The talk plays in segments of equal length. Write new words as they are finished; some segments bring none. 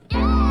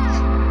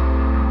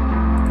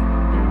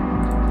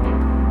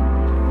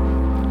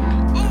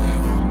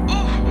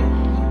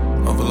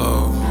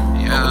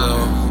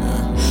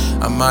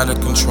out of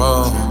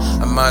control.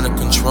 I'm out of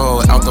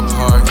control. Out the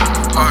park.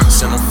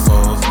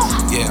 Centerfold.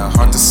 Yeah,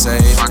 hard to say.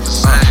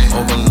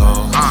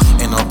 Overload.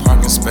 Ain't no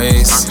parking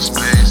space.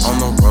 On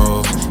the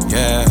road.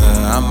 Yeah,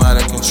 I'm out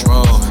of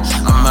control.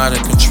 I'm out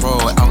of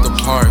control. Out the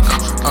park.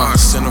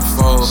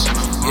 Centerfold.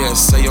 Yeah,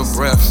 say your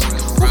breath.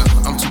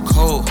 I'm too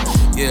cold.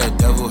 Yeah,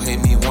 devil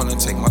hate me, wanna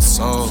take my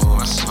soul.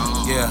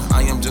 Yeah,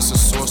 I am just a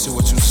source of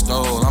what you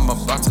stole. I'm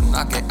about to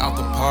knock it out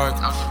the park.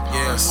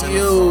 Yeah, what's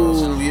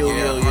good?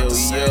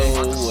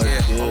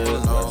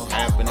 What's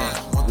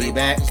happening? We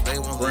back.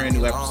 Brand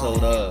new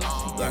episode of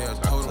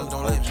Of course,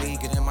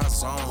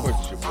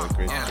 it's your boy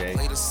Chris J.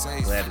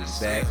 Glad to be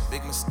back.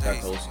 Got the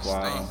whole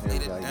squad on here.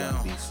 We got young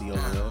BC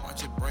over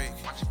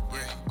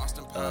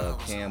there.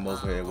 Cam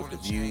over here with the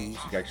views. You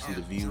got to see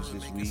the views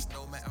this week.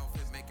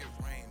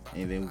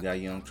 And then we got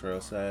young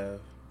Trail Sav.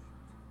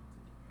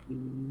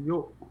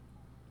 Yo.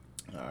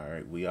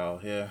 Alright, we all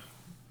here.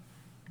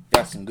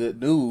 Got some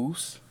good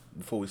news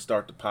before we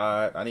start the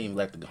pod. I didn't even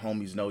let the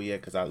homies know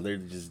yet because I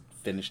literally just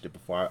finished it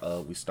before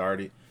we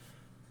started.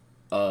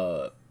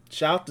 Shout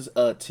out to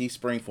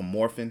Teespring for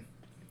morphing.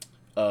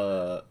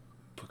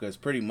 Because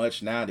pretty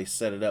much now they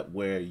set it up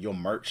where your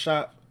merch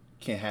shop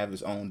can have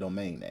its own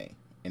domain name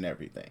and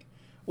everything,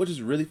 which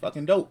is really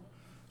fucking dope.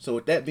 So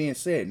with that being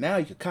said, now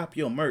you can copy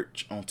your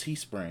merch on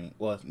Teespring,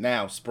 well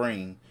now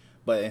Spring,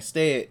 but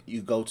instead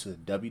you go to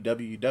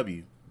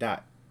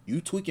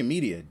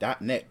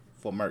www.youtweakingmedia.net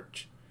for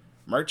merch.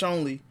 Merch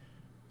only.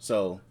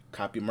 So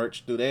copy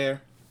merch through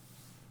there.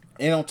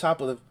 And on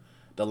top of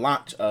the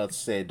launch of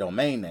said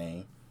domain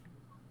name,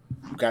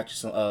 you got you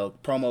some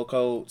promo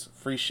codes,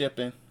 free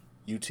shipping,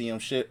 UTM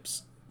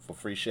ships for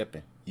free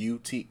shipping.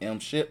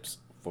 UTM ships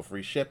for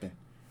free shipping.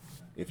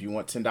 If you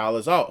want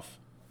 $10 off,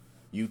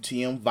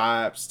 UTM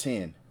Vibes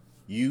 10.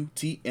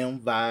 UTM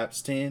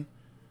Vibes 10.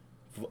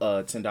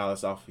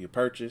 $10 off for your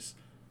purchase.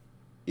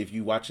 If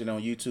you watch it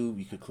on YouTube,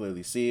 you could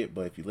clearly see it.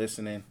 But if you're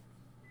listening,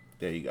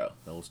 there you go.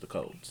 Those the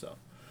code. So,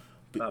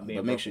 but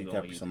make sure you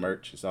copy some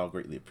merch. It's all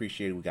greatly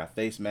appreciated. We got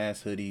face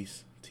masks,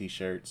 hoodies,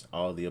 t-shirts,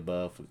 all of the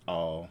above for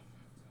all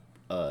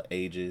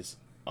ages,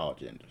 all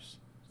genders.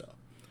 So,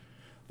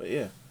 but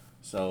yeah.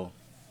 So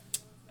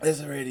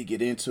let's already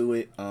get into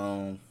it.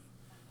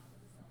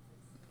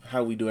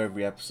 How we do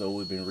every episode,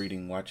 we've been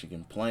reading, watching,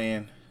 and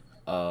playing.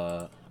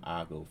 I'll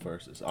go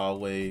first as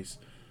always.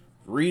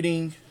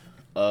 Reading,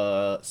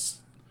 read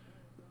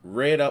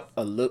up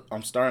a look.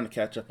 I'm starting to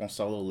catch up on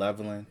Solo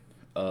Leveling.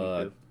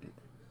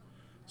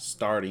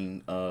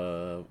 Starting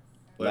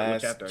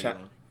last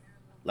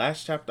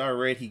chapter I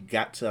read, he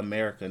got to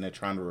America and they're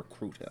trying to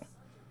recruit him.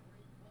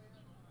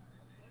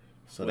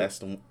 So that's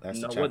the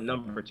chapter. What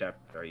number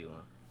chapter are you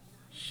on?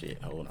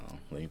 Shit, hold on.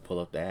 Let me pull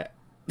up that.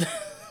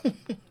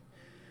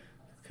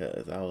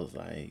 Cause I was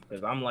like,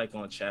 because I'm like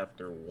on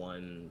chapter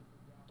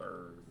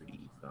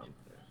 130 something.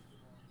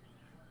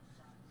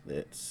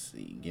 Let's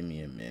see. Give me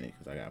a minute,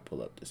 cause I gotta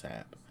pull up this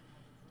app.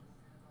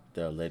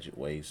 The alleged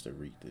ways to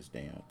read this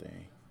damn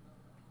thing.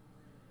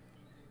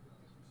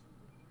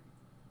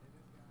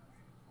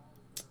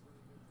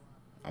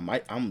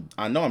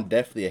 I know I'm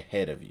definitely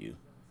ahead of you.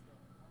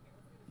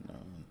 No,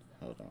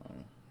 hold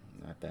on,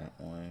 not that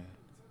one.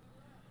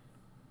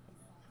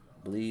 I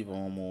believe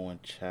I'm on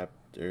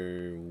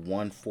chapter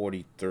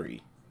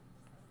 143.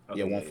 Okay,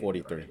 yeah,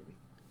 143. Right.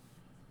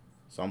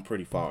 So I'm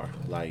pretty far.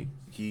 Like,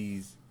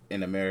 he's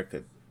in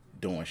America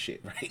doing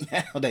shit right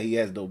now that he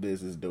has no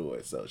business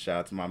doing. So shout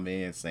out to my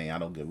man saying I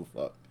don't give a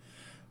fuck.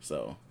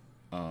 So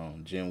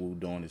Jin Woo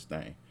doing his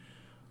thing.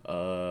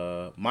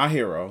 My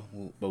Hero,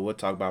 but we'll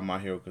talk about My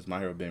Hero because My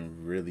Hero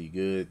been really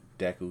good.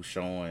 Deku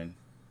showing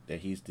that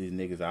he's this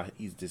nigga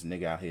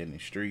out here in the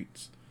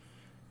streets.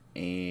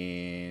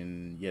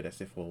 And yeah,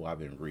 that's it for what I've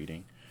been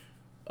reading.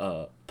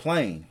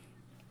 Playing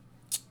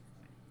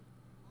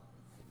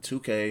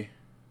 2K.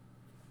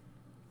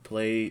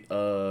 Played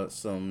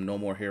some No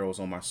More Heroes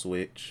on my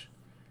Switch.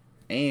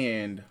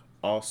 And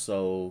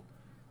also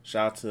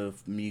shout out to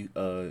me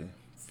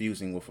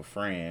fusing with a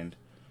friend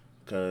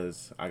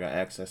because I got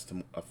access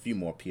to a few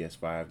more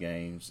PS5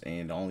 games,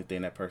 and the only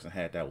thing that person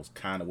had that was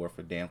kind of worth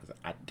a damn because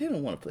I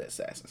didn't want to play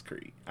Assassin's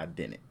Creed. I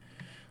didn't.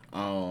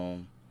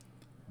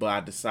 But I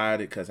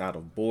decided, because out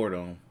of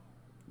boredom,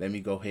 let me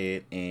go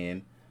ahead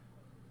and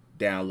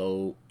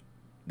download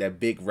that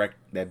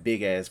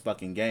big ass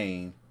fucking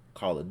game,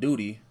 Call of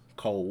Duty,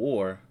 Cold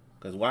War.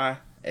 Because why?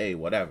 Hey,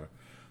 whatever.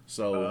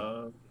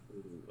 So,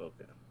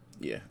 okay.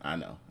 Yeah, I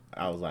know.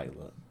 I was like,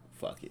 look,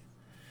 fuck it.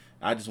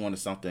 I just wanted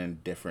something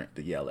different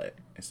to yell at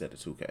instead of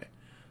 2K.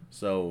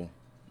 So,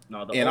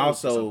 no, the and O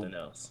also, was for something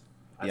else.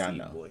 I see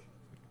know. You, boy.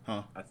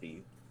 Huh? I see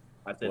you.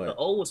 I said what? The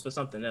O was for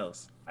something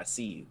else. I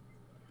see you.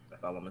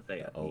 That's all I'm gonna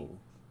say.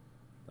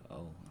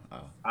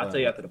 I'll tell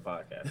you after the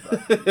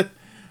podcast.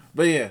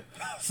 But yeah,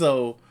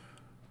 so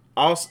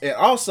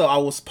also I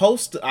was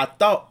supposed to. I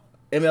thought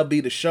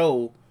MLB The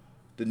Show,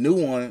 the new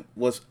one,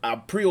 was. I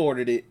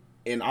pre-ordered it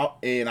and I'm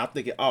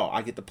thinking,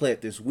 I get to play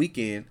it this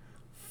weekend.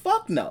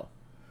 Fuck no.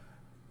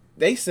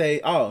 They say,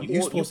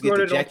 you're supposed to get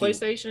the Jackie. On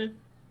PlayStation.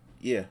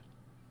 Yeah,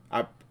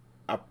 I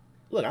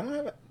look. I don't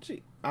have.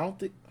 Gee, I don't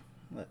think.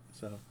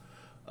 So,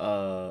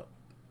 uh,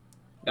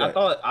 I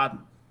but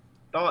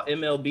thought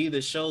MLB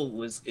the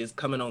show is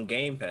coming on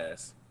Game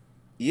Pass.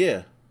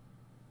 yeah,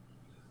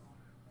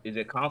 Is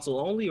it console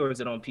only or is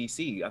it on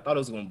PC? I thought it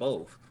was on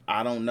both.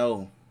 I don't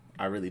know.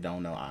 I really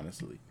don't know,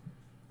 honestly.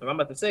 But I'm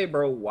about to say,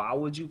 bro, why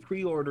would you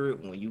pre-order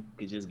it when you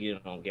could just get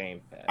it on Game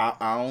Pass?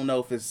 I don't know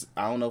if it's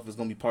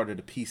gonna be part of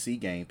the PC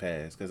Game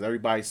Pass because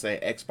everybody say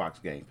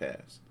Xbox Game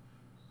Pass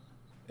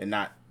and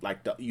not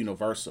like the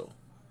Universal.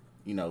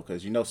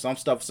 Because some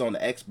stuff's on the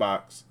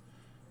Xbox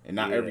and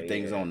not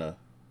everything's on the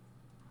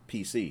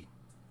PC.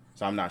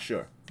 So I'm not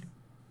sure.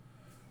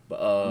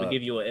 But I'm gonna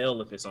give you an L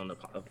if it's on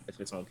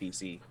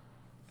PC.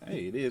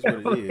 Hey, it is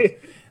what it is.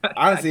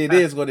 Honestly, it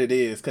is what it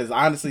is. Because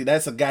honestly,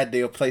 that's a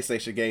goddamn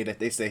PlayStation game that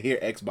they say here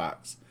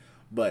Xbox.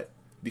 But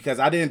because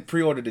I didn't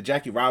pre-order the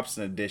Jackie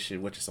Robinson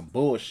edition, which is some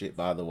bullshit,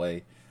 by the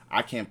way,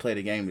 I can't play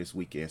the game this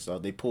weekend. So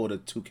they pulled a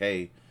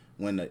 2K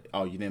when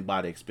you didn't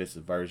buy the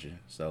expensive version.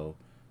 So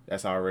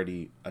that's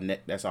already a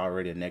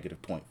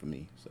negative point for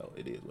me. So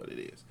it is what it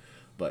is.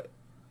 But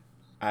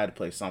I had to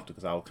play something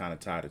because I was kind of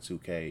tired of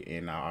 2K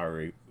and I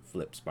already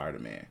flipped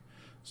Spider-Man.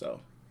 So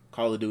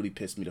Call of Duty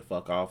pissed me the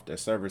fuck off. Their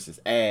service is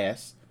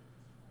ass,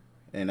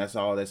 and that's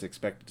all that's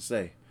expected to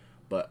say.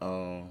 But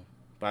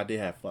I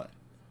did have fun.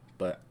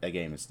 But that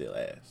game is still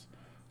ass.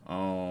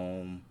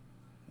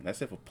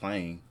 That's it for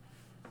playing.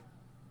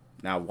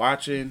 Now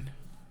watching,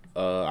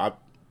 all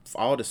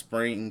the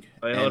spring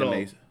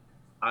animes.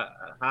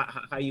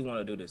 How you want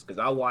to do this? Because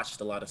I watched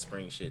a lot of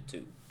spring shit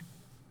too.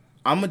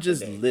 I'ma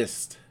just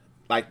list.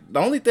 Like the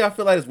only thing I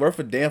feel like is worth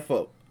a damn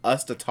for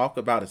us to talk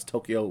about is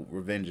Tokyo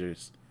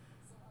Revengers.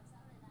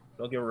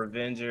 Tokyo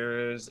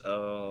Revengers,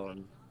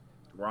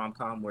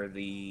 rom-com where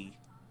the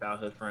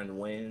childhood friend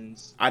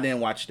wins. I didn't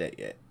watch that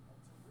yet.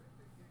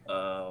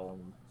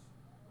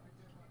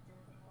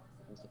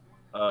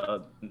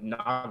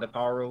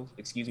 Nagatoro,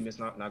 excuse me, Miss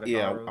Nagatoro.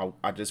 Yeah,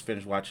 I just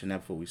finished watching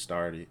that before we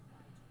started.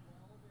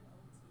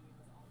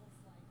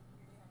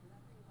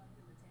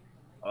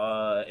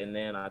 And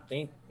then I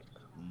think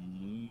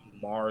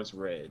Mars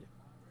Red.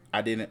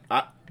 I didn't.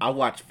 I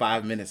watched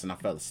 5 minutes and I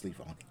fell asleep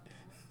on it.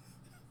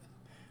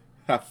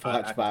 I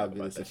watched 5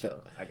 minutes and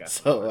fell.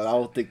 So I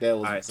don't think that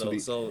was. All right,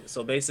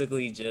 so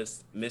basically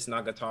just Miss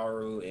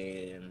Nagatoro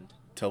and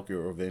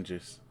Tokyo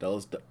Revengers.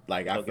 Those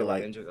I Tokyo feel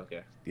like Revengers?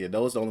 Okay. Yeah,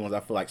 those are the only ones I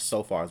feel like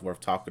so far is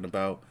worth talking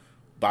about.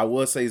 But I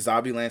would say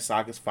Zombieland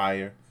Saga's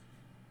fire.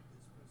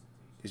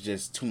 It's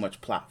just too much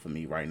plot for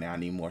me right now. I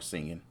need more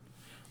singing.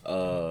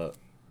 But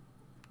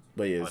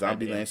yeah,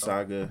 Zombieland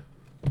Saga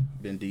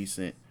been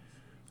decent.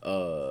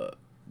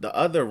 The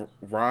other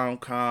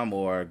rom-com,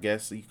 or I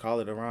guess you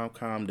call it a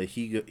rom-com, the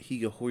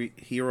Higa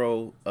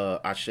Hero,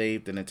 I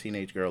Shaved and a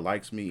Teenage Girl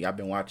Likes Me. I've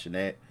been watching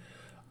that.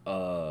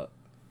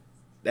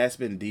 That's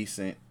been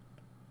decent.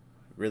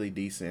 Really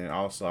decent. And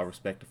also, I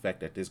respect the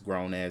fact that this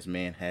grown-ass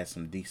man has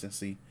some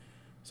decency.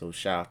 So,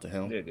 shout out to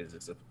him. Yeah,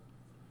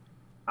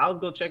 I'll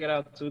go check it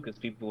out, too, because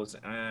people will say,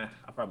 I'll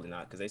probably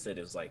not, because they said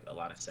it was, like, a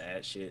lot of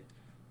sad shit.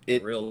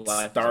 It's real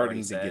life starting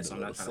to sad, get so a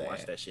I'm not little trying to watch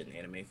sad. that shit in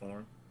anime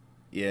form.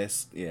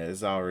 Yes, yeah,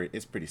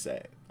 it's pretty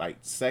sad. Like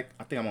I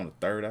think I'm on the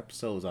third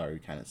episode. It's already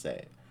kind of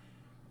sad,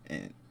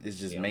 and it's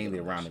just mainly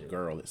around the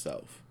girl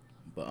itself.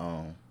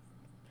 But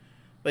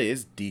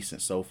it's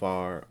decent so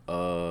far.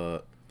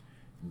 Welcome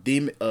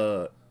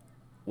to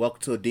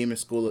a Demon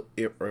School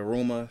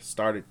Iruma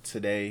started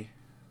today.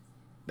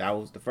 That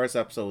was the first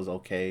episode was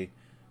okay.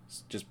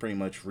 It's just pretty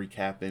much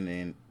recapping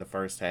in the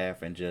first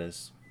half and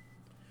just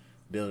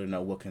building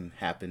up what can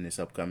happen this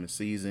upcoming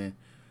season.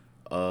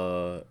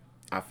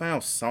 I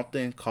found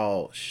something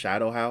called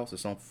Shadow House.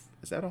 Is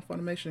that on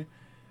Funimation?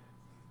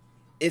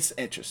 It's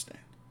interesting.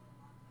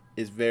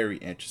 It's very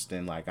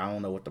interesting. Like, I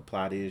don't know what the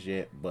plot is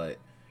yet, but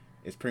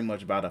it's pretty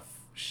much about a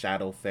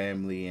shadow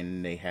family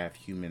and they have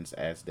humans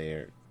as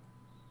their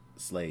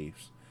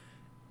slaves.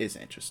 It's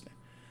interesting.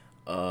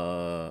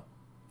 In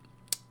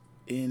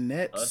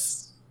that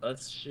Us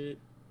shit,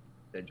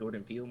 that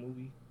Jordan Peele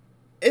movie.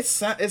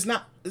 It's not. It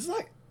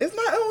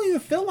don't even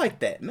feel like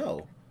that.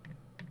 No.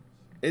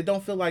 It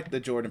don't feel like the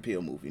Jordan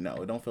Peele movie. No,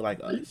 it don't feel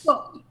like Us.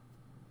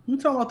 You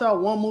talking about that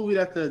one movie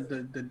that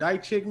the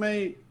dyke chick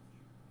made?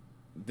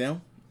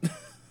 Them?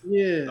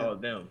 Yeah. Oh,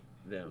 them,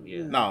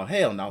 yeah. No,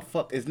 hell no.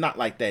 Fuck, it's not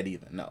like that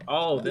either. No.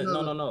 Oh,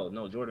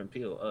 no. Jordan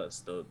Peele, Us,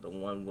 the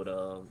one with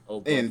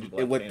and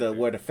with the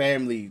where the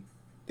family,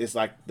 it's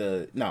like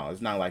it's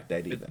not like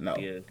that either. No.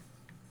 Yeah.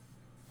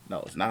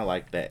 No, it's not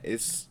like that.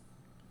 It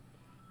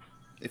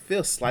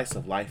feels slice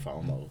of life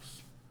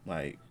almost,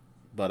 like.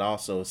 But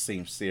also it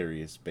seems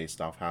serious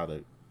based off how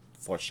to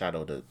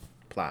foreshadow the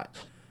plot.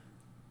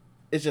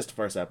 It's just the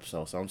first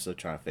episode, so I'm still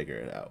trying to figure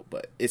it out.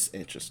 But it's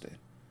interesting.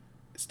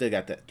 It still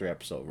got that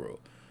 3-episode rule.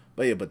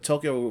 But yeah,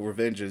 Tokyo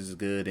Revengers is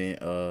good,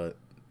 and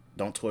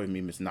Don't Toy With Me,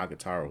 Miss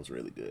Nagatoro is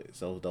really good.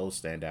 So those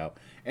stand out.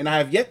 And I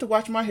have yet to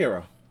watch My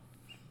Hero.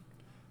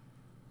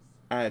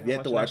 I have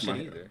yet to watch My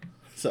Hero.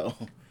 So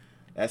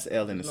that's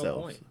L in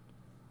itself.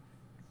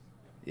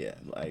 Yeah,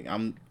 like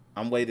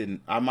I'm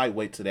waiting. I might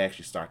wait till they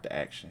actually start the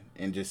action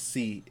and just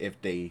see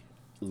if they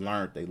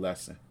learned their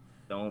lesson.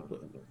 Don't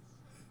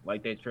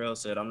like that Trail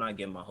said. I'm not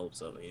getting my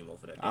hopes up anymore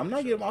for that. I'm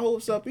not getting my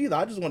hopes up either.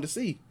 I just want to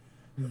see.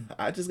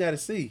 I just got to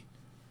see.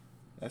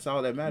 That's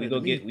all that matters.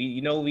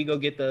 We go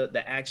get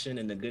the action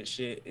and the good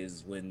shit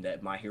is when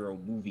that My Hero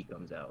movie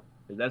comes out.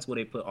 Because that's where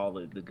they put all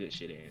the good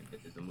shit in.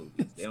 Is the movies.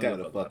 They It's don't kind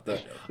give a of fuck fucked about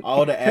up. the show.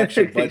 All the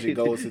action budget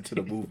goes into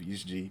the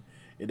movies, G.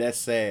 And that's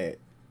sad.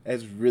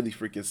 That's really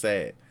freaking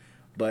sad.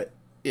 But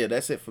yeah,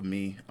 that's it for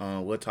me.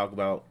 We'll talk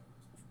about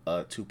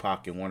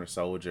Tupac and Winter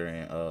Soldier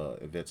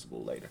and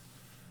Invincible later.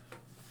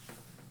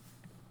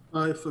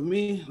 For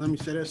me, let me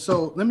say that.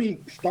 So let me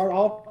start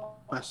off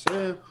by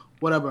saying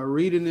what I've been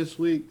reading this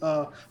week.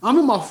 I'm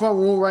in my front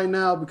room right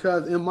now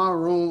because in my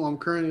room I'm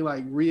currently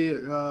like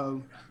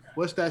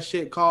what's that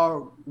shit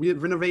called?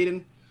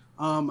 Renovating.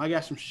 I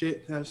got some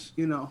shit that's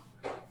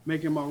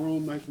making my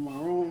room.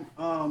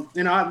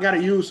 And I got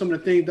to use some of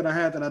the things that I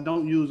had that I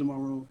don't use in my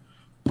room.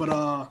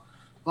 But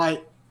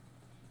like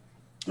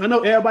I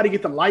know everybody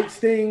get the lights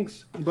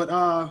things, but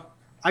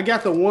I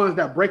got the ones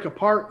that break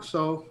apart.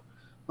 So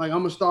like I'm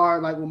gonna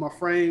start like with my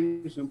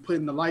frames and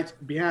putting the lights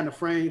behind the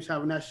frames,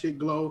 having that shit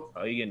glow.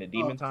 Are you getting the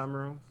Demon Time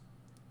room?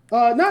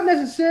 Not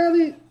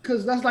necessarily,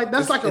 because that's like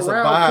It's a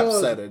vibe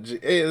setter, G.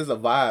 It is a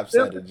vibe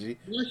setter, G.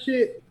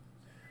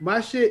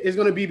 My shit is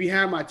gonna be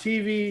behind my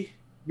TV,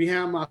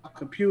 behind my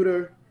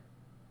computer,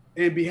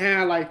 and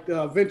behind like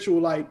the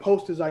eventual like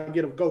posters I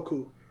get of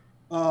Goku.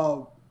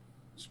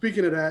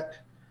 Speaking of that,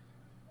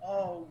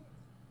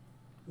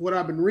 what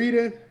I've been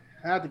reading,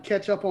 I had to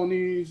catch up on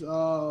these.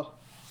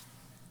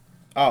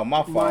 Oh,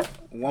 my fault.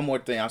 One more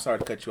thing. I'm sorry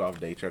to cut you off,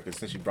 Daytra, because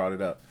since you brought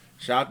it up.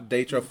 Shout out to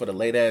Daytra for the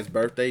late-ass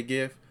birthday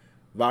gift.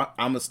 I'm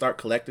going to start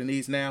collecting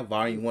these now.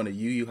 Volume 1 of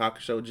Yu Yu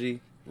Hakusho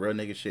G. Real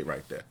nigga shit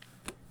right there.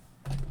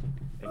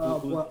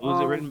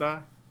 Who's it written by?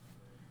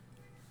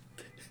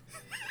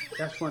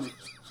 That's funny.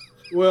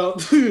 Well,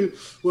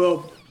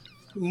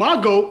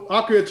 my GOAT,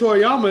 Akira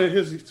Toriyama, and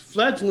his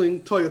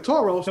fledgling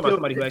Toyotaro.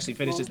 Somebody who actually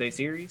finishes their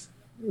series?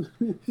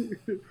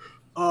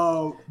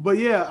 But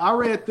yeah, I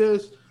read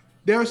this.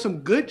 There's some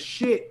good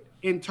shit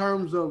in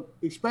terms of,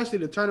 especially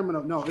the Tournament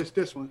of, no, it's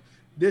this one.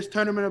 This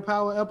Tournament of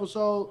Power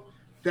episode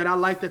that I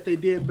like that they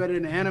did better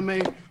in the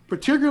anime,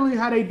 particularly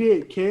how they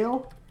did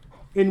Kale,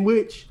 in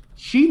which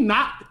she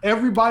knocked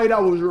everybody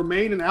that was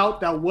remaining out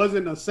that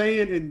wasn't a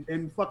Saiyan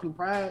in fucking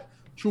Pride,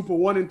 Trooper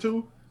 1 and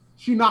 2.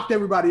 She knocked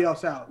everybody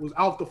else out, was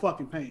out the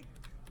fucking paint,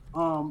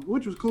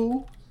 which was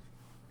cool.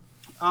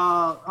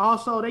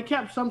 Also, they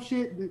kept some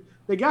shit.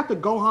 They got the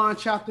Gohan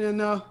chapter in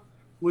there,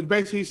 was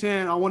basically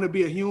saying, I want to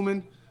be a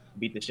human.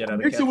 Beat the shit out of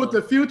Mix it with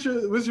the future.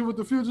 Listen with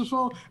the future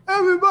song.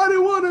 Everybody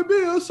want to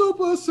be a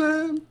Super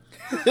Saiyan.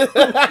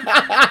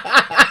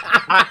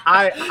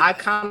 I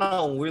kind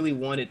of really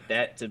wanted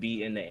that to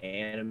be in the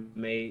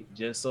anime,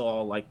 just so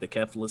all like the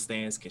Kefla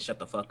stands can shut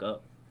the fuck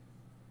up.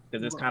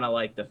 Because it's kind of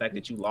like the fact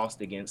that you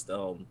lost against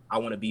I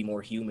want to be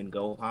more human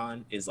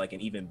Gohan is like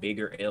an even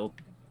bigger L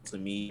to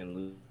me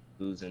than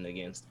losing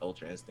against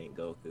Ultra Instinct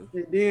Goku.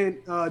 And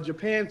then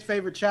Japan's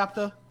favorite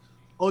chapter,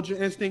 Ultra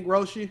Instinct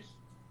Roshi.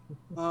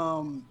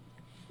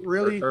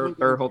 Really, third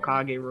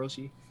Hokage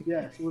Roshi.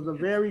 Yes, it was a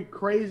very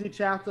crazy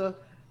chapter,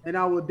 and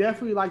I would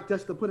definitely like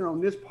just to put it on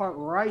this part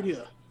right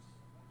here,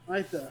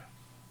 right there.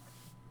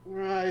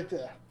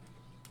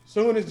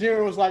 Soon as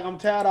Jiren was like, "I'm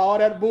tired of all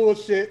that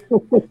bullshit."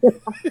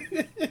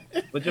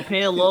 But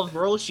Japan loves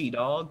Roshi,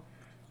 dog.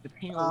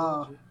 Japan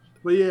loves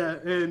But yeah,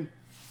 and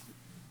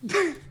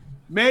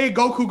made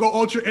Goku go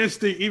Ultra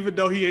Instinct even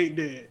though he ain't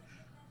dead.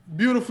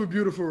 Beautiful,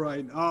 beautiful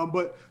writing.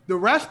 But the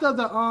rest of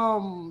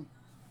the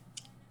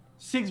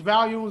 6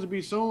 volumes will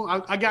be soon.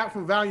 I got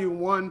from volume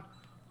 1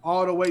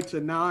 all the way to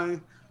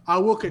 9. I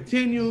will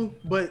continue,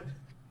 but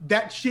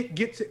that shit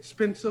gets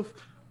expensive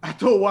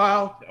after a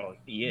while. Oh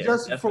yeah,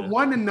 just definitely. from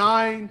 1 to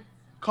 9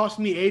 cost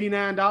me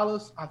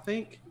 $89, I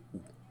think.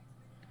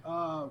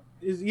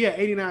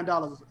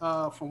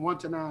 $89 from 1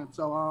 to 9.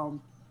 So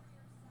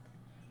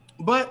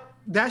but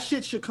that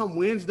shit should come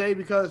Wednesday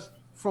because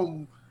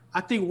from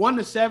I think 1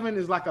 to 7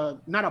 is like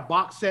not a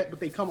box set, but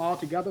they come all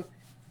together.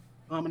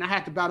 And I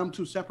had to buy them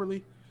 2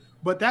 separately.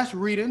 But that's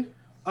reading.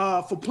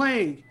 For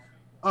playing,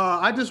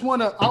 I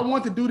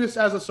want to do this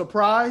as a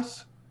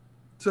surprise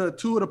to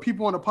 2 of the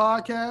people on the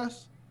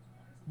podcast.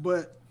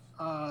 But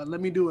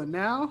let me do it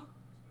now.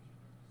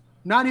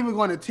 Not even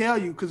going to tell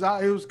you because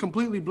it was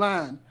completely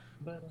blind.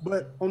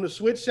 But on the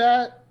Switch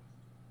side,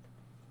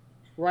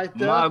 right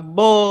there. My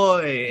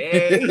boy.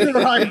 Hey.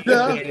 Right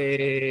there.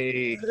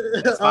 Hey.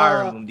 That's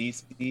Fire Emblem,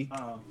 DC.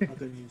 I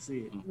couldn't even see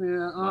it.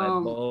 Yeah, My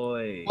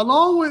boy.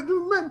 Along with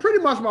pretty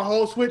much my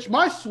whole Switch.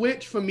 My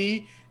Switch for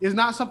me is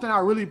not something I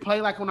really play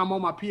like when I'm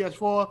on my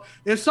PS4.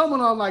 It's someone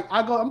I'm like,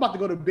 I'm about to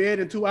go to bed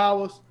in 2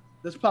 hours.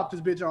 Let's pop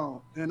this bitch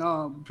on. And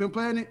been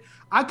playing it.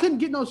 I couldn't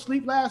get no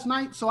sleep last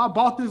night, so I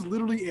bought this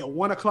literally at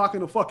 1 o'clock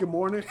in the fucking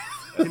morning.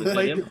 And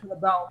played it for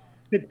about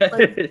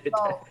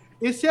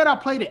it said I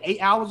played it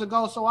 8 hours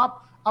ago, so I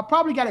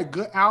probably got a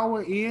good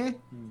hour in.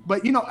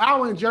 But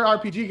hour in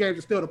JRPG games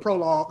is still the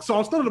prologue, so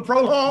I'm still in the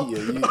prologue. Yeah,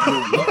 you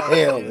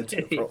hell into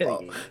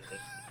the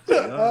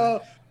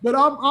prologue. But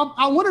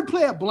I want to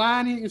play it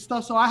blindly and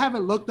stuff, so I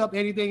haven't looked up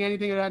anything of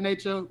that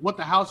nature, what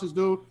the houses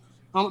do.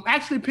 I'm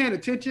actually paying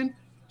attention.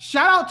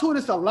 Shout out to it.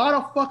 It's a lot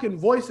of fucking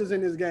voices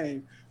in this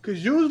game.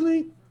 Because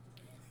usually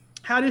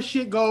how this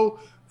shit go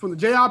from the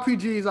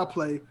JRPGs I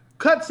play,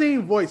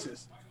 cutscene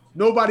voices.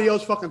 Nobody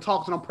else fucking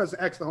talks and I'm pressing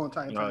X the whole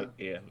entire time.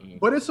 Yeah.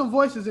 But there's some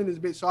voices in this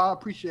bitch, so I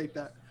appreciate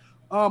that.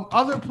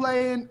 Other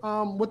playing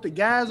with the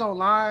guys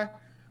online,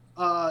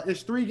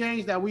 it's 3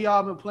 games that we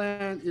all been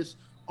playing. It's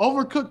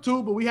Overcooked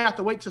 2, but we have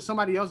to wait till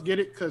somebody else get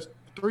it because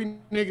 3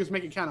 niggas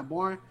make it kind of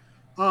boring.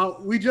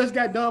 We just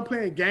got done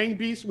playing Gang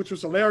Beasts, which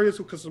was hilarious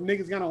because some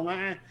niggas got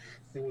online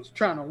and was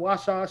trying to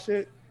watch our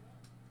shit.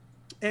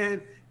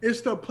 And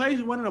it's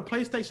one of the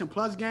PlayStation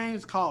Plus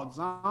games called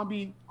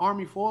Zombie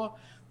Army 4.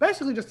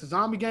 Basically just a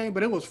zombie game,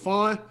 but it was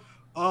fun.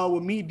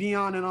 With me,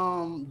 Dion,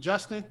 and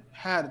Justin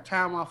had a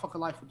time of my fucking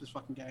life with this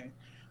fucking game.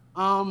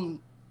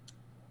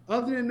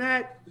 Other than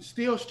that,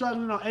 still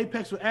struggling on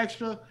Apex with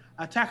Extra.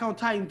 Attack on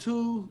Titan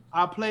 2,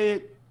 I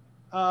played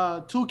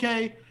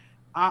 2K.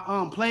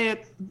 I play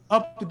it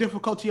up the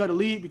difficulty of the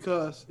league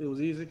because it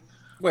was easy.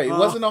 Wait, it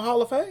wasn't a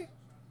Hall of Fame?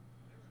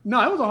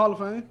 No, it was a Hall of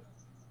Fame.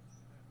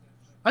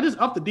 I just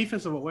upped the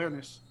defensive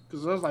awareness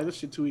because I was like, this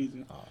shit too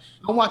easy.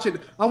 I'm watching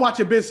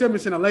Ben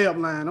Simmons in a layup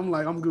line. I'm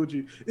like, I'm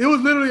Gucci. It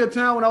was literally a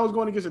time when I was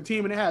going against a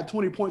team and they had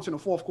 20 points in the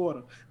fourth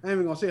quarter. I ain't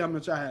even gonna say how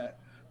much I had.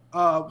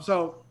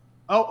 So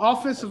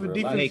offensive and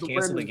defensive Wouldn't they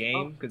awareness. cancel the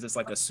game because it's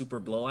like a super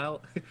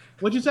blowout?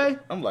 What'd you say?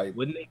 I'm like,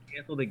 Wouldn't they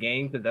cancel the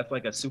game because that's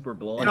like a super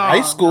blowout? in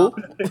high school.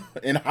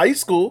 In high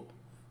school.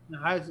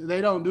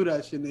 They don't do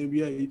that shit in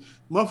the NBA.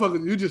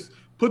 Motherfuckers, you just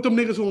put them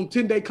niggas on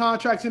 10-day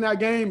contracts in that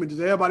game and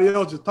just everybody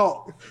else just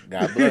talk.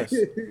 God bless.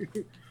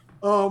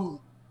 And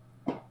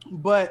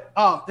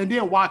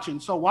then watching.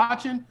 So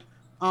watching,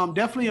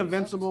 definitely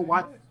Invincible.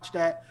 Watch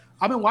that.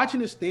 I've been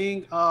watching this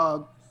thing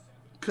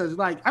because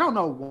like I don't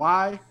know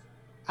why.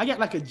 I get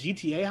like a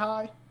GTA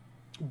high,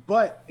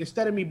 but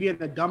instead of me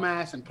being a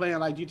dumbass and playing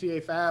like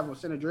GTA 5 or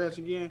San Andreas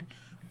again,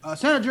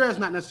 San Andreas is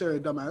not necessarily a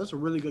dumbass. It's a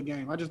really good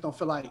game. I just don't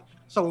feel like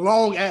it's a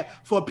long ass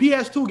for a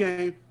PS2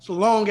 game. It's a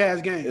long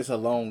ass game. It's a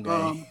long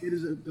game. It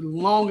is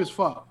long as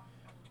fuck.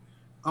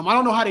 I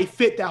don't know how they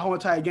fit that whole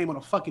entire game on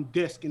a fucking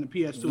disc in the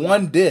PS2.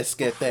 One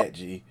disc at that,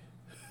 G.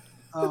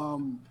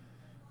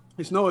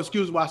 It's no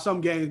excuse why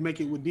some games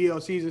make it with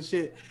DLCs and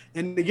shit.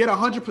 And to get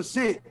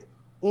 100%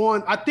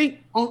 on, I think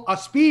on a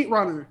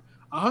speedrunner,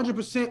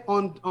 100%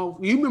 on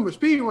you remember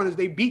speedrunners,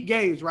 they beat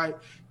games, right?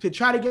 To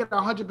try to get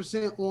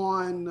 100%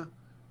 on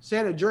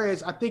San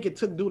Andreas, I think it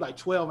took dude like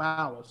 12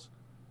 hours.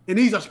 And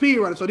these are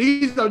speedrunners. So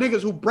these are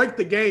niggas who break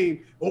the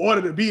game in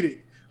order to beat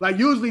it. Like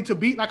usually to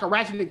beat like a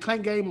Ratchet and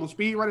Clank game on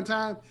speedrunning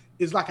time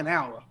is like an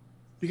hour.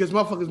 Because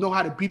motherfuckers know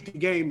how to beat the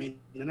game in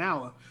an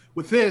hour.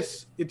 With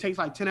this, it takes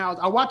like 10 hours.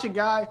 I watch a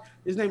guy,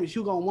 his name is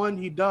Hugo One.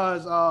 He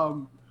does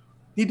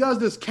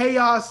this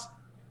chaos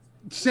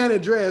San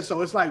Andreas.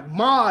 So it's like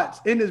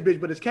mods in this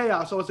bitch, but it's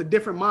chaos. So it's a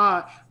different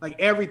mod like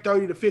every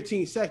 30 to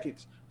 15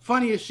 seconds.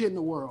 Funniest shit in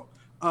the world.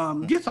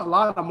 Gets a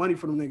lot of money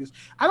from them niggas.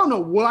 I don't know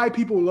why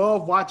people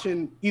love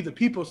watching either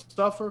people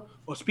suffer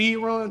or speed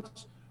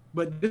runs,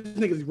 but this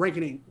nigga's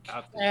ranking in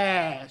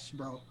cash,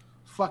 bro.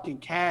 Fucking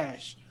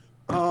cash.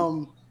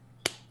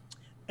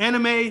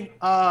 Anime,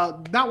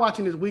 not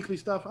watching this weekly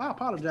stuff. I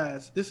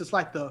apologize. This is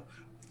like the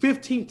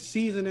 15th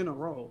season in a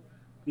row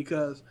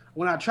because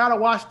when I try to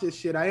watch this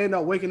shit, I end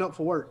up waking up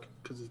for work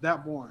because it's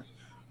that boring.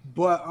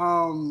 But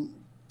on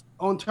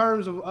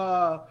terms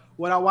of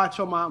what I watch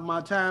on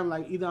my time,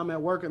 like either I'm at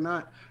work or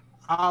not,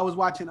 I was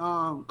watching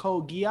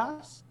Code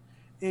Geass.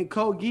 And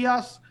Code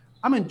Geass,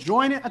 I'm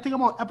enjoying it. I think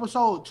I'm on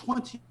episode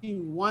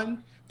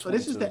 21. So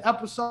this is the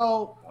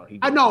episode.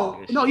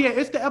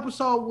 It's the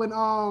episode when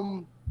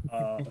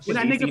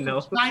that nigga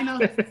from China,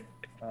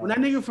 when that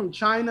nigga from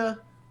China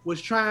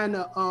was trying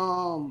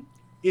to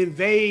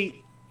invade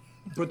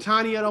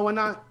Britannia or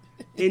whatnot,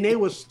 and they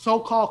was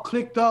so-called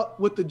clicked up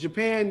with the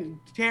Japan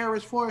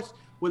terrorist force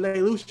with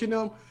Lelouch and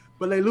them,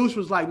 but Lelouch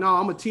was like, no,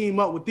 I'm gonna team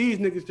up with these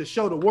niggas to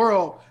show the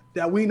world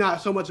that we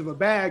not so much of a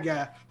bad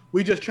guy.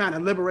 We just trying to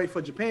liberate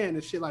for Japan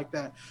and shit like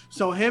that.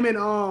 So him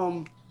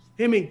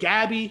and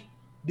Gabby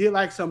did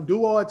like some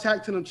duo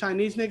attack to them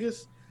Chinese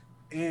niggas,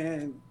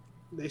 and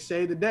they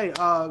saved the day.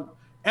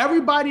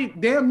 Everybody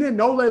damn near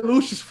know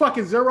Lelouch is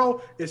fucking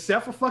zero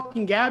except for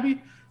fucking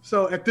Gabby.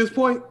 So at this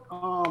point,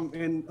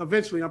 and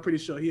eventually I'm pretty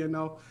sure he'll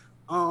know.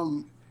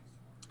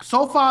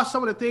 So far,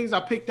 some of the things I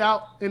picked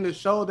out in the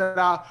show that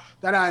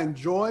I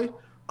enjoy.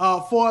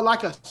 For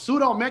like a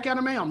pseudo mech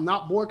anime, I'm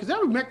not bored because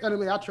every mech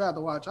anime I try to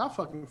watch, I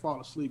fucking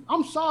fall asleep.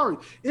 I'm sorry.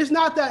 It's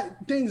not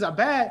that things are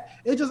bad.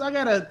 It's just I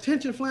got an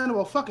attention span of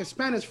a fucking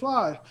Spanish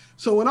fly.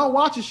 So when I'm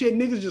watching shit,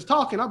 niggas just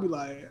talking, I'll be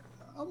like,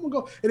 I'm gonna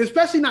go. And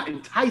especially not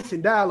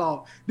enticing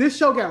dialogue. This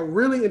show got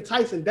really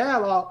enticing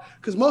dialogue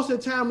because most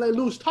of the time they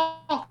lose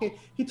talking.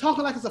 He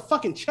talking like it's a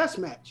fucking chess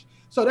match.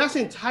 So that's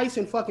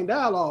enticing fucking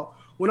dialogue.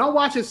 When I'm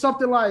watching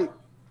something like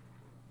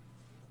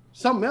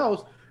something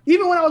else,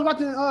 even when I was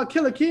watching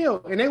Kill la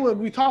Kill and they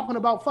would be talking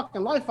about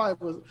fucking life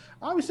fibers,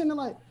 I was sitting there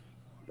like,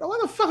 Why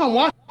the fuck I'm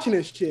watching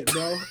this shit,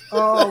 bro?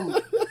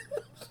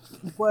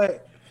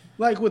 But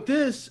like with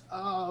this,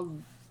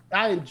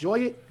 I enjoy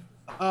it.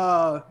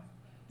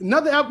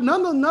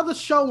 Another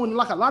show when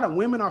like a lot of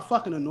women are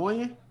fucking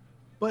annoying,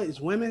 but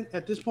it's women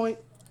at this point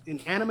in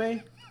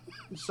anime.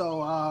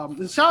 So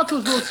shout out to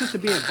his little sister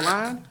being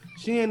blind.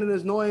 She ain't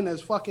as annoying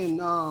as fucking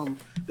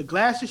the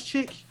glasses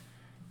chick.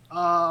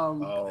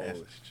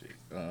 Glasses chick.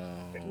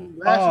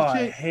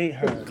 I hate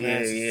her.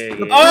 Yeah.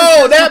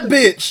 Oh, that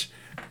bitch.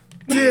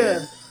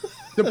 Yeah.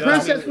 The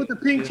princess with the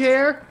pink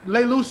hair,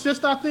 Leilu's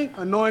sister, I think,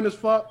 annoying as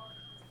fuck.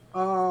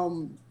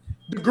 The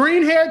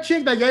green haired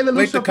chick that gave Leilu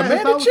Wait, the some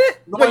commander pants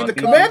chick? out. Wait, the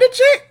commander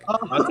chick?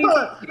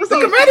 The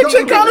commander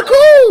chick kind of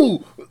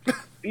cool.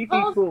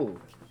 CC cool.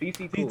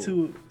 CC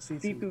cool.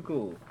 C2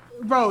 cool.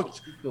 Bro,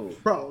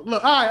 Cool.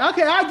 look, all right,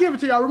 okay, I give it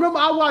to y'all. Remember,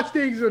 I watch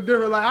things that are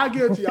different. Like, I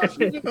give it to y'all.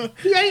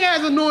 She ain't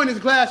as annoying as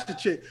Glasses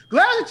chick.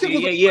 Glasses chick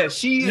was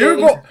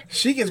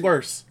She gets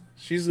worse.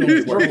 She's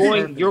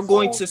you're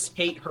going to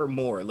hate her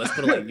more. Let's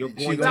put it like you're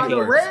going to hate the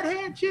her.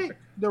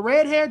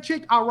 red haired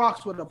chick, I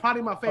rocks with her.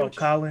 Probably my favorite.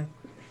 Colin.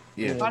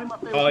 Yeah. Probably my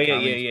favorite. Oh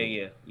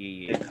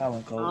yeah.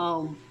 Colin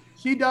Cole.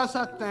 She does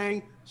her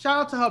thing.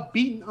 Shout out to her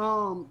beating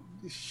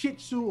Shih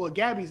Tzu or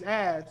Gabby's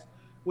ass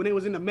when it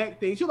was in the mech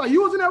thing. She was like,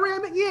 "You was in that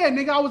red mech?" Yeah,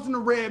 nigga, I was in the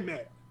red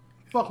mech.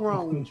 Fuck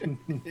wrong with you?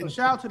 So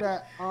shout out to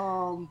that.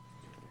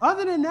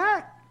 Other than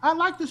that, I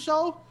like the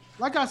show.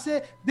 Like I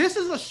said, this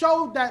is a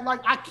show that like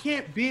I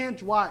can't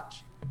binge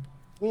watch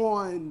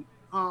on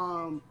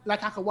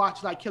like I could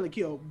watch like Kill la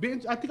Kill.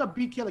 I think I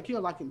beat Kill la Kill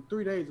like in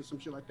 3 days or some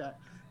shit like that.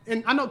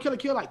 And I know Kill la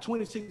Kill like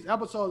 26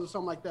 episodes or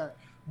something like that.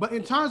 But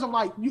in terms of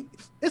like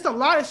it's a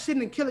lot of shit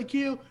in Kill la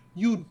Kill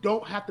you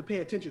don't have to pay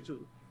attention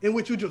to, in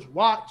which you just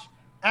watch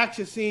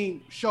action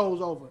scene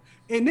shows over.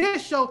 In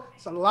this show,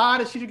 it's a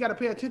lot of shit you got to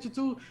pay attention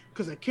to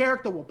because a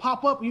character will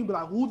pop up and you'll be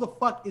like, who the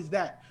fuck is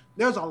that?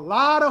 There's a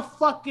lot of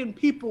fucking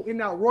people in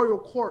that royal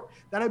court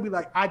that'll be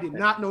like, I did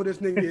not know this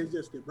nigga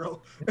existed,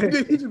 bro. And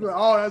then he just be like,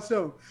 oh, that's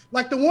him.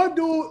 Like the one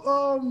dude,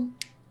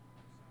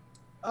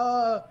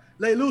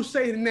 Leilu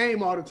say the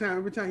name all the time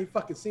every time he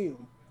fucking see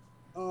him.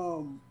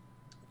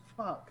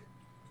 Fuck.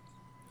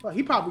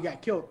 He probably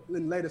got killed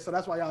later, so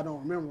that's why y'all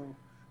don't remember him.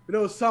 But it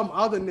was some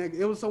other nigga.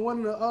 It was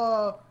someone.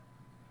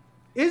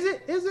 Is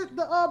it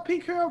the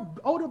pink hair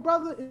older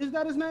brother? Is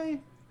that his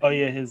name? Oh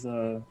yeah, his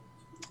the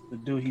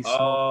dude he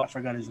saw. I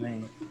forgot his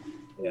name.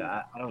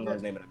 Yeah, I don't know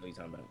his name, but I know you're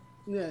talking about.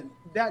 Yeah,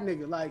 that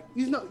nigga. Like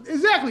he's not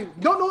exactly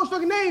don't know his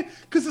fucking name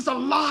because it's a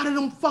lot of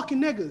them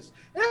fucking niggas,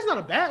 and that's not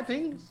a bad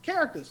thing. It's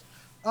characters.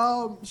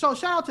 So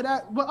shout out to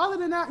that. But other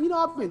than that,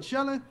 I've been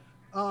chilling.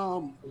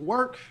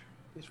 Work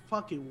is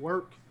fucking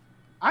work.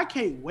 I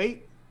can't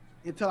wait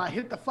until I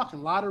hit the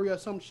fucking lottery or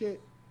some shit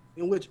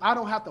in which I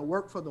don't have to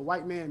work for the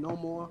white man no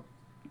more.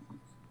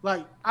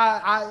 Like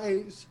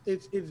it's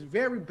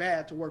very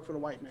bad to work for the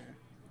white man.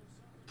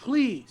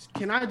 Please,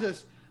 can I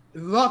just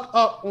luck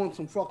up on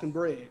some fucking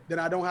bread that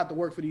I don't have to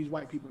work for these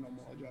white people no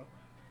more, Joe?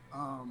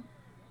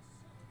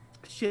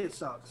 Shit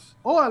sucks.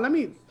 Or I'm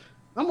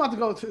about to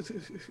go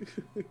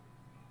to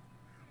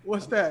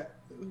what's that?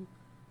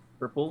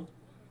 Purple.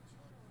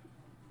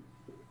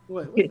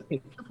 What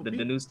the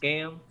new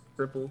scam?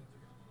 Purple.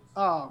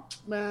 Oh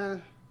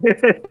man. You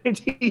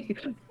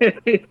know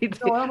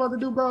what I'm about to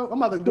do, bro?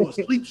 I'm about to do a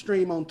sleep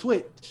stream on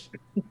Twitch.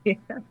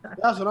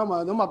 That's what I'm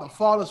about to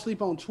fall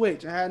asleep on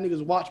Twitch and have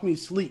niggas watch me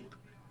sleep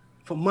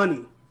for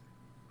money.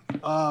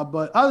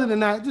 But other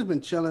than that, just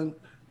been chilling.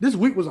 This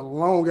week was a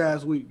long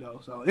ass week though,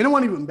 so it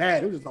wasn't even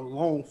bad. It was just a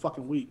long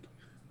fucking week.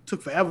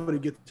 Took forever to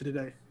get to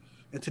today,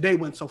 and today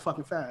went so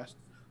fucking fast.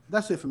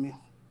 That's it for me.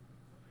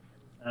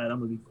 All right, I'm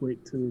gonna be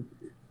quick too.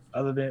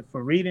 Other than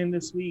for reading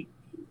this week,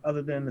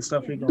 other than the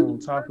stuff we're gonna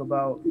talk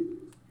about,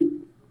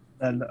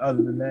 and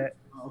other than that,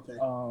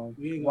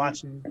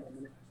 watching.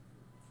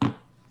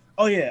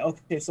 Oh yeah,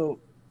 okay. So,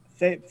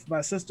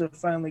 my sister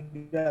finally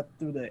got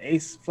through the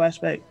Ace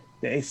flashback,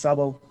 the Ace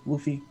Sabo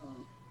Luffy.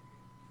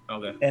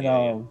 Okay. And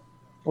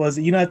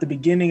at the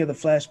beginning of the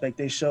flashback,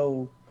 they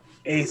show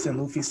Ace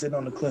and Luffy sitting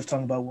on the cliff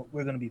talking about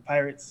we're gonna be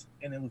pirates,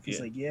 and then Luffy's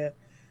like, yeah,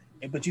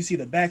 but you see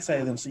the backside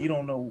of them, so you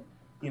don't know,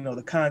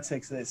 the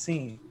context of that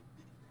scene.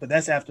 But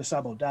that's after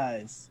Sabo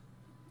dies.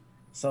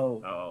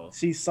 So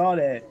she saw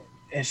that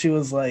and she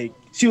was like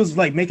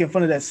making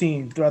fun of that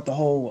scene throughout the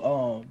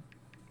whole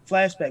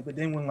flashback. But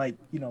then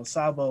when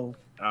Sabo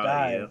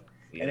died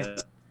and then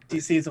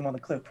she sees him on the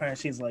cliff crying,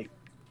 she's like,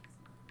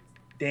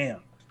 damn.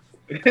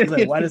 She's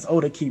like, why does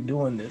Oda keep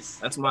doing this?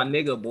 That's my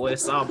nigga, boy,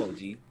 Sabo,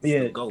 G.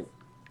 Yeah. Go.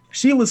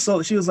 She was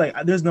like,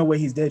 there's no way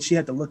he's dead. She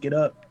had to look it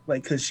up,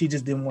 because she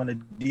just didn't want to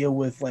deal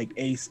with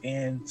Ace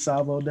and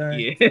Sabo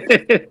dying.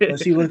 Yeah. So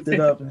she looked it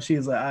up and she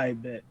was like, I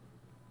bet.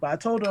 But I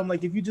told her, I'm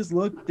like, if you just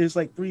look, there's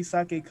 3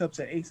 sake cups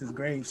at Ace's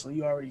grave, so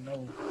you already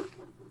know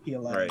he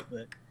alive. Right.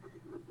 But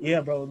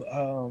yeah,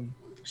 bro.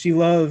 She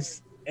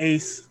loves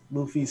Ace,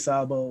 Luffy,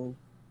 Sabo.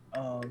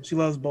 She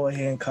loves Boy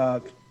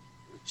Hancock.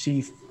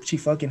 She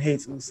fucking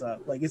hates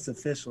Usopp. It's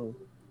official.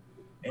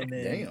 And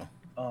then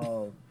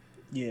damn.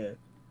 yeah.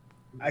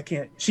 I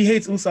can't. She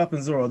hates Usopp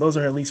and Zoro. Those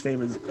are her least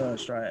favorite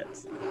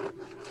strides.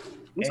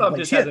 Usopp like,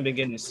 just hasn't been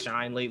getting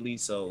shine lately,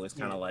 so it's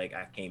kind of like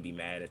I can't be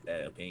mad at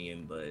that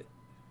opinion. But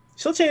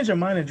she'll change her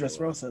mind in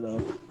Dressrosa,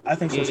 though. I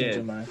think she'll change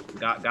her mind.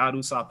 God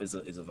Usopp is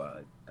a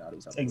vibe. God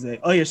Usopp. Exactly.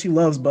 Oh yeah, she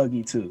loves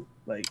Buggy too.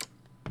 Like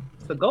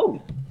the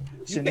GOAT.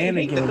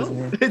 Shenanigans,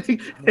 man.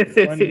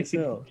 Funny as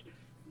hell.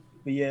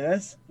 But yeah,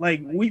 that's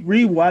like we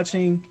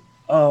rewatching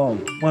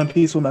One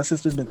Piece with my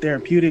sister's been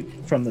therapeutic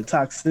from the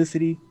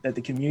toxicity that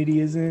the community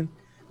is in.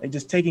 Like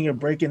just taking a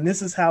break. And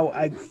this is how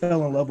I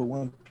fell in love with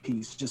One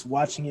Piece, just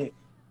watching it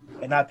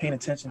and not paying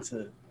attention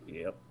to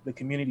the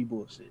community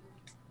bullshit.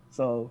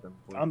 So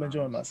I'm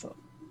enjoying myself.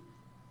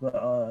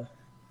 But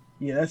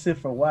yeah, that's it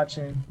for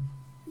watching.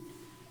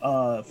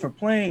 For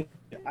playing,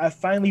 I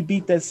finally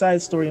beat that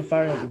side story in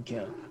Fire Emblem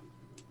Camp.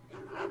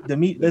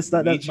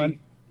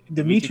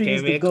 Dimitri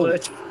is the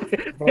GOAT.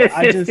 Bro,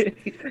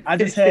 I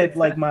just had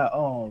like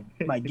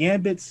my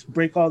gambits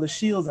break all the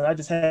shields, and I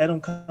just had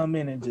them come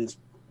in and just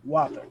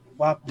whop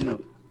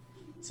dude.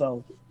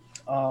 So,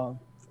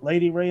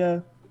 Lady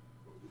Rhea,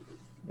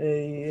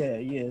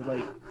 yeah,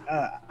 like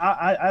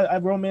I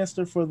romanced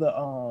her for the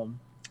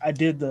I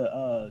did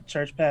the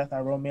church path. I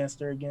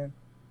romanced her again.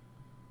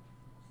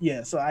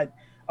 Yeah, so I'm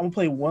gonna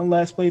play one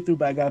last playthrough,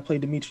 but I gotta play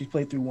Dimitri's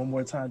playthrough one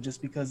more time just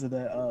because of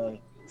that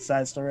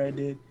side story I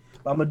did.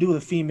 But I'm gonna do the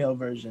female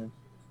version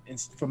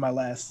for my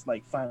last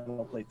like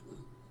final playthrough.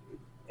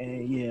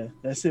 And yeah,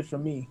 that's it for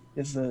me.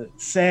 It's a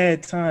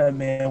sad time,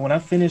 man. When I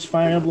finish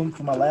Fire Emblem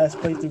for my last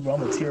playthrough, bro,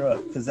 I'm gonna tear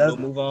up because that's.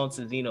 We'll move on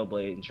to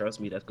Xenoblade, and trust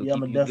me, that's gonna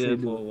keep you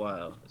good for a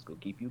while. That's gonna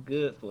keep you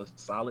good for a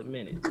solid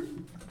minute.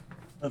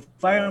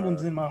 Fire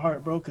Emblem's in my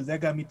heart, bro, because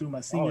that got me through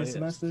my senior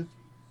semester.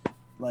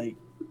 Like,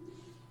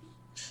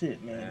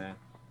 shit, man.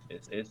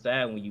 It's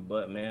sad when you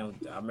butt, man.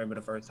 I remember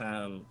the first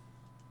time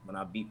when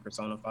I beat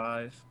Persona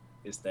 5.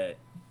 It's that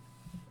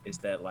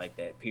like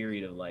that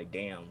period of like,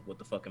 damn, what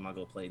the fuck am I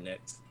gonna play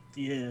next?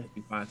 Yeah.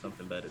 You find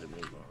something better to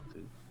move on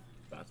to.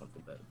 Find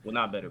something better. Well,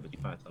 not better, but you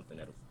find something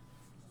that'll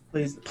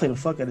play the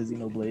fuck out of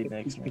Xenoblade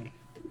next, man.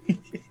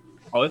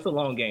 Oh, it's a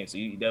long game, so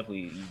you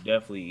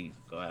definitely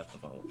gonna have some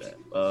fun with that.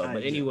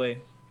 But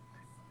anyway,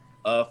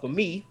 for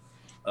me,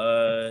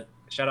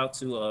 shout out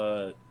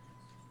to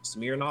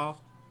Smirnoff.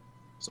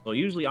 So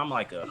usually I'm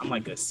like a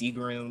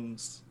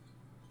Seagram's,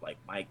 like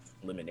Mike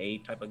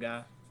Lemonade type of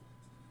guy,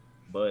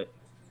 but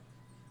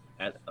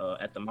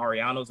at the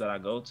Mariano's that I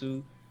go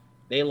to,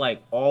 they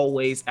like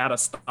always out of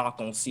stock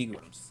on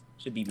Seagrams.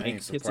 Should be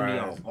pissing me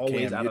off.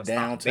 Always Cam, out of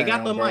downtown, stock. They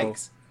got the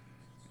mics.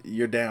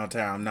 You're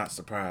downtown. I'm not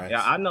surprised.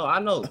 Yeah, I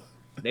know.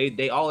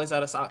 They always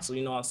out of stock. So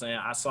you know what I'm saying.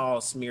 I saw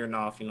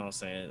Smirnoff. You know what I'm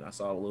saying. I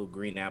saw a little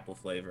green apple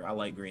flavor. I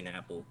like green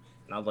apple,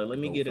 and I was like, let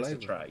me get this a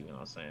try. You know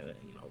what I'm saying.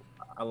 You know,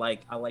 I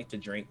like to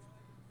drink.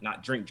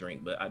 Not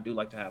drink, but I do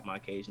like to have my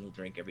occasional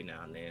drink every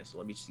now and then. So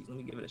let me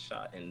give it a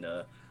shot. And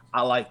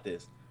I like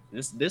this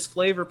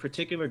flavor,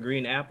 particular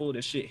green apple.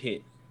 This shit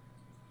hit.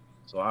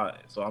 So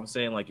I'm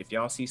saying, like, if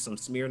y'all see some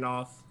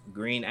Smirnoff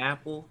green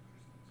apple,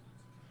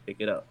 pick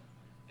it up.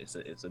 It's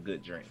a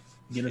good drink.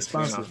 Get a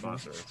sponsor. I'm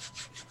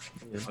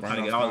trying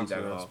to get all these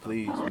alcohol.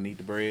 Please, we need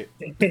the bread.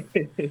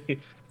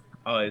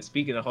 Oh,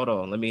 speaking of, hold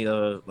on. Let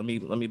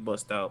me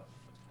bust out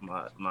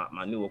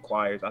my new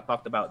acquires. I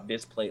talked about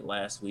this plate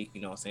last week,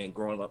 you know what I'm saying,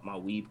 growing up my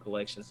weeb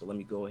collection. So let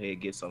me go ahead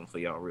and get something for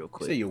y'all real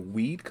quick. You say your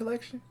weed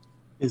collection?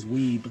 It's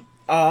weeb.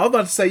 Oh, I was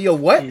about to say, yo,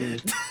 what? Yeah.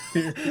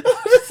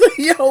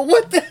 Yo,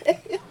 what the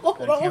hell?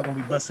 You're gonna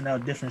be busting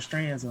out different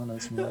strands on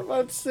us, man. I'm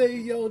about to say,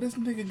 yo, this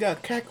nigga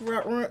got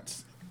Kakarot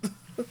runts.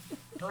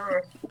 All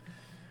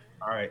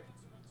right.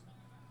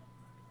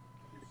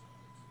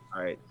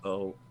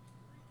 So,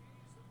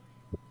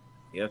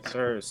 yes,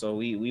 sir. So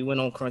we went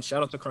on Crunch.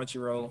 Shout out to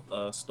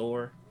Crunchyroll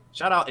store.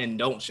 Shout out and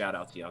don't shout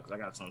out to y'all because I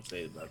got something to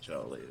say about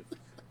y'all later.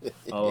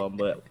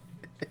 But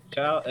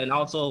shout out, and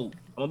also I'm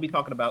gonna be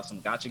talking about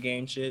some gacha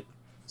game shit.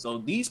 So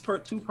these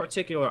two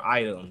particular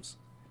items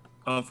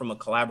come from a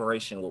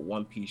collaboration with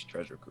One Piece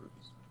Treasure Cruise,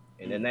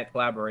 and in that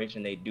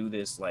collaboration they do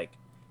this like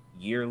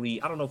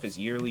yearly. I don't know if it's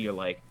yearly or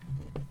like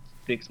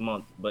 6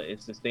 months, but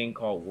it's this thing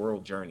called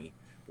World Journey,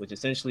 which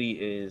essentially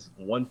is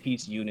One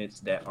Piece units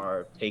that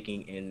are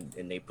taking in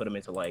and they put them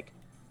into like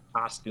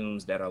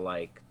costumes that are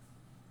like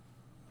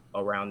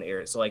around the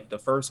area. So like the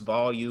first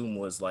volume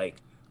was like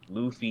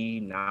Luffy,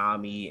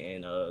 Nami,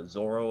 and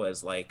Zoro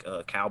as like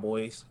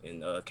cowboys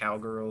and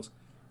cowgirls.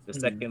 The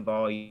second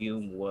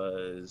volume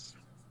was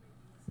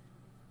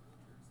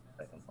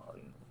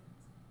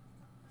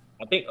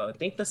I think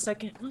the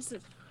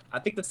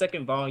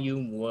second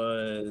volume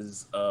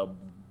was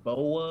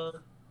Boa.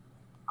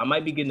 I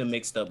might be getting them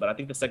mixed up, but I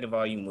think the second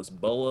volume was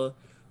Boa,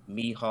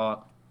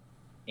 Mihawk,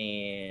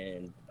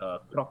 and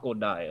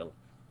Crocodile,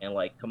 and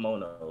like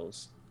kimono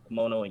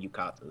and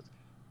yukatas.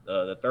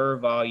 The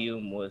third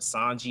volume was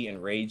Sanji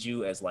and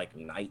Reiju as like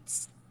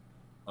knights.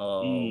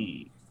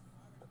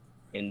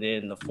 And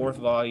then the fourth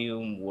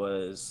volume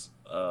was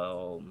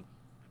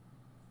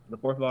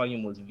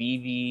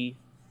Vivi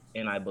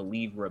and I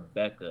believe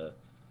Rebecca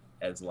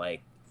as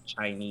like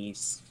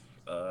Chinese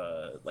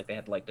like they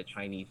had like the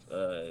Chinese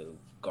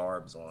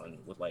garbs on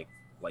with like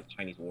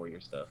Chinese warrior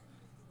stuff.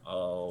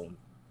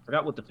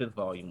 Forgot what the fifth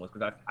volume was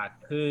because I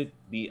could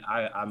be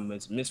I'm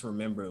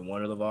misremembering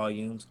one of the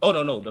volumes. Oh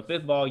no, the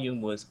fifth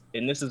volume was,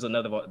 and this is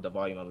another the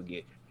volume I would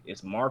get.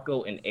 It's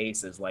Marco and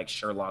Ace is like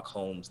Sherlock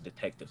Holmes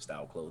detective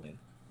style clothing,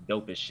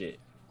 dope as shit.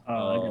 Oh,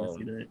 I gotta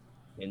see that.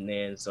 And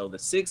then so the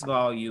sixth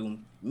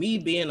volume, me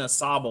being a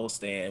Sabo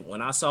stan,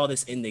 when I saw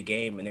this in the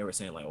game and they were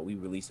saying like, "Oh, we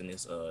releasing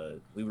this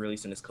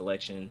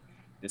collection."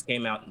 This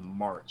came out in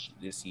March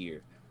this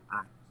year.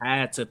 I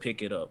had to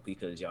pick it up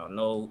because y'all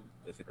know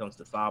if it comes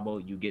to Sabo,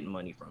 you get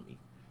money from me.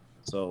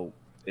 So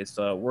it's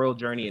a world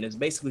journey, and it's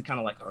basically kind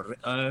of like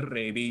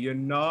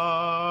Arabian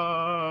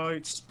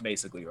Nights,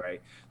 basically, right?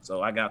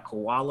 So I got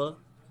Koala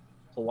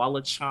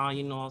Chan,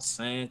 you know what I'm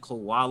saying?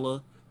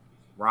 Koala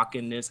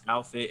rocking this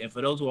outfit. And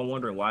for those who are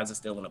wondering why is it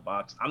still in a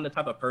box, I'm the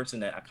type of person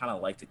that I kind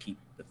of like to keep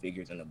the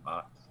figures in the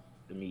box.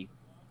 To me,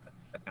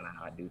 that's kind of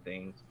how I do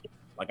things.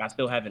 Like I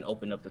still haven't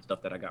opened up the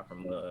stuff that I got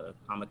from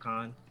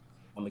Comic-Con.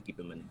 I'm gonna keep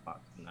them in the box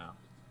for now.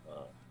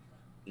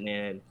 And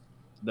then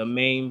the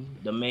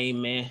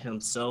main man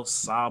himself,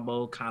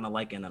 Sabo, kind of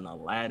like in an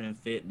Aladdin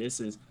fit.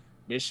 This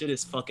shit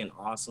is fucking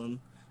awesome.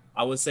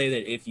 I would say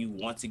that if you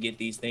want to get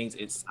these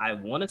things, I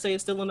want to say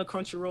it's still in the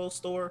Crunchyroll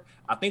store.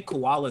 I think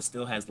Koala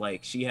still has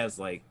she has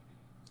like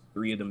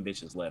 3 of them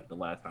bitches left the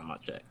last time I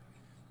checked.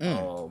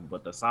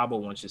 But the Sabo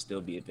one should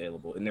still be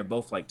available, and they're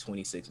both like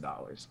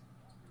 $26.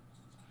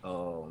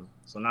 So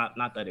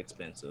not that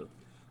expensive.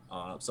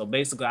 So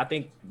basically, I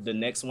think the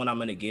next one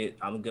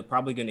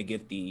probably gonna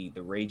get the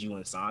Reiju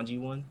and Sanji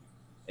one,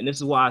 and this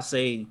is why I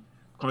say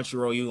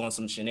Crunchyroll, you on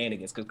some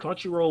shenanigans because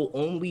Crunchyroll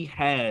only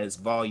has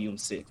volume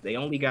 6. They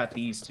only got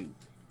these 2.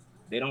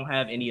 They don't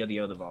have any of the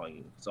other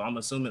volumes. So I'm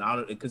assuming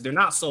because they're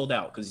not sold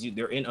out because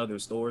they're in other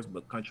stores,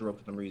 but Crunchyroll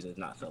for some reason is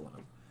not selling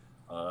them.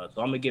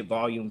 So I'm gonna get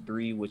volume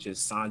 3, which is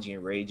Sanji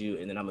and Reiju,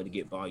 and then I'm gonna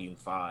get volume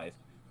 5,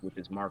 which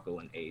is Marco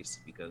and Ace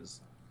because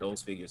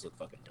those figures look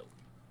fucking dope.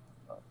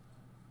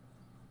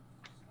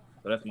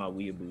 So that's my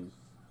weeaboo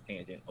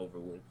tangent over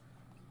with.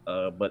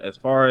 But as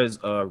far as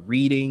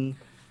reading,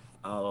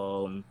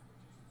 um,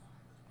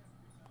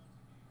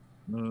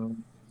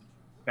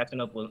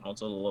 catching up with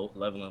also the low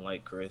leveling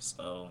like Chris.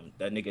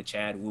 That nigga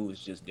Chad Wu is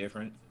just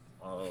different.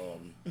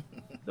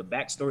 The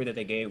backstory that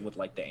they gave with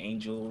like the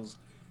angels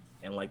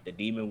and like the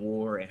demon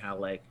war and how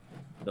like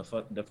the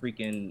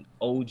freaking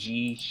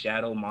OG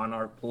Shadow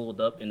Monarch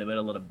pulled up in the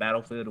middle of the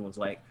battlefield and was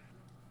like,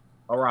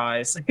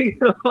 arise.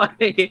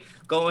 Like,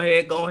 go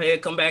ahead,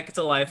 come back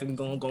to life and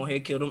go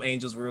ahead, kill them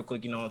angels real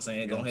quick. You know what I'm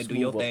saying? Go ahead, do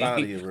your thing.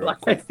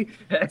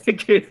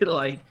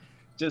 Like,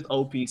 just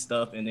OP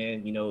stuff. And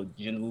then,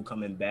 Jinwoo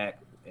coming back.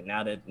 And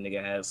now that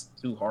nigga has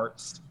 2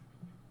 hearts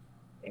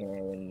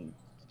and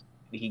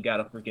he got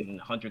a freaking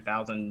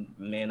 100,000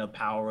 mana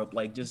power up.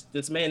 Like, just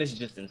this man is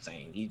just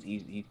insane. He's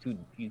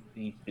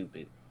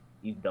stupid.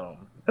 He's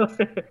dumb.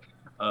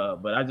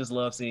 But I just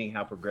love seeing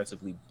how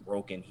progressively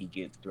broken he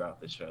gets throughout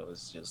the show.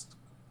 It's just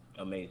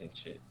amazing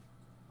shit.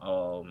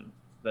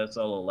 That's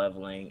solo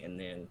leveling, and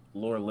then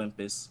Lore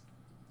Olympus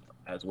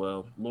as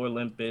well. Lore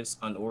Olympus,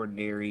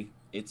 Unordinary,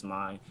 It's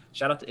Mine.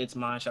 Shout out to It's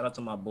Mine. Shout out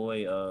to my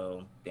boy.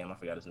 Damn, I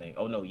forgot his name.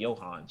 Oh no,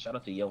 Johan. Shout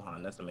out to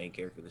Johan. That's the main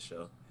character of the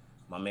show.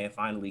 My man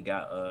finally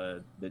got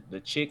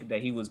the chick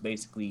that he was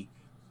basically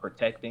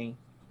protecting.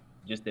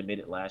 Just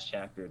admitted last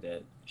chapter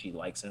that she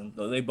likes him.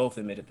 Though they both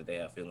admitted that they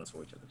have feelings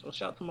for each other. So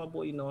shout out to my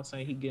boy, you know what I'm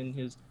saying? He getting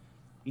his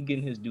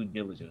due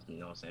diligence, you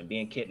know what I'm saying?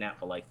 Being kidnapped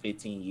for like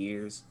 15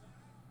 years.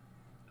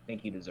 I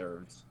think he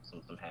deserves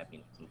some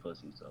happiness, some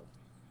pussy, so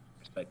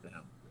respect to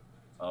him.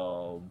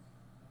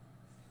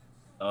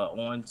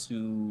 On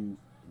to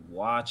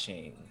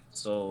watching.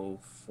 So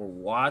for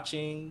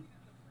watching,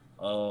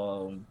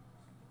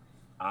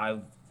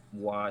 I've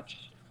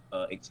watched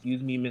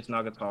Excuse Me, Miss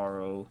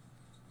Nagatoro,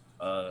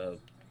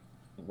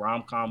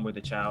 rom-com where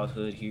the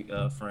childhood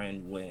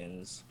friend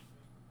wins.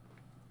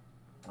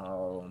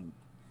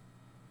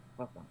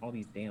 Fuck all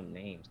these damn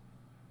names.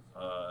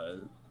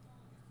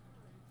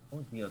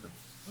 What's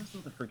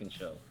the freaking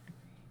show?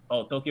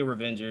 Oh, Tokyo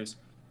Revengers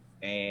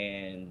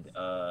and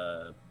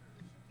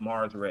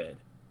Mars Red.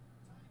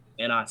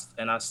 And I'm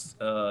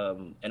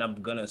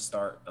gonna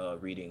start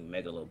reading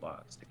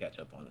Megalobox to catch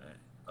up on that.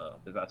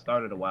 Because I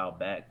started a while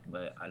back,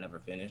 but I never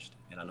finished,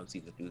 and I know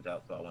season 2 is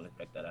out, so I want to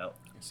check that out.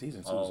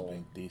 Season 2 is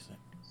being decent.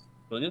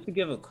 So just to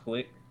give a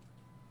quick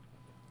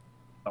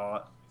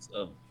thoughts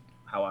of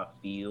how I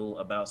feel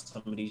about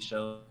some of these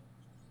shows,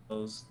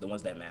 the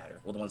ones that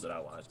matter, well, the ones that I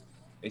watch.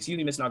 Excuse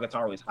Me, Miss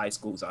Nagatoro is high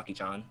school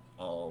Zaki-chan.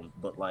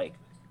 But like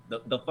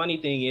the funny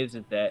thing is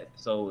that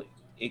so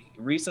it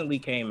recently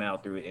came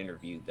out through an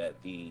interview that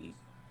the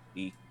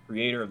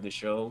creator of the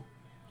show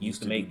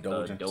used to make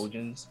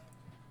doujins.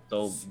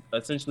 So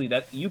essentially,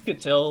 that you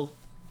could tell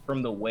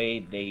from the way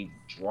they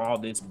draw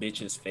this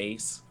bitch's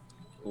face,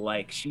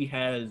 like she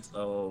has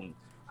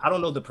I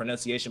don't know the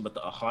pronunciation, but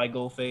the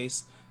Ahaigo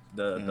face,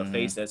 the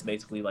face that's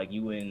basically like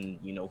you in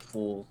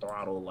full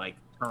throttle like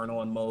turn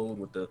on mode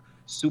with the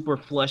super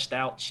flushed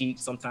out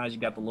cheeks. Sometimes you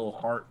got the little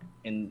heart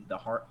in the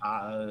heart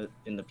eye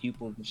in the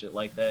pupils and shit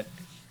like that.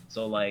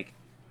 So like,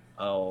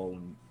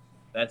 um,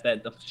 that's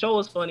that. The show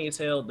is funny as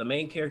hell. The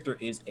main character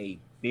is a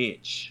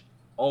bitch.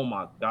 Oh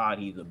my god,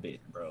 he's a bitch,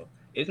 bro.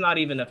 It's not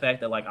even the fact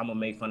that like I'm gonna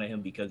make fun of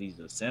him because he's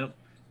a simp.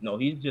 No,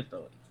 he's just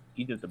a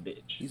bitch.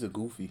 He's a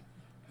goofy.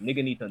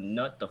 Nigga need to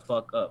nut the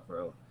fuck up,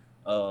 bro.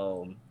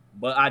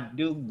 But I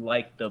do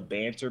like the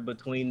banter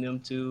between them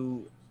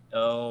two.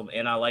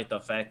 And I like the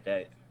fact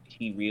that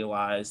he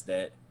realized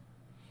that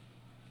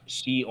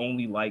she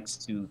only likes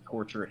to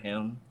torture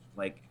him.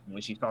 Like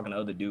when she's talking to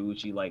other dudes,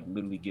 she like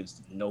literally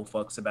gives no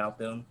fucks about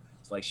them.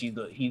 It's like he's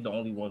the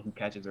only one who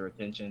catches her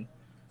attention.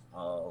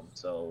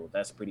 So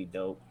that's pretty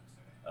dope.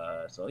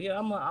 So yeah,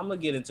 I'm gonna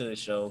get into the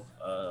show.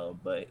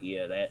 But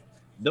yeah, that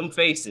them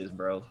faces,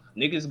 bro.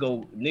 Niggas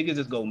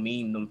just go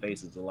meme them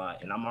faces a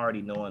lot, and I'm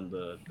already knowing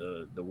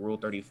the Rule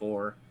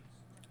 34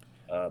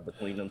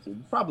 between them two.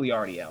 Probably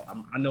already out.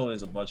 I know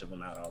there's a bunch of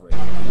them out already.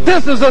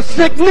 This is a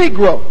sick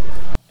Negro.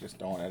 Just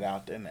throwing it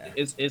out there now.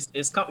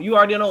 You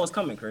already know what's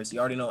coming, Chris. You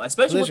already know,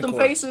 especially with them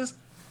faces.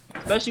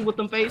 Especially with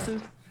them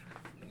faces.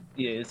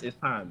 Yeah, it's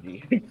time,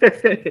 G.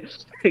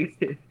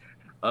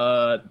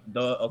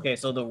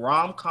 So the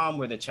rom com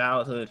where the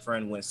childhood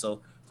friend went.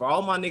 So for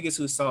all my niggas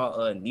who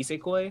saw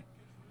Nisekoi,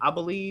 I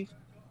believe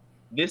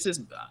this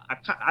is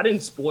I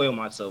didn't spoil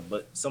myself,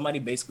 but somebody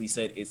basically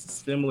said it's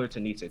similar to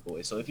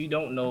Nisekoi. So if you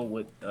don't know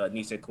what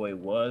Nisekoi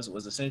was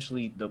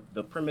essentially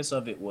the premise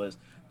of it was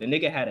the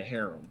nigga had a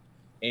harem,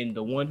 and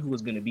the one who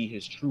was gonna be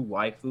his true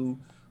waifu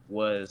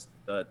was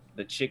the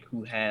chick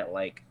who had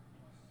like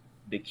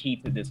the key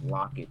to this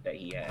locket that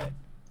he had.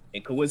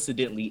 And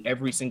coincidentally,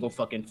 every single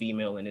fucking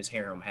female in his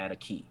harem had a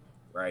key,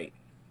 right?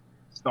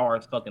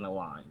 Stars fucking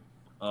aligned.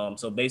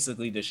 So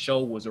basically the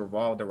show was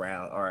revolved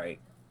around, all right,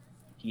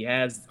 he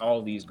has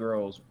all these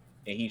girls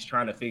and he's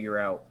trying to figure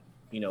out,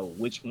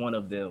 which one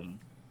of them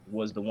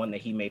was the one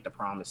that he made the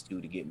promise to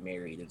get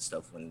married and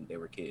stuff when they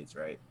were kids,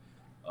 right?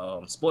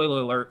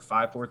 Spoiler alert,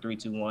 5, 4, 3,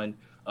 2, 1.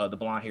 The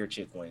blonde hair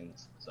chick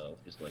wins. So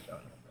just to let y'all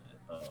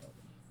know that.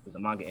 The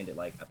manga ended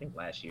like I think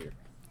last year.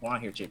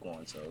 Blonde hair chick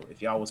won. So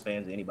if y'all was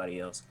fans of anybody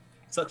else,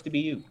 sucks to be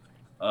you.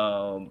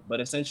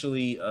 But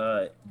essentially,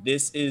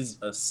 this is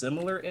a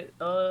similar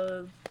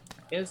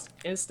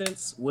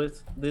instance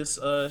with this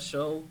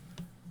show,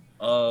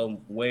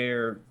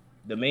 where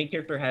the main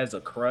character has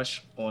a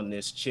crush on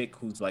this chick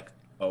who's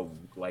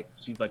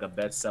she's like a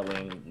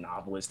best-selling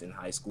novelist in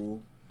high school.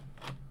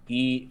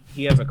 He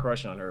has a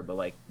crush on her, but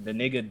like the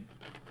nigga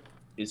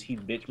he's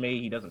bitch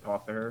made. He doesn't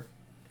talk to her.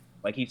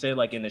 Like he said,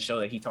 like in the show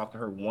that he talked to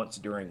her once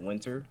during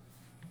winter,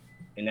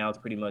 and now it's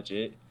pretty much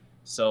it.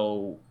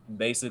 So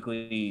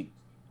basically,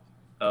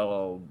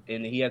 and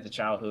he has a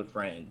childhood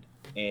friend,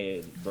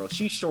 and bro,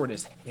 she's short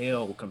as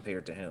hell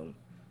compared to him.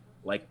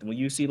 Like when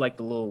you see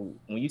episode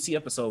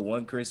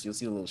 1, Chris, you'll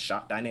see a little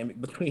shot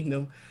dynamic between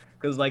them.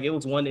 Cause like it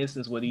was one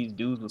instance where these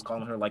dudes was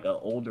calling her like an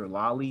older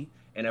lolly,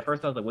 and at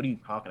first I was like, "What are you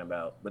talking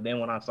about?" But then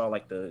when I saw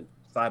like the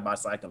side by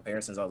side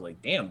comparisons, I was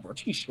like, "Damn, bro,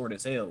 she's short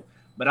as hell."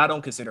 But I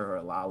don't consider her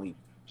a lolly.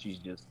 She's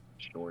just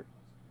short.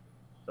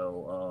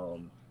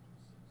 So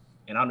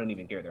and I don't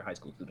even care they're high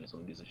school students, so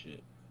who gives a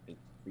shit? It's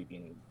creepy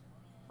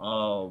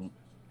anyway.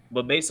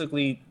 But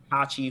basically,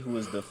 Hachi, who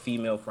is the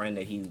female friend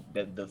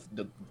that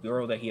the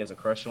girl that he has a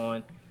crush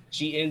on,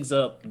 she ends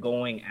up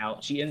going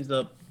out. She ends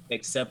up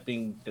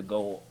accepting to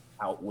go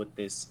out with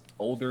this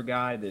older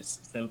guy, this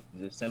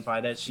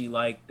senpai that she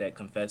liked, that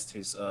confessed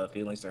his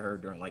feelings to her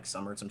during like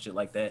summer, some shit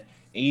like that.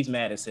 And he's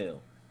mad as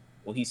hell.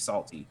 Well, he's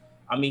salty.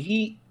 I mean,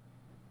 he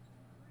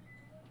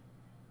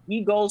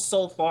goes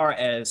so far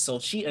as, so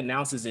she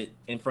announces it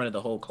in front of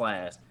the whole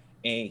class,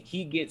 and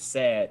he gets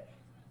sad.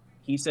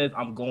 He says,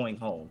 "I'm going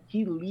home."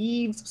 He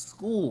leaves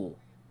school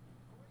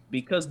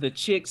because the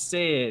chick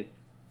said,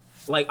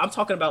 like, I'm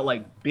talking about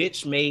like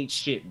bitch made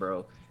shit,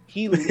 bro.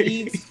 He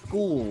leaves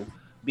school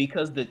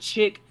because the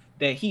chick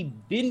that he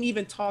didn't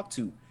even talk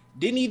to,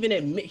 didn't even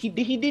admit, he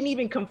didn't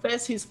even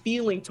confess his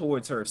feeling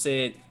towards her,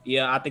 said,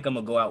 "Yeah, I think I'm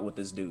gonna go out with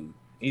this dude." And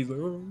he's like,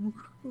 "Oh,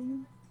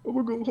 I'm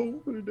gonna go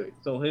home for the day."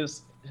 So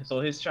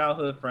his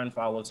childhood friend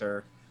follows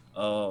her.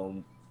 I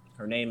think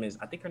her name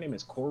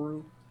is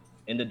Koru.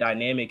 And the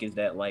dynamic is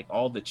that like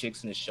all the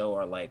chicks in the show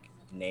are like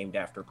named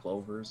after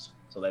clovers,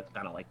 so that's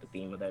kind of like the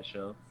theme of that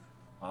show.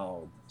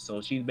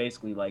 So she's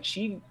basically like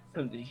he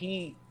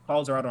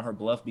calls her out on her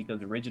bluff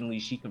because originally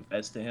she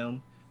confessed to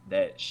him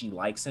that she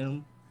likes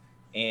him,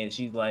 and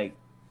she's like,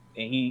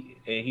 and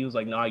he was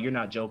like, "No, you're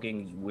not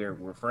joking.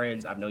 We're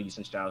friends. I've known you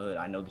since childhood.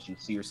 I know that you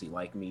seriously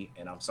like me,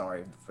 and I'm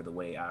sorry for the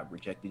way I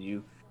rejected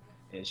you."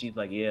 And she's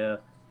like, "Yeah,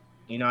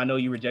 I know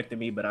you rejected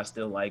me, but I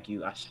still like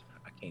you. I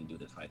can't do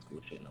this high school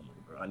shit no more,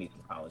 bro. I need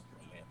some college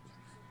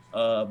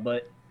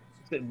romance."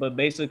 But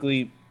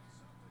basically,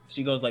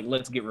 she goes like,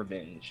 "Let's get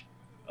revenge.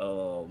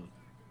 I'm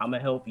gonna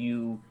help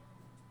you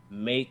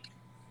make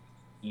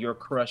your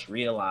crush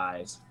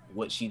realize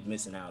what she's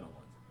missing out on."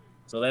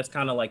 So that's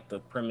kind of like the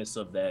premise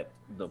of the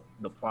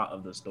plot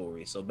of the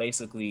story. So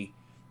basically,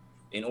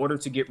 in order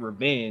to get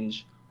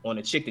revenge on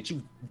a chick that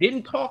you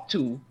didn't talk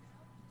to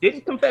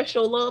didn't confess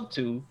your love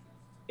to,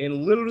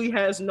 and literally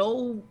has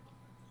no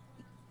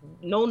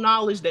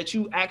knowledge that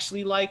you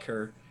actually like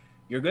her,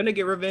 you're gonna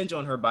get revenge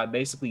on her by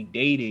basically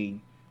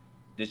dating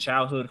the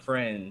childhood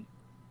friend,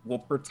 will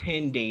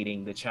pretend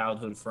dating the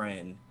childhood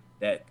friend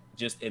that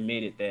just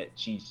admitted that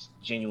she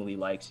genuinely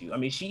likes you. I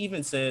mean, she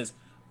even says,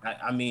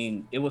 I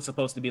mean, it was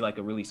supposed to be like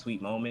a really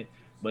sweet moment,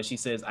 but she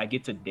says, I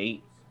get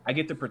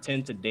to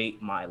pretend to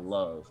date my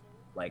love.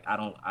 Like I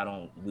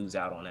don't lose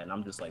out on that. And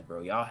I'm just like,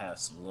 bro, y'all have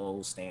some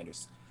low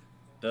standards.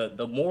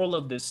 The moral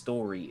of this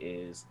story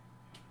is,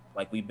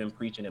 like we've been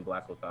preaching in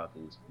Black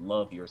Otakus,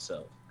 love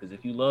yourself. Because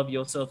if you love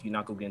yourself, you're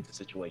not gonna get into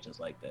situations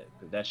like that.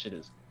 Because that shit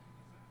is,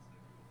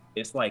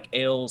 it's like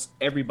L's.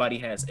 Everybody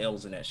has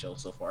L's in that show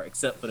so far,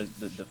 except for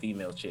the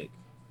female chick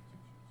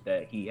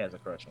that he has a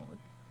crush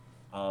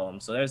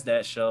on. So there's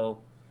that show.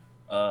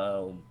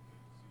 Um,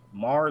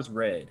 Mars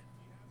Red.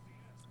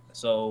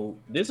 So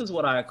this is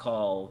what I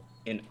call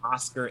an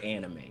Oscar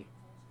anime.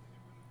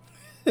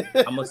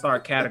 I'm gonna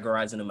start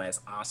categorizing them as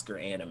Oscar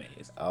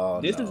animes. Oh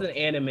This is no, an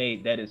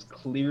anime that is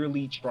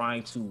clearly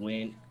trying to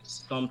win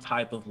some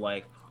type of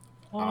like,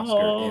 Oscar,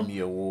 oh, Emmy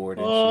award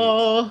and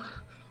shit.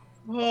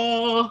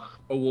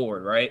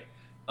 award, right?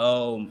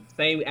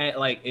 Same at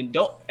like, and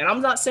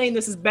I'm not saying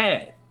this is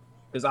bad,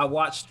 because I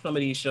watched some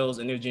of these shows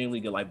and they're genuinely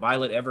good. Like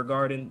Violet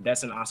Evergarden,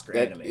 that's an Oscar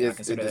That anime. I is, it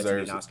consider that to be an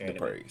deserves Oscar the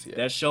anime. praise. Yeah.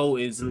 That show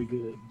is Really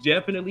good.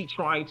 definitely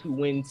trying to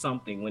win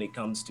something when it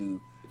comes to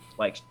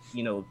like,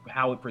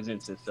 how it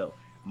presents itself.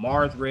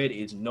 Mars Red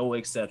is no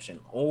exception.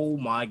 Oh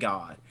my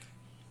god.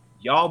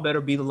 Y'all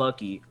better be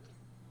lucky.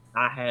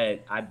 I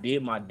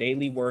did my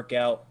daily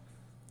workout.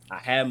 I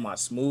had my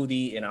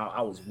smoothie and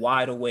I was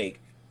wide awake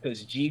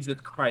because Jesus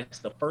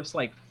Christ, the first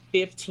like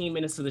 15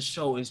 minutes of the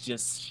show is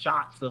just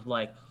shots of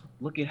like,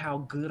 look at how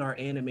good our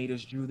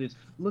animators drew this.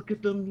 Look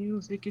at the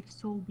music, it's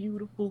so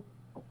beautiful.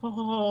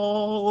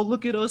 Oh,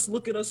 look at us,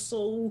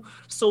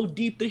 so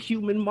deep. The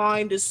human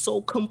mind is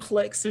so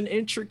complex and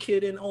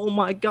intricate, and oh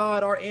my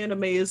god, our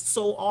anime is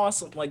so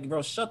awesome. Like,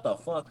 bro, shut the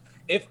fuck.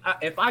 If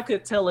I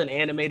could tell an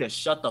anime to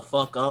shut the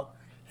fuck up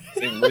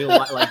in real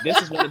life, like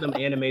this is one of them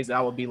animes that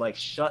I would be like,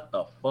 shut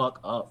the fuck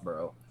up,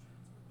 bro.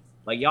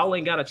 Like y'all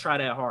ain't gotta try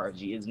that hard,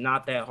 G. It's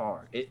not that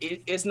hard.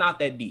 It's not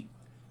that deep.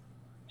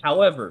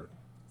 However,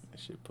 That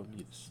shit put me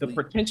to the sleep.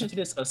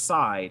 pretentiousness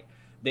aside,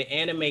 the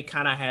anime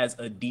kind of has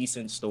a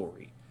decent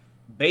story.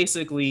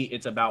 Basically,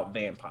 it's about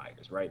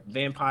vampires, right?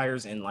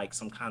 Vampires in like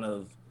some kind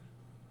of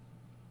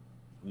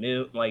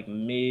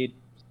mid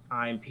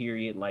time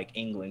period, like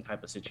England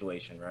type of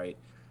situation, right?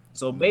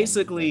 So Nonetheless,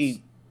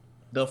 basically,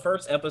 the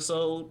first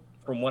episode,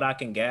 from what I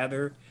can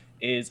gather,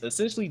 is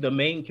essentially the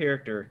main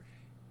character.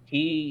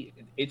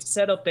 It's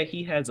set up that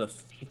he has a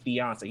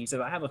fiance. He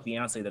says, "I have a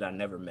fiance that I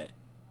never met."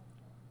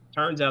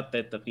 Turns out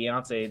that the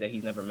fiance that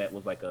he's never met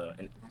was like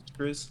an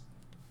actress.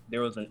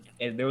 There was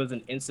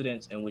an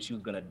incident in which she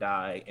was gonna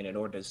die, and in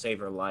order to save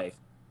her life,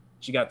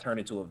 she got turned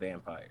into a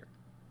vampire.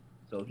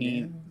 So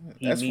yeah,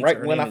 he that's meets right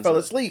her when name I is fell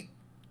asleep.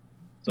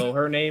 so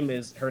her name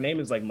is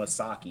like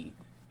Masaki,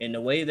 and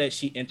the way that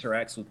she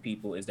interacts with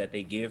people is that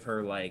they give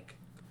her like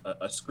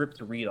a script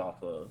to read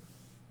off of.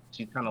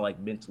 She's kind of like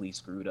mentally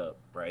screwed up,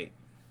 right?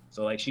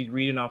 So like she's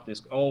reading off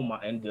this. Oh my,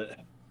 and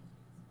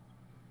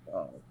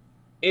uh,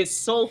 it's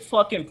so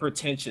fucking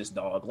pretentious,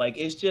 dog. Like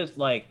it's just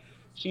like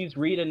she's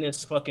reading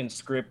this fucking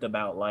script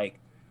about like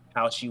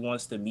how she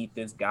wants to meet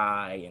this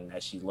guy and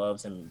that she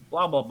loves him,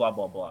 blah blah blah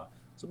blah blah.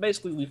 So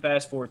basically, we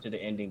fast forward to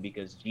the ending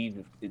because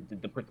Jesus,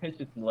 the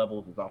pretentious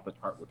levels is off the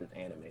chart with this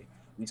anime.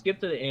 We skip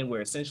to the end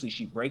where essentially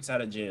she breaks out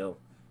of jail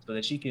so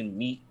that she can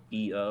meet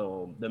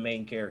the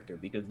main character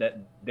because that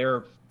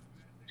they're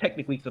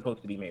technically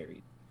supposed to be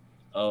married.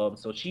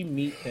 So she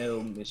meets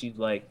him and she's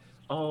like,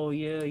 "Oh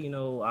yeah,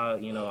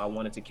 I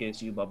wanted to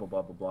kiss you, blah blah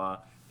blah blah blah."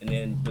 And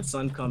then the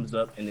sun comes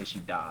up and then she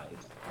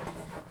dies.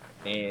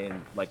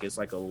 And like it's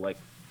like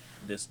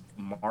this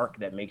mark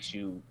that makes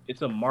you.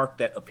 It's a mark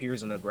that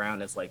appears on the ground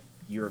that's like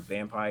you're a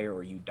vampire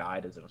or you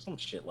died as some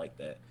shit like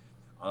that.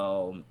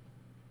 Um,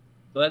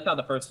 so that's how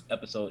the first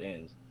episode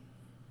ends.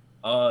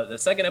 The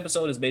second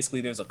episode is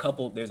basically there's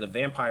a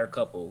vampire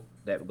couple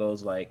that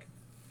goes like,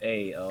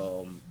 "Hey,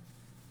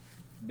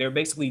 they're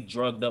basically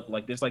drugged up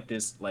like there's like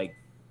this like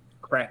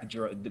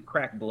the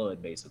crack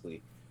blood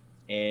basically,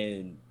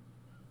 and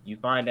you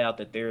find out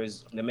that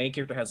there's the main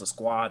character has a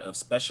squad of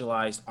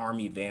specialized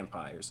army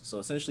vampires. So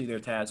essentially, they're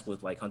tasked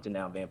with like hunting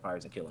down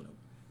vampires and killing them.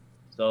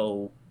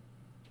 So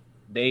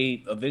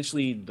they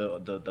eventually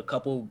the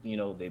couple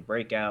they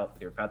break out.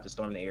 They're about to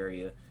storm the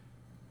area.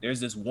 There's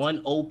this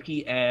one OP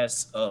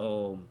ass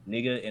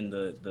nigga in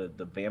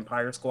the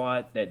vampire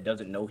squad that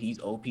doesn't know he's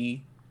OP,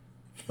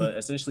 but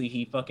essentially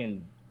he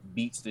fucking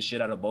beats the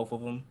shit out of both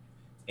of them,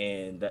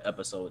 and the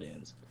episode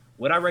ends.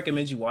 Would I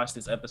recommend you watch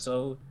this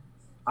episode?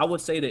 I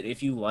would say that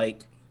if you like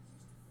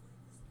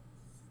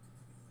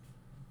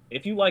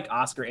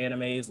Oscar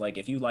animes, like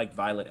if you like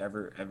Violet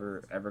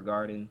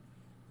Evergarden,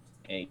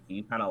 and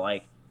you kind of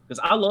like because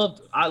I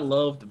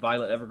loved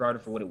Violet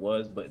Evergarden for what it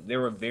was, but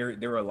there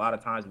were a lot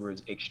of times where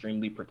it's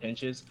extremely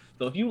pretentious.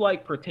 So if you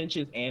like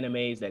pretentious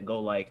animes that go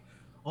like,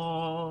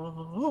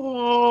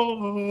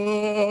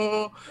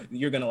 oh,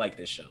 you're gonna like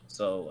this show.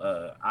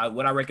 So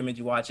would I recommend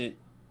you watch it?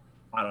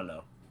 I don't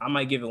know. I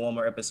might give it one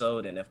more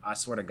episode, and if I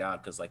swear to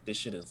God, because like this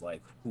shit is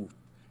like, whew.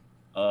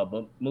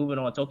 But moving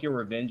on, Tokyo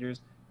Revengers,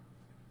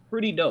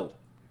 pretty dope.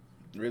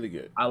 Really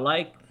good. I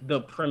like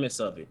the premise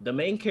of it. The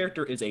main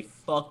character is a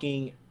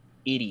fucking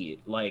idiot.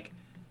 Like,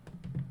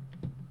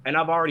 and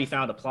I've already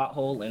found a plot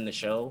hole in the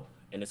show,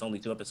 and it's only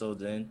 2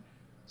 episodes in.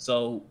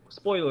 So,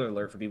 spoiler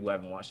alert for people who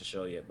haven't watched the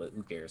show yet, but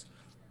who cares?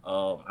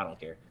 I don't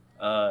care.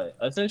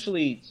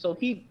 Essentially, so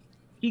he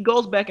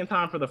goes back in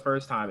time for the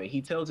first time, and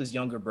he tells his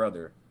younger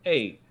brother,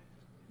 "Hey,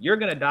 you're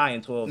gonna die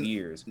in 12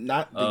 years."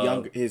 Not the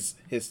younger his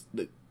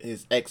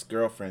ex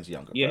girlfriend's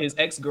younger. Yeah, brother. his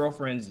ex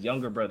girlfriend's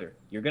younger brother.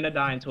 You're gonna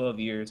die in 12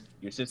 years.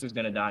 Your sister's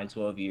gonna die in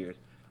 12 years.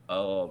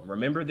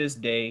 Remember this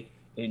day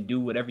and do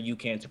whatever you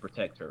can to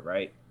protect her.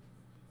 Right.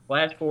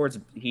 Flash forwards,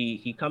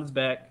 he comes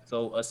back.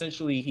 So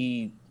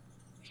essentially,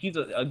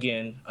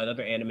 again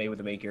another anime with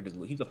the main character.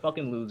 He's a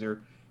fucking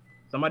loser.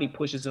 Somebody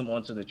pushes him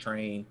onto the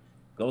train,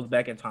 goes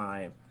back in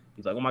time.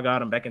 He's like, "Oh my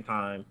god, I'm back in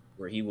time."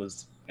 Where he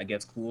was, I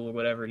guess, cool or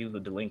whatever. He was a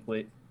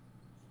delinquent.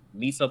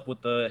 Meets up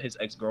with his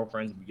ex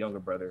girlfriend's younger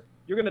brother.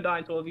 You're gonna die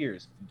in 12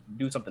 years.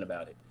 Do something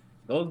about it.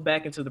 Goes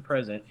back into the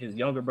present. His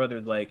younger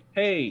brother's like,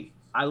 "Hey,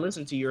 I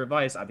listened to your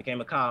advice. I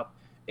became a cop,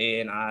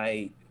 and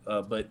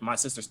but my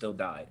sister still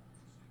died."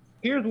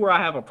 Here's where I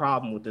have a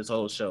problem with this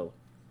whole show.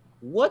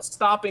 What's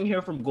stopping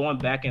him from going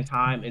back in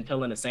time and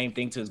telling the same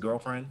thing to his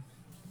girlfriend?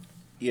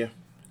 Yeah,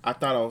 I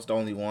thought I was the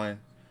only one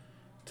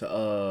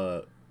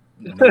to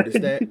notice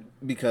that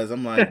because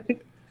I'm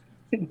like,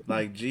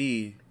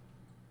 gee,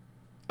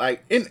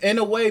 like in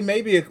a way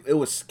maybe it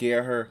would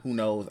scare her. Who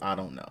knows? I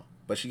don't know.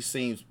 But she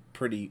seems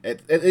pretty.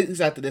 At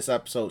least after this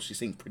episode, she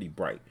seemed pretty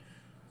bright.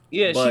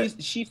 Yeah,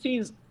 But she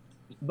seems,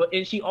 but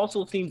and she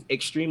also seems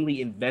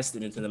extremely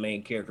invested into the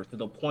main character to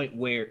the point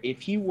where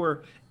if he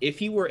were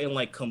in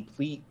like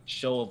complete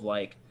show of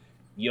like,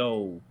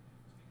 yo,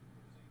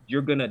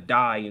 you're gonna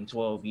die in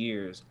 12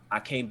 years. I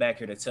came back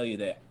here to tell you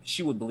that,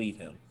 she would believe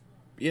him.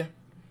 yeah,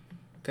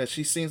 because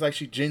she seems like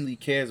she genuinely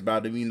cares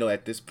about him. Even though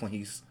at this point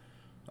he's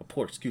a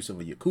poor excuse of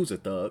a yakuza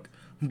thug.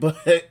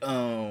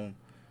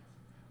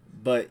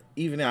 But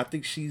even then, I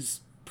think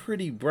she's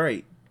pretty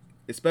bright,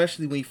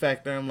 especially when you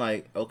factor in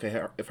like,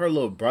 okay, if her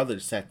little brother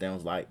sat down and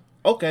was like,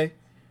 okay,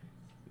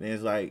 then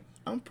it's like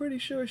I'm pretty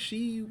sure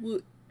she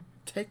would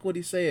take what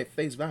he said at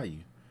face value.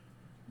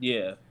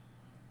 Yeah.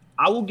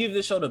 I will give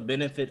this show the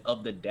benefit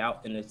of the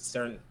doubt in a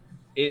certain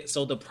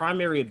so the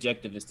primary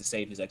objective is to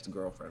save his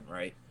ex-girlfriend,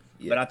 right?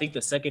 Yeah, But I think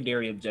the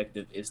secondary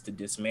objective is to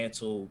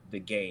dismantle the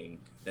gang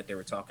that they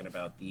were talking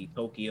about, the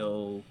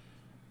Tokyo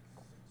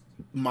uh,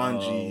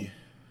 Manji,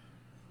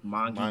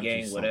 Mangi Manji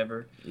gang, song.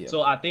 whatever. Yeah,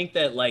 So I think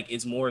that like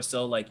it's more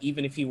so like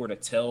even if he were to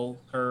tell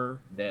her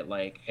that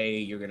like, hey,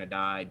 you're gonna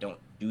die, don't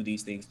do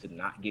these things to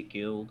not get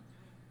killed,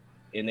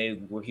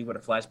 and where he were to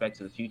flash back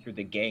to the future,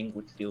 the gang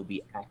would still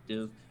be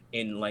active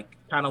and like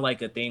kind of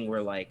like a thing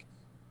where like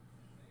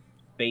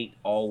fate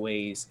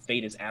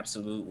is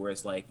absolute, where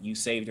it's like you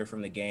saved her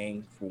from the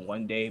gang for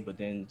one day, but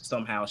then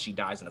somehow she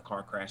dies in a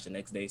car crash the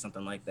next day,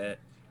 something like that.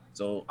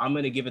 So I'm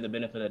gonna give it the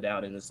benefit of the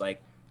doubt, and it's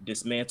like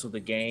dismantle the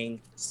gang,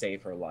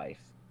 save her life,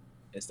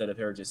 instead of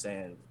her just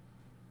saying.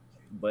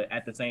 But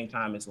at the same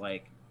time, it's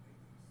like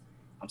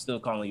I'm still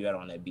calling you out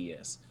on that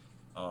BS.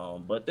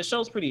 But the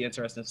show's pretty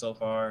interesting so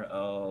far.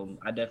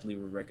 I definitely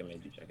would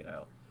recommend you check it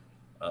out,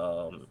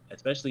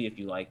 especially if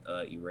you like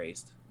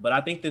Erased. But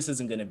I think this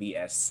isn't going to be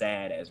as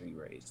sad as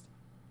Erased.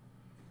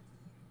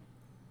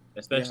 yeah,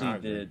 Especially I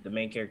agree. the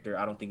main character,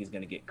 I don't think he's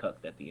going to get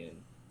cucked at the end.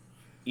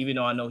 Even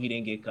though I know he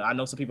didn't get cut. I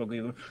know some people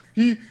agree.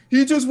 He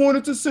just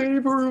wanted to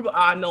save her.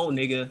 I know,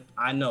 nigga.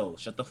 I know.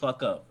 Shut the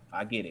fuck up.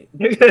 I get it.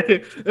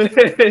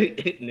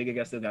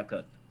 Nigga still got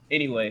cut.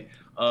 Anyway,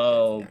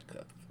 Yeah, he got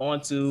cut.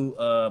 on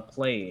to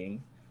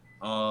playing.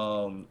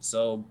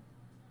 So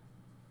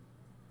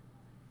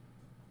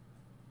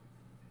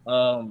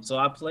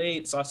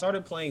I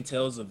started playing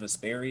Tales of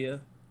Vesperia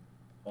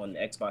on the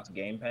Xbox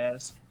Game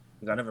Pass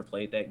because I never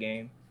played that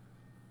game.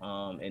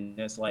 And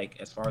that's like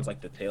as far as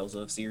like the Tales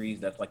of series,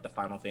 that's like the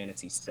Final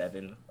Fantasy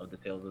 7 of the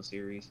Tales of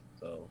series.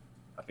 So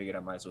I figured I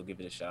might as well give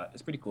it a shot.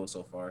 It's pretty cool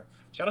so far.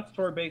 Shout out to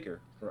Troy Baker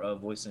for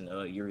voicing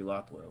Yuri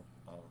Lothwell.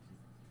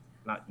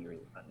 Not Yuri.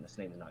 His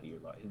name is not Yuri.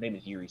 His name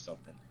is Yuri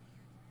something.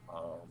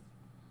 Um,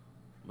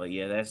 but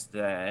yeah, that's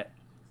that.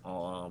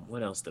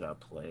 What else did I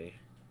play?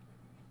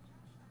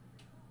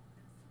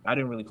 I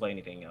didn't really play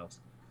anything else.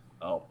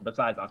 Oh,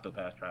 besides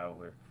Octopath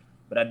Traveler.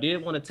 But I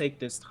did want to take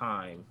this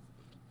time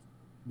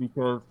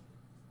because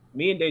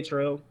me and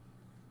Daytrail,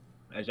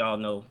 as y'all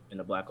know, in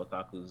the Black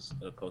Otakus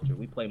culture,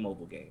 we play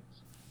mobile games.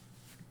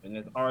 And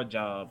it's our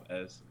job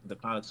as the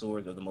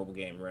connoisseurs of the mobile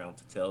game realm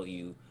to tell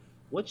you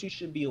what you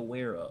should be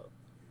aware of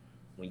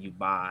when you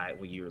buy,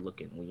 when you're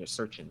looking, when you're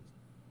searching,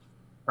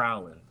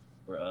 prowling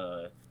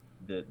for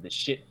the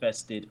shit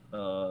fested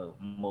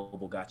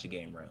mobile gotcha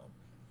game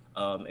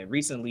realm. And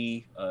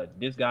recently,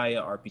 this guy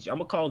RPG, I'm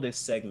gonna call this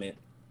segment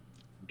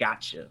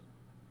 "Gotcha"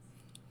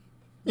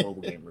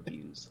 mobile game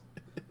reviews.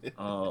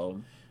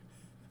 Um,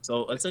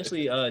 so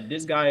essentially,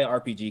 this guy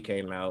RPG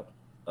came out.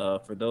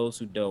 For those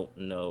who don't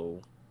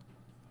know,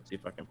 let's see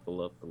if I can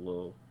pull up the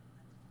little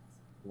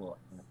app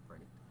right,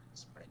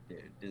 it's right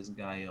there. This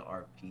Gaia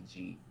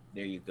RPG.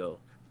 There you go.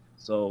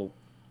 So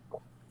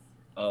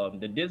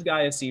the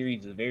Disgaea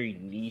series is a very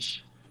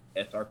niche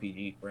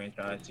SRPG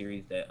franchise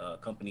series that a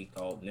company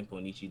called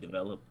Nipponichi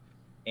developed.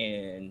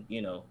 And,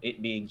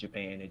 it being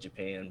Japan and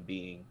Japan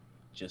being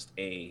just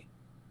a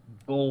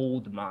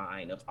gold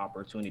mine of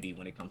opportunity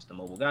when it comes to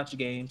mobile gacha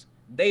games,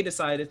 they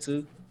decided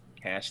to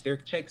cash their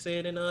checks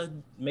in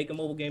and make a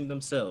mobile game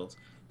themselves.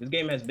 This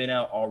game has been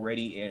out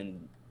already,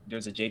 and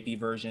there's a JP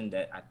version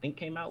that I think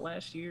came out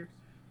last year.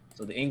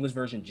 So the English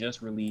version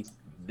just released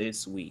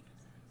this week.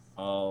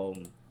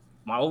 Um,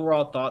 my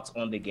overall thoughts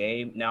on the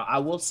game. Now, I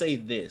will say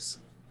this: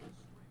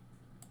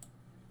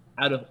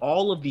 out of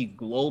all of the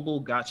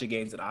global gacha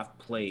games that I've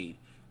played,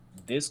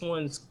 this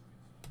one's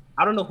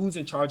I don't know who's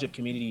in charge of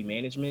community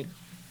management,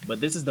 but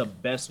this is the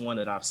best one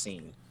that I've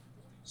seen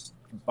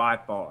by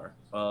far.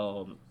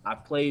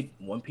 I've played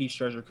One Piece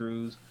Treasure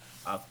Cruise.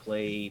 I've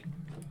played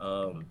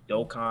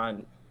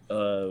Dokkan,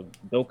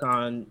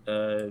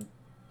 Dokkan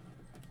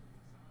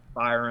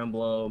Fire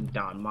Emblem,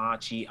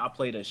 Danmachi. I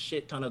played a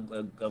shit ton of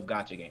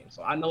gacha games,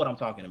 so I know what I'm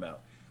talking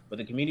about. But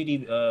the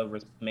community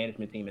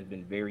management team has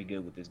been very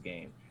good with this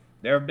game.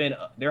 There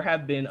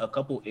have been a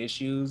couple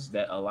issues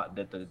that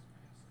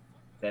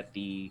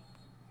the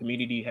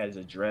community has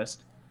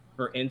addressed.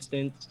 For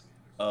instance,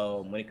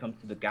 when it comes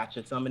to the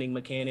gacha summoning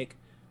mechanic,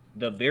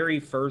 the very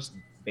first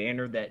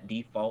banner that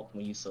default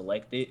when you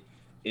select it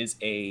is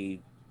a.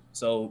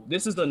 So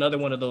this is another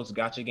one of those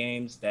gacha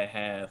games that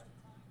have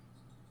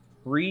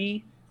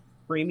free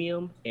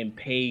premium and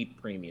paid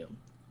premium.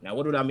 Now,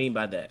 what do I mean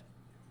by that?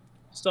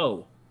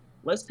 So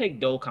let's take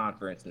Dokkan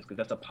for instance, because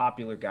that's a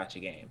popular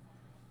gacha game.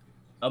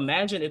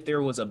 Imagine if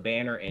there was a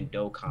banner in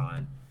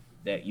Dokkan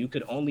that you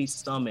could only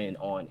summon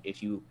on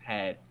if you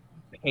had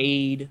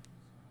paid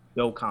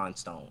Dragon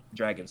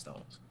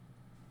Stones.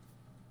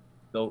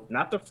 So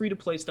not the free to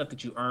play stuff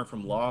that you earn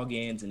from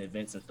logins and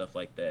events and stuff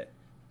like that.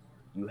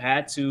 You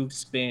had to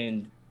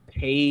spend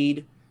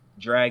paid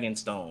Dragon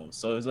Stones.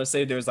 So let's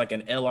say there's like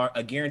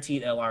a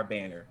guaranteed LR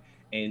banner,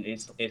 and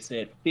it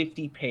said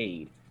 50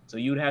 paid. So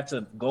you'd have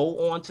to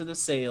go on to the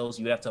sales.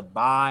 You have to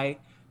buy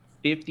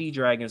 50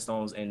 Dragon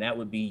Stones, and that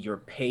would be your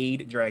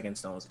paid Dragon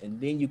Stones, and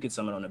then you could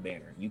summon on a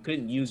banner. You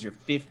couldn't use your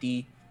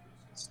 50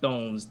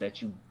 stones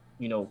that you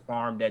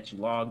farmed, that you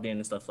logged in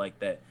and stuff like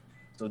that.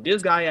 So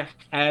this guy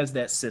has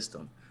that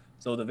system.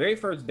 So the very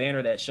first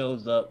banner that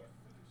shows up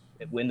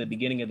in the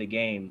beginning of the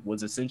game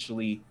was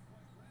essentially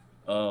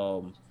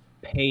um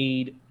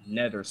paid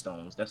nether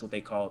stones. That's what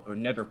they call, or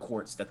nether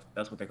quartz.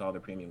 That's what they call the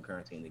premium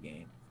currency in the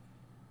game.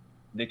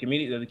 The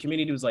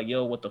community was like,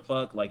 yo, what the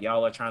fuck? Like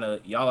y'all are trying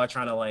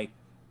to like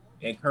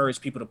encourage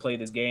people to play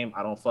this game.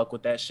 I don't fuck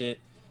with that shit.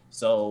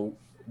 So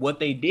what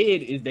they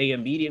did is they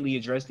immediately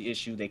addressed the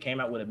issue. They came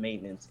out with a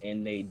maintenance,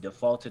 and they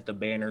defaulted the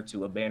banner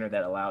to a banner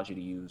that allows you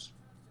to use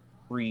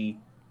free,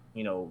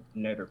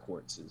 nether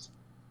quartzes.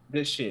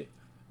 Good shit.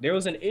 There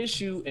was an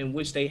issue in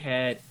which they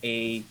had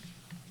a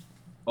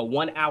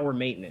 1 hour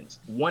maintenance.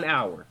 1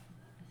 hour.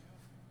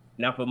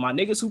 Now for my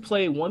niggas who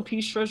played One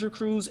Piece Treasure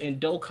Cruise and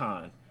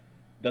Dokkan,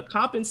 the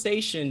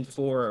compensation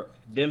for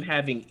them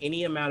having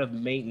any amount of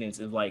maintenance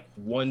is like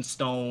 1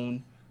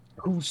 stone,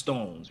 2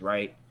 stones,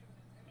 right?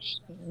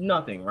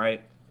 Nothing,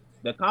 right?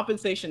 The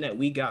compensation that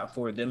we got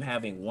for them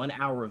having 1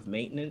 hour of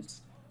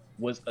maintenance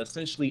was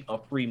essentially a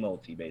free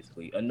multi,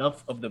 basically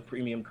enough of the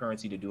premium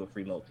currency to do a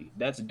free multi.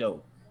 That's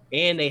dope.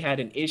 And they had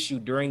an issue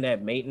during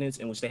that maintenance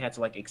in which they had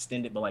to like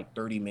extend it by like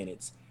 30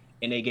 minutes,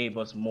 and they gave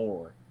us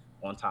more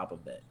on top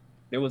of that.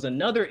 There was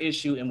another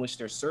issue in which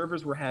their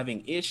servers were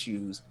having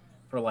issues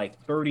for like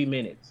 30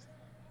 minutes,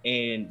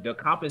 and the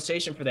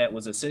compensation for that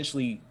was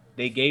essentially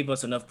they gave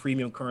us enough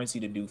premium currency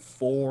to do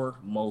 4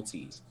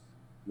 multis,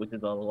 which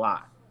is a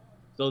lot.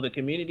 So the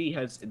community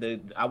has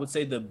I would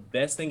say the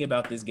best thing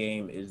about this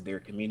game is their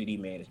community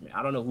management.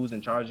 I don't know who's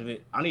in charge of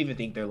it. I don't even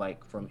think they're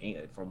like from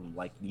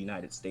like the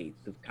United States.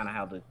 It's kind of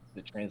how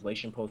the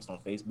translation posts on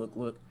Facebook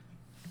look.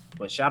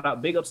 But shout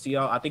out, big ups to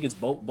y'all. I think it's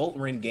Bolt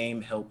Ring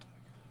Game helped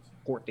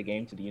port the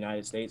game to the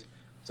United States.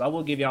 So I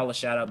will give y'all a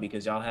shout out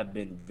because y'all have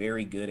been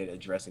very good at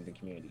addressing the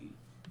community.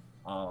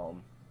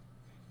 Um,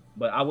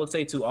 but I will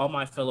say to all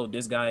my fellow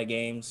Disgaea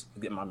games,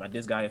 my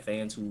Disgaea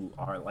fans who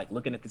are like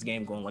looking at this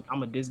game going like,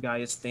 I'm a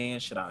Disgaea stan.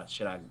 Should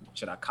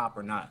I cop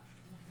or not?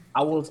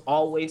 I will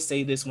always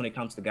say this when it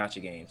comes to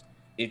gacha games.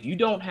 If you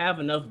don't have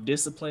enough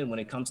discipline when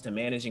it comes to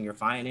managing your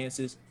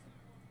finances,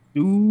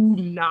 do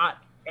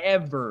not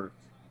ever,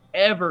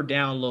 ever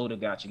download a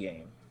gacha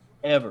game.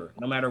 Ever.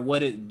 No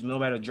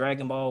matter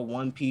Dragon Ball,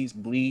 One Piece,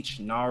 Bleach,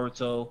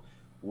 Naruto,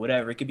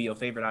 whatever. It could be your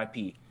favorite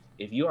IP.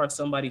 If you are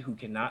somebody who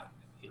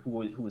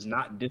is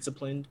not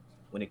disciplined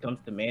when it comes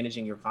to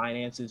managing your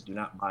finances, do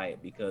not buy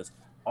it, because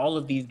all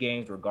of these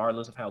games,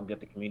 regardless of how good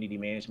the community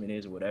management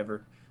is or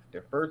whatever,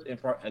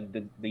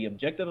 the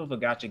objective of a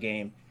gacha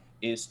game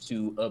is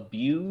to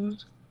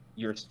abuse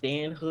your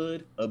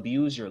standhood,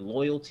 abuse your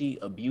loyalty,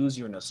 abuse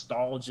your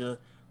nostalgia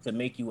to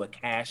make you a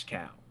cash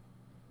cow,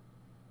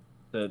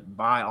 to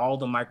buy all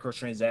the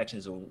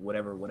microtransactions or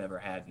whatever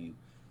have you.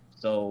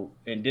 So,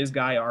 and this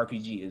guy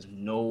RPG is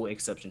no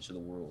exception to the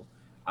rule.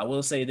 I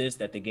will say this,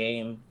 that the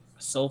game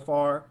so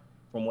far,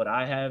 from what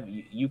I have,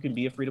 you can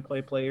be a free to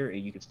play player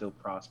and you can still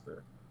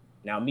prosper.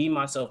 Now, me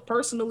myself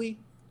personally,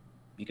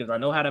 because I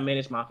know how to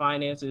manage my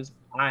finances,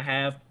 I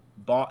have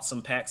bought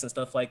some packs and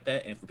stuff like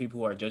that. And for people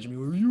who are judging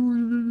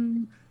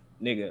me,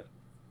 nigga,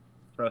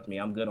 trust me,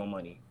 I'm good on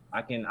money.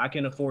 I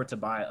can afford to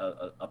buy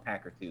a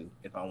pack or two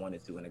if I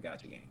wanted to in a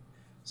gacha game.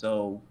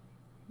 So,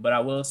 but I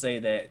will say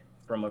that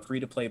from a free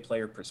to play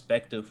player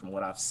perspective, from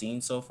what I've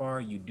seen so far,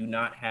 you do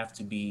not have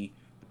to be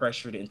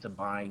pressured into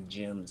buying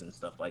gems and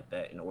stuff like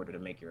that in order to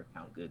make your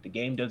account good. The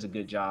game does a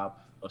good job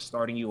of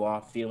starting you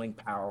off feeling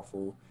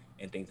powerful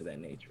and things of that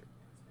nature.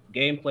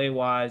 Gameplay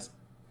wise,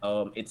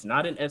 it's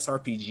not an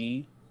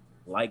SRPG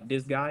like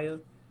Disgaea.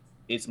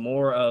 It's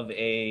more of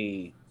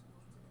a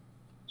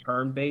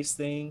turn-based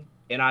thing,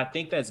 and I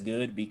think that's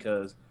good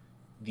because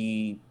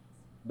the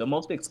the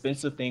most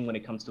expensive thing when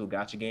it comes to a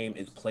gacha game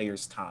is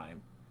players'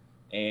 time.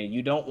 And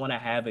you don't want to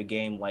have a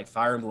game like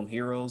Fire Emblem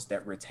Heroes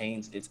that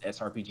retains its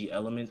SRPG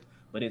elements,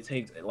 but it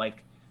takes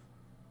like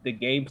the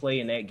gameplay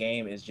in that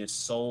game is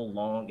just so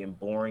long and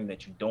boring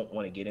that you don't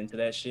want to get into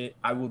that shit.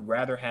 I would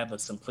rather have a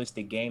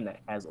simplistic game that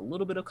has a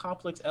little bit of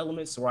complex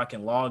elements so I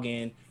can log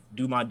in,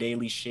 do my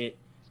daily shit,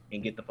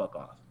 and get the fuck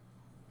off.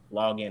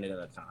 Log in at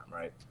a time,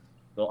 right?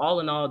 So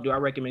all in all, do I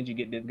recommend you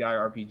get this guy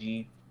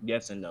RPG?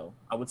 Yes and no.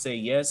 I would say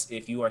yes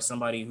if you are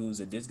somebody who's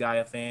a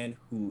Disgaea fan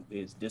who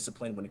is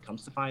disciplined when it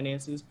comes to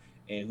finances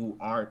and who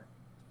aren't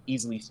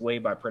easily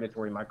swayed by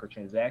predatory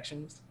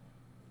microtransactions.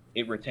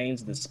 It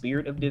retains the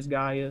spirit of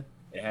Disgaea.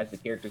 It has the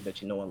characters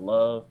that you know and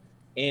love,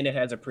 and it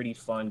has a pretty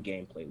fun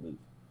gameplay loop.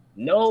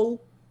 No,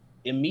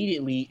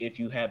 immediately if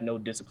you have no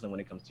discipline when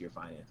it comes to your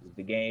finances.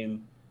 The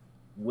game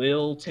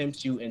will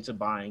tempt you into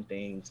buying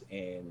things,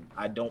 and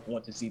I don't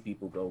want to see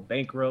people go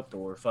bankrupt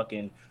or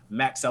fucking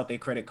max out their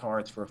credit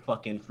cards for a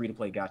fucking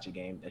free-to-play gacha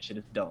game. That shit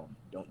is dumb.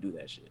 Don't do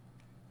that shit.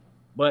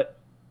 But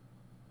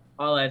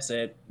all that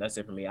said, that's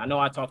it for me. I know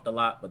I talked a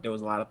lot, but there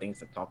was a lot of things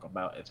to talk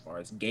about as far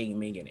as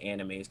gaming and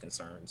anime is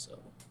concerned, so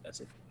that's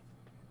it for me.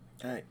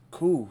 All right,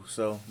 cool.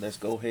 So let's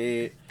go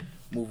ahead,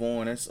 move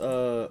on. Let's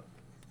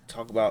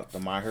talk about the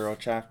My Hero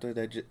chapter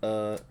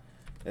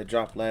that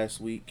dropped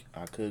last week.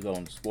 I could go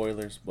into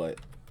spoilers, but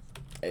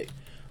hey,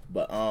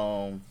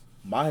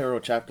 My Hero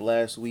chapter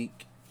last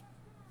week,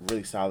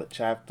 really solid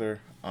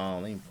chapter.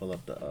 Let me pull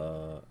up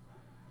the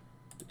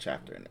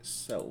chapter in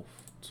itself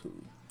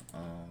too,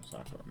 so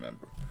I can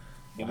remember.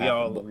 Did we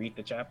all read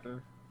the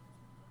chapter?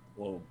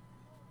 Well,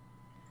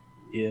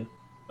 Yeah.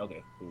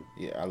 okay, cool.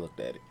 Yeah, I looked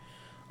at it.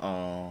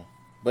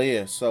 But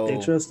yeah, so They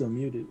trust him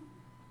muted.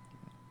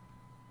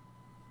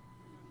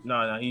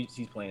 No,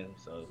 he's playing,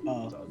 so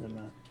Oh, it's all good. never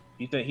mind.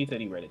 He said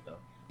he read it though.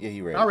 yeah,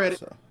 he read I read it.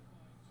 So.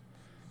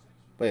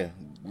 But yeah,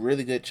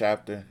 really good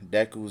chapter.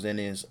 Deku's in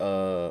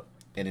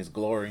his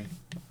glory.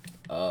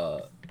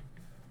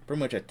 Pretty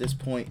much at this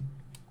point,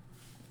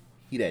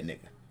 he that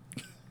nigga.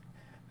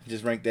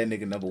 Just ranked that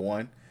nigga number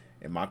 1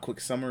 in my quick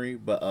summary.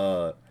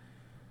 But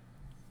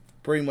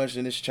pretty much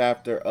in this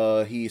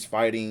chapter, he's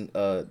fighting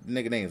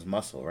nigga name is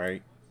Muscle,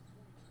 right?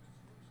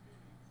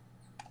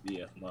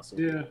 Yeah, Muscle.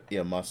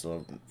 Yeah,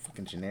 Muscle.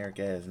 Fucking generic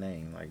ass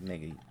name, like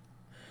nigga.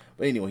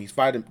 But anyway, he's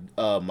fighting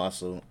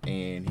Muscle,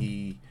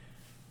 and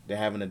they're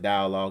having a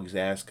dialogue. He's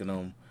asking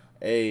him,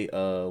 "Hey,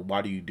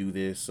 why do you do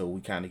this?" So we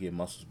kind of get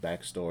Muscle's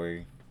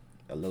backstory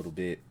a little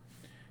bit.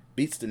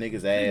 Beats the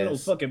nigga's ass. No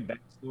fucking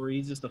backstory.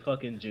 He's just a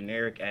fucking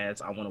generic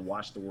ass. I want to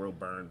watch the world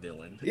burn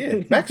villain. Yeah,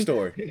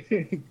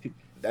 backstory.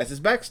 That's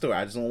his backstory.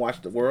 I just want to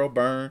watch the world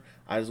burn.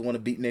 I just want to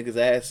beat niggas'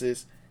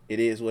 asses. It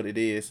is what it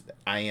is.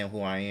 I am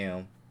who I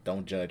am.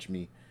 Don't judge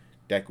me.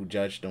 Deku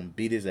judged him,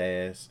 beat his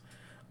ass.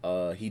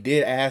 He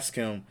did ask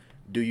him,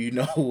 "Do you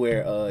know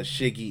where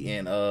Shiggy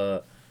and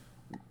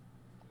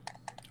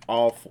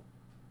all for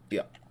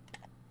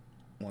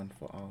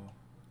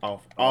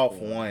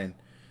one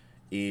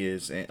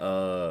is?" And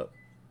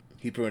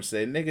he pretty much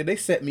said, "Nigga, they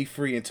set me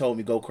free and told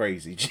me go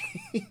crazy."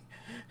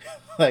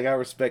 Like, I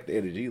respect the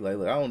energy. Like,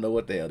 look, I don't know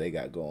what the hell they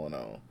got going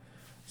on.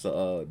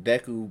 So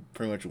Deku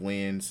pretty much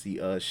wins. He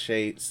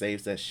saves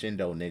that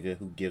Shindo nigga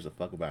who gives a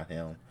fuck about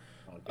him.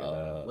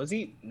 Was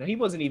he? No, he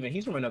wasn't even.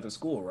 He's from another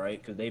school,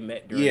 right? Because they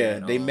met.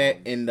 During They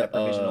met in the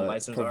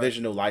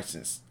provisional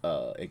license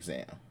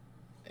exam,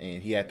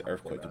 and he had the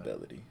earthquake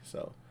ability.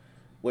 So,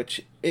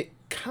 which it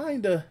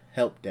kind of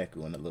helped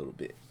Deku in a little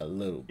bit.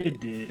 It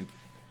did.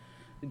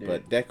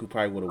 But Deku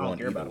probably would have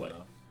won either way.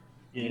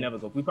 Yeah.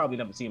 We probably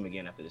never see him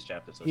again after this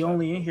chapter. So he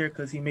only in here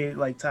because he made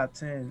like top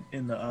 10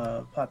 in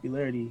the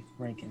popularity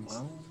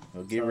rankings.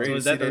 Well, get ready so to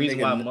is that the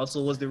reason why nigga...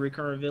 Muscle was the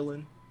recurrent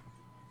villain?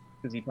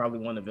 Because he probably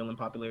won the villain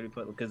popularity.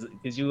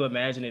 Because you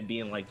imagine it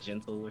being like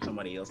Gentle or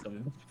somebody else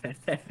coming.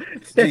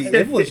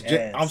 It was.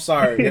 I'm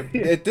sorry.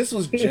 If this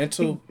was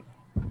Gentle,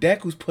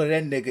 Deku's put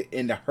that nigga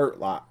in the hurt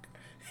lock.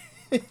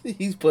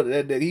 He put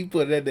that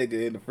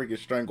nigga in the freaking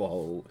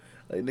stranglehold.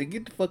 Like, nigga,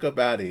 get the fuck up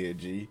out of here,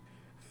 G.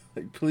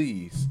 Like,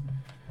 please.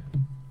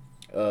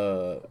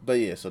 But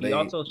yeah, so he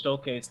also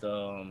showcased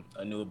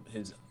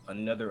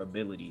another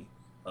ability,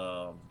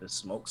 the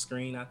smoke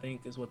screen, I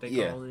think is what they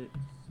call it.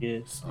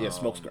 Yeah,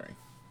 smoke screen.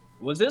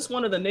 Was this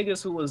one of the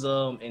niggas who was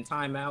in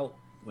timeout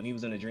when he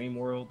was in the dream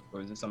world,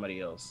 or is it somebody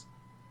else?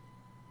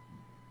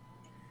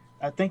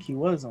 I think he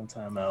was on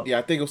timeout. Yeah,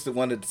 I think it was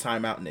one of the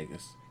timeout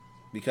niggas,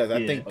 because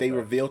I think they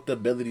revealed the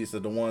abilities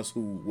of the ones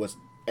who was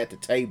at the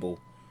table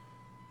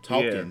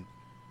talking.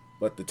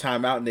 But the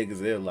timeout niggas,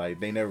 they're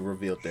like, they never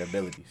revealed their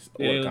abilities.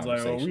 Yeah, it was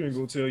like, oh, we ain't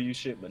gonna tell you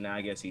shit. But now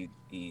I guess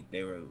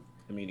they were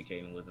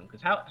communicating with him.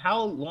 Because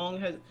how long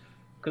has?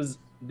 Because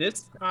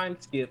this time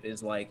skip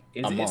is like,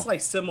 it's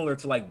like similar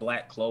to like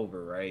Black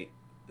Clover, right?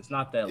 It's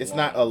not that. It's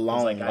not a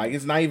long. Like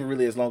it's not even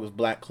really as long as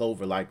Black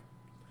Clover. Like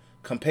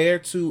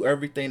compared to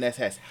everything that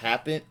has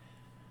happened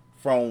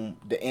from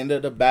the end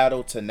of the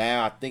battle to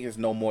now, I think it's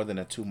no more than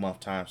a 2-month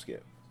time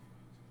skip.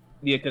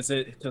 Yeah, because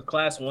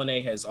class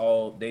 1A has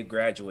they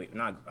graduate,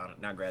 not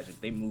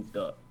graduate, they moved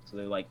up. So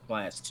they're like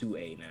class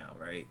 2A now,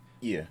 right?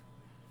 Yeah.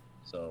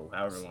 So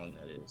however long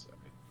that is.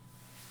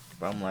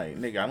 But I'm like,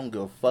 nigga, I don't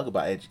give a fuck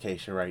about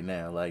education right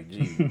now. Like,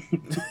 gee.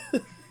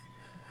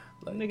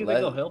 Like, niggas,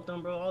 they go help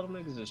them, bro. All them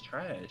niggas is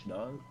trash,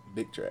 dog.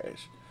 Big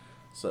trash.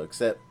 So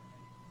except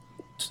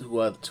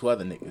two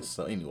other niggas.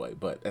 So anyway,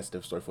 but that's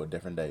the story for a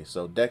different day.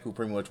 So Deku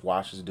pretty much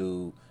washes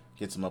dude,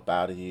 gets him up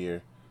out of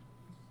here.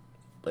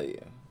 But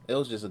yeah. It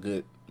was just a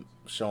good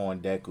showing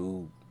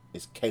Deku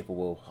is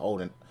capable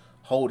of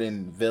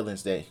holding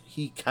villains that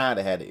he kind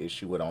of had an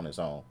issue with on his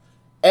own.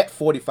 At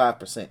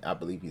 45%, I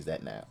believe he's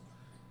at now.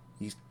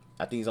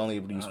 I think he's only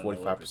able to use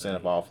 45%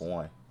 of All for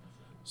One.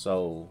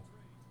 So,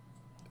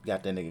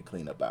 got that nigga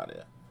clean up out of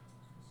there.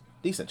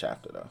 Decent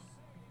chapter though.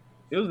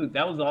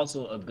 That was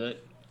also a good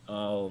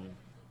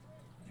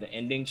the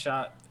ending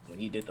shot when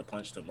he did the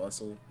punch to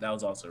muscle. That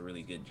was also a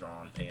really good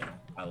drawn panel.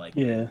 I like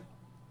it. Yeah, it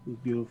was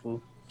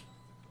beautiful.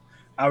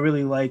 I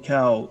really like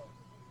how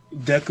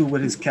Deku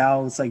with his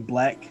cowl, it's like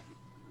black.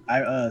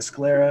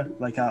 Sclera,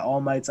 like how All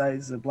Might's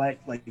eyes are black.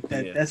 Like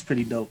that. Yeah. That's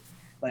pretty dope.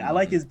 Like I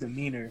like his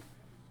demeanor.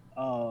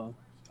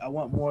 I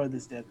want more of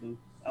this Deku.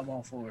 I'm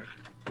all for it.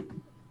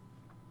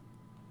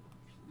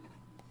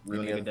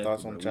 Any other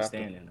thoughts on the chapter?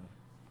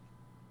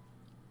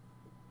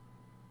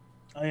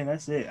 I mean,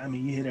 that's it. I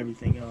mean, you hit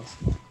everything else.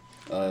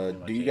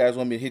 Do you guys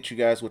want me to hit you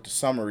guys with the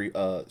summary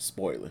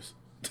spoilers?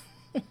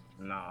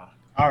 Nah.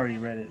 I already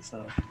read it,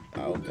 so.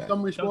 Oh, okay.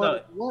 Summary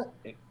spoiler. What?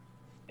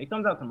 It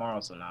comes out tomorrow,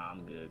 so nah,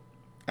 I'm good.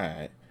 All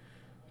right.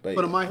 But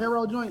for the My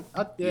Hero joint,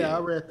 I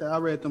read that. I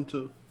read them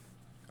too.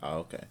 Oh,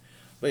 okay.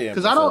 But yeah,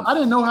 because I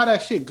didn't know how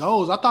that shit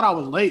goes. I thought I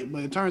was late,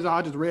 but it turns out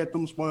I just read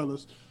them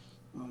spoilers.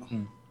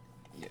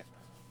 Yeah.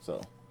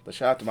 So, but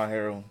shout out to My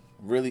Hero.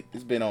 Really,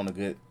 it's been on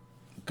a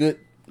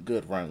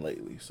good run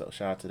lately. So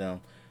shout out to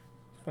them.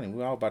 Funny,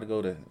 we're all about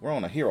to we're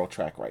on a hero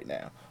track right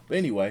now. But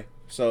anyway,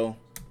 so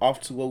off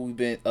to what we've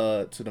been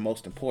to the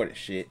most important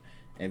shit,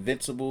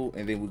 Invincible,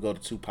 and then we go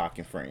to Tupac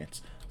and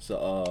Friends.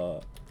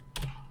 So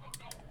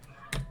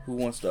who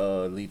wants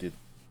to lead the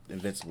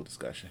Invincible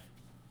discussion?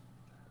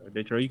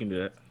 Detroit, you can do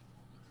that.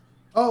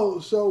 Oh,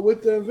 so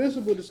with the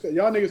Invincible discussion,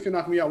 y'all niggas can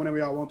knock me out whenever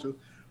y'all want to.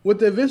 With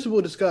the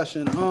Invincible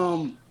discussion,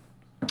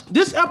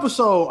 this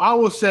episode I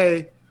will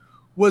say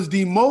was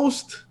the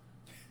most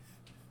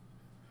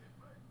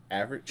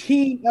average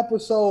team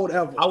episode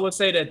ever. I would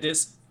say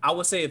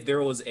if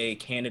there was a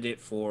candidate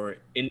for,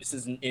 and this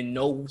is in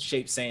no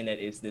shape saying that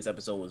this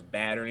episode was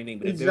bad or anything,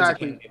 but if there was a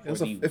candidate for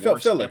the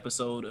worst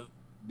episode of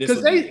this,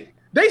 because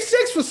they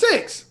 6 for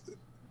 6.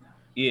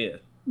 Yeah,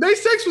 they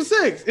 6 for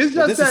 6. It's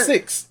just this that is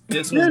 6.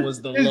 This one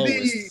was the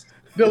lowest.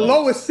 The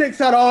lowest 6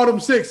 out of all them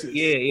 6s.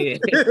 Yeah.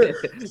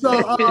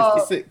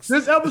 So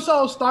this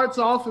episode starts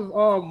off with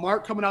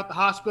Mark coming out the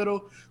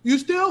hospital. You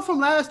still from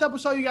last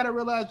episode, you got to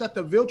realize that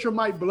the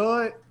Viltrumite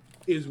blood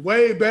is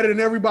way better than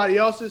everybody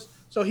else's.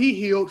 So he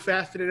healed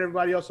faster than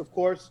everybody else, of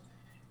course.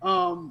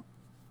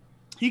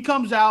 He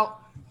comes out.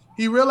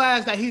 He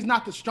realized that he's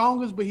not the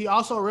strongest, but he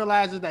also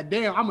realizes that,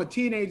 damn, I'm a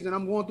teenager and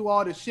I'm going through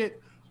all this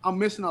shit. I'm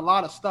missing a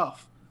lot of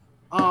stuff.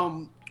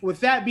 With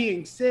that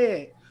being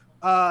said,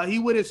 he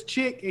with his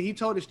chick, and he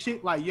told his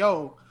chick, like,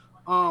 yo,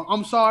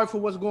 I'm sorry for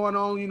what's going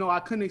on. You know, I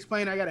couldn't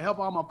explain. I got to help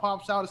all my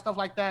pops out and stuff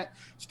like that.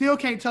 Still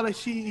can't tell her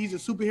he's a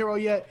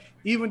superhero yet,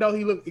 even though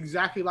he looked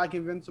exactly like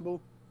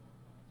Invincible.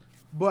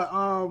 But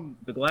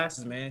the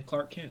glasses, man,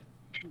 Clark Kent.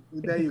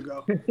 There you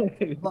go.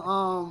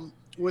 But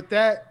with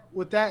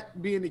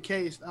that being the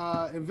case,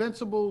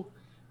 Invincible,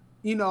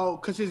 you know,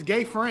 because his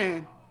gay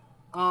friend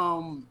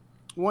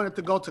wanted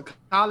to go to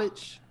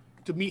college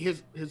to meet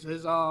his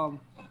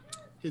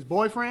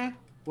boyfriend,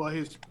 well,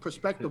 his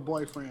prospective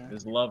boyfriend,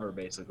 his lover,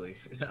 basically.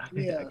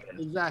 Yeah,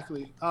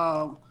 exactly.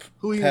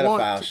 Who he pedophile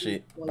wants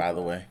shit, by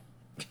the way.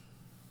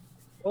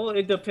 Well,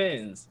 it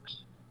depends.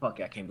 Fuck,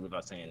 I can't believe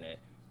I'm saying that.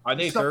 Are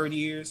they third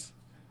years?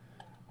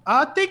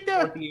 I think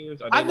they're.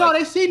 Years? I know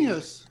they're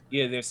seniors.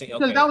 Yeah, they're seniors.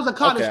 Because that was a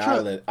college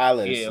trip. I'll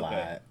let it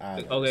slide.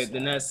 Okay,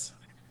 then that's.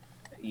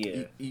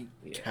 Yeah.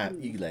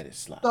 You let it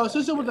slide. So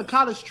since it was a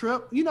college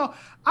trip,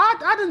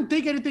 I didn't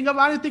think anything of it.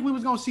 I didn't think we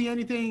was gonna see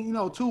anything,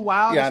 too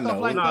wild and stuff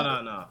like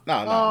that.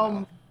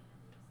 No.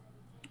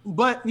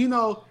 But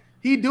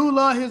he do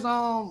love his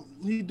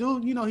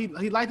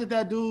he liked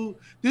that dude.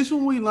 This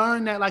when we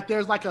learned that like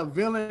there's like a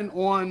villain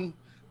on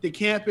the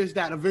campus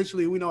that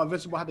eventually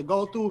Invincible had to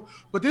go through.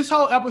 But this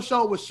whole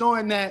episode was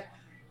showing that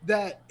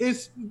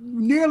it's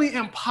nearly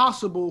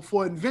impossible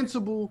for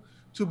Invincible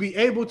to be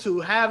able to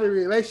have a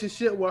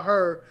relationship with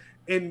her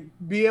and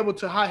be able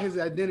to hide his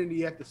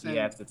identity at the same time. He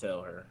has to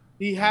tell her.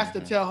 He has to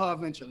tell her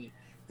eventually.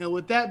 And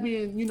with that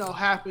being,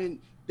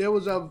 happened, there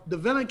was the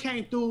villain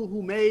came through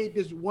who made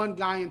this one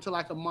guy into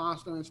like a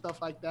monster and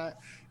stuff like that.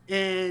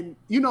 And,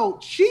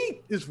 she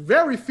is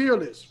very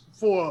fearless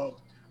for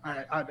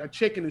a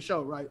chick in the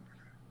show, right?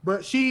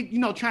 But she,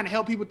 trying to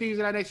help people, things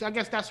of that nature. I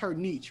guess that's her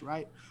niche,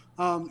 right?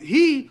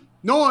 He,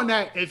 knowing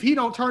that if he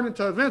don't turn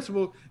into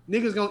Invincible,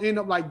 niggas gonna end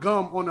up like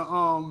gum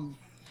on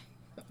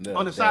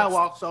the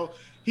sidewalk. So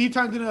he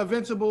turns into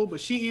Invincible,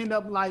 but she end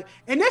up like,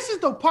 and this is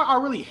the part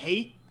I really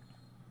hate.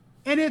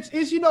 And it's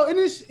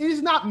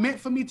not meant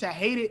for me to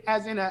hate it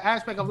as in an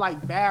aspect of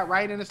like bad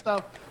writing and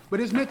stuff, but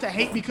it's meant to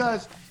hate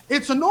because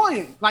it's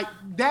annoying. Like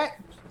that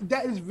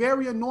is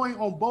very annoying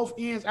on both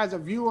ends as a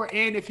viewer,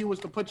 and if you was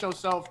to put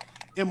yourself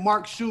in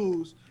Mark's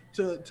shoes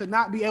to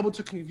not be able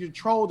to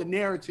control the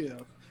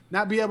narrative,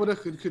 not be able to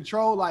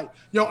control like,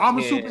 I'm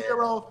a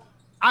superhero.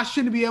 I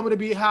shouldn't be able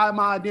to hide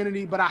my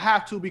identity, but I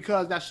have to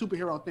because that's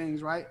superhero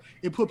things, right?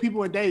 It put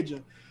people in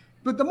danger.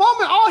 But the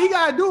moment all he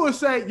gotta do is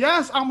say,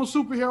 yes, I'm a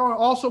superhero, and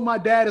also my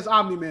dad is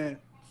Omni-Man.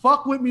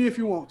 Fuck with me if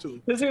you want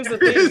to. Because here's the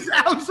thing.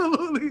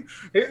 Absolutely.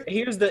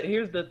 Here's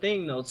the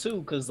thing though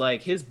too, because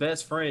like his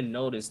best friend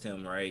noticed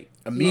him, right?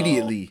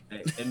 Immediately.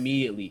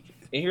 Immediately.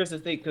 And here's the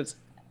thing, because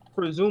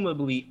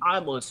presumably,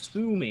 I'm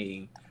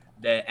assuming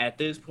that at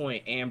this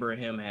point, Amber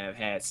and him have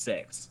had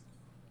sex,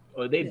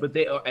 but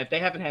if they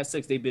haven't had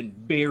sex, they've been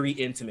very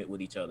intimate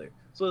with each other.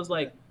 So it's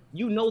like,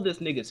 this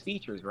nigga's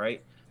features,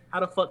 right? How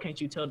the fuck can't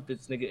you tell that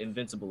this nigga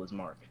Invincible is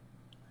Mark?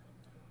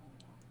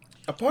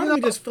 A part of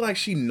me just feel like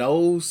she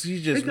knows.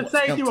 She just could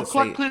say he was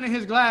Clark cleaning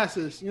his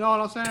glasses. You know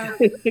what I'm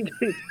saying?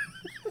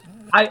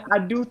 I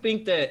do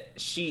think that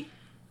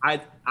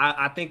I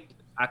think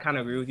I kind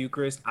of agree with you,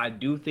 Chris. I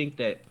do think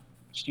that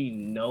she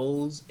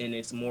knows, and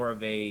it's more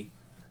of a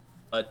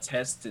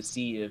test to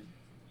see if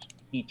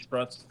he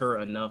trusts her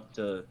enough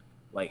to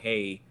like,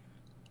 hey,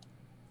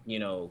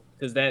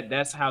 because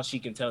that's how she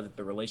can tell that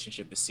the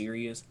relationship is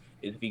serious,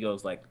 is if he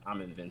goes like,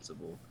 I'm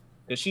invincible,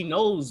 because she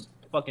knows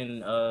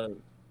fucking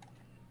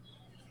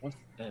what's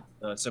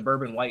that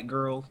suburban white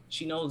girl.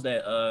 She knows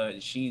that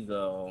she's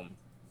a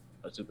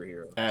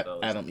superhero.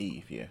 Adam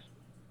Eve, yeah.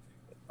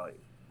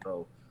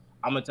 Bro,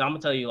 I'm gonna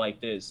tell you like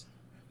this,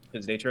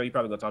 because you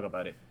probably gonna talk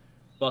about it.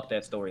 Fuck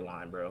that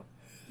storyline, bro.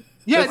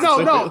 Yeah,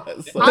 no.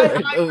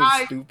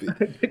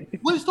 Stupid.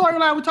 What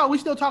storyline we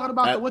still talking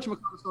about the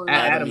whatchamacallit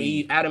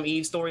storyline? Adam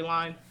Eve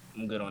storyline.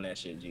 I'm good on that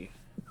shit, G.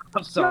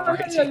 I'm sorry.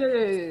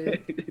 Yeah.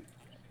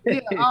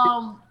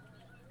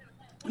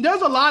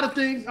 There's a lot of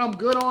things I'm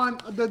good on.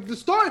 The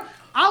story,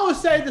 I would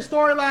say the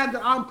storyline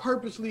that I'm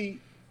purposely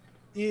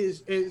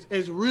is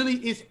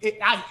really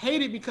I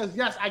hate it because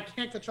yes, I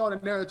can't control the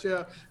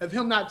narrative of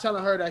him not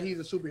telling her that he's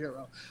a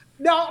superhero.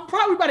 Now,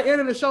 probably by the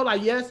end of the show,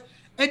 like yes,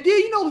 and then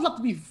it's about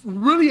to be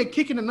really a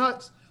kick in the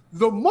nuts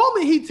the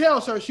moment he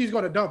tells her she's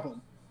gonna dump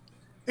him,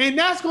 and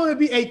that's going to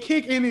be a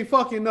kick in the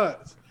fucking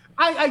nuts.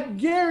 I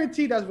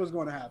guarantee that's what's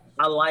going to happen.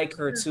 I like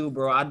her too,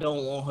 bro. I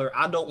don't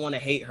want to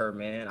hate her,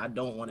 man. I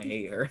don't want to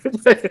hate her.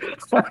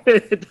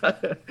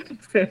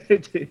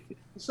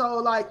 So,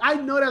 like, I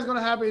know that's going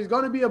to happen. It's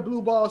going to be a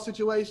blue ball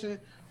situation.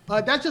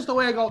 That's just the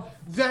way I go.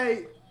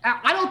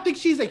 I don't think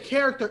she's a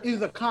character in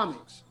the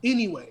comics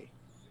anyway.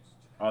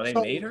 Oh, they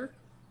made her?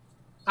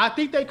 I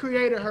think they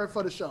created her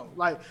for the show.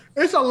 Like,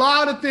 it's a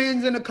lot of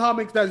things in the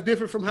comics that's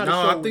different from how the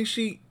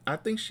show I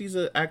think she's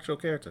an actual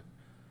character.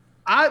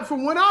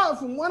 From when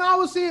I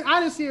was seeing,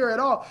 I didn't see her at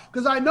all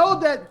because I know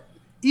that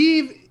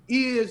Eve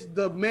is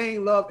the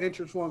main love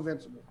interest for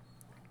Invincible.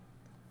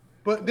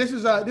 But this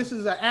is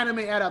an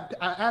animated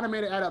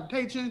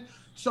adaptation,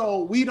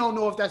 so we don't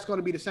know if that's going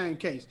to be the same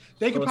case.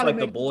 They could probably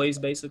like The Boys,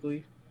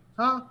 basically.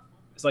 Huh?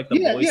 It's like the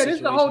Boys. Yeah.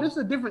 This is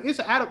a different.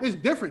 It's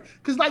different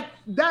because like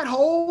that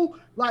whole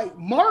like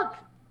Mark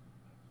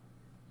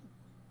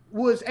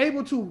was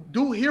able to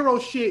do hero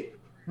shit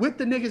with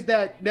the niggas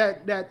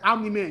that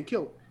Omni-Man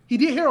killed. He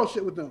did hero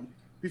shit with them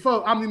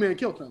before Omni-Man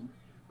killed him.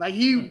 Like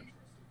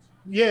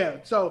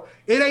so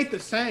it ain't the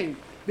same.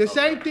 The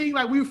same thing,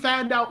 like we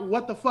found out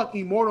what the fuck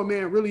Immortal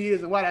Man really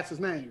is and why that's his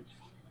name.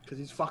 Because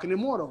he's fucking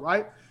immortal,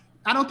 right?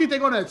 I don't think they're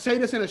gonna say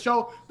this in a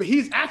show, but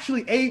he's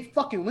actually Abe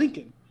fucking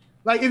Lincoln.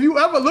 Like if you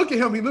ever look at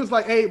him, he looks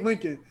like Abe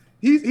Lincoln.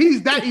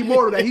 He's that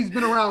immortal that he's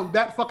been around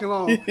that fucking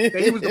long that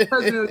he was the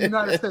president of the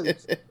United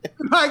States.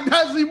 Like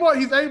that's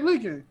immortal. He's Abe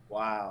Lincoln.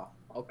 Wow.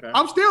 Okay.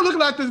 I'm still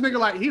looking at this nigga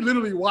like he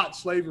literally watched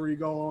slavery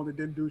go on and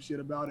didn't do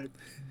shit about it.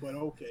 But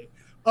okay.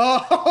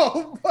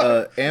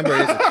 Amber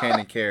is a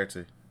canon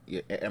character.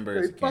 Yeah, Amber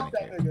is a canon Fuck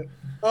that character.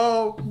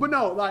 nigga. But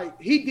no,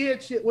 like he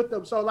did shit with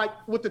them. So like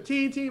with the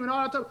teen team and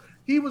all that stuff,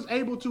 he was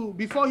able to.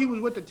 Before he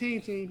was with the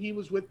teen team, he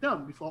was with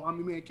them before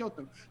Omni Man killed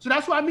them. So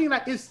that's what I mean.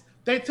 Like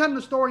they telling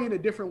the story in a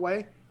different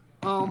way.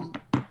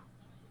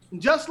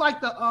 Just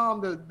like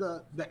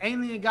the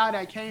alien guy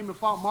that came and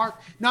fought Mark.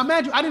 Now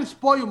imagine I didn't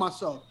spoil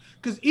myself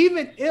because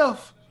even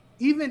if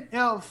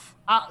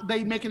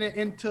they making it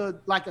into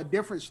like a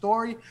different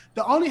story,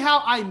 the only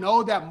how I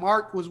know that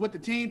Mark was with the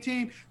teen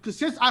team because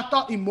since I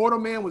thought Immortal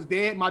Man was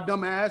dead, my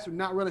dumb ass, or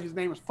not really his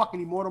name was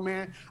fucking Immortal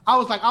Man. I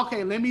was like,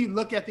 okay, let me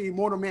look at the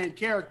Immortal Man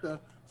character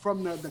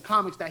from the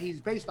comics that he's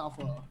based off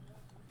of,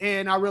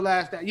 and I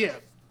realized that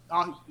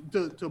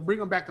to bring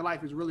him back to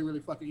life is really really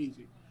fucking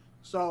easy.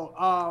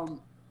 So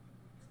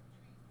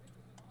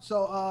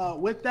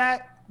with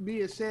that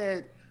being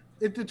said,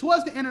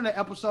 towards the end of the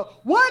episode,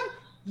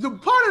 the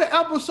part of the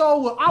episode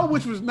where I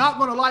which was not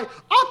gonna like,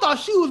 I thought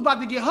she was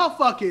about to get her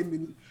fucking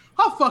thing.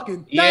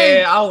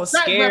 Yeah, I was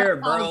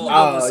scared,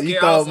 bro. You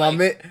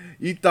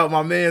thought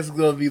my man's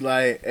gonna be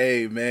like,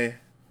 hey man,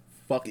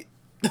 fuck it.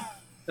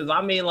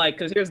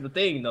 Because here's the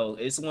thing though,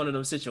 it's one of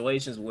those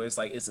situations where it's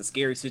like it's a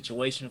scary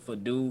situation for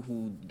dude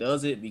who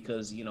does it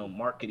because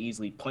Mark could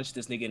easily punch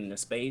this nigga into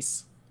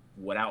space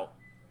without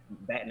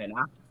batting an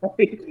eye,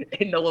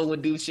 and no one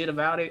would do shit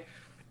about it.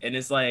 And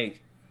it's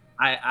like,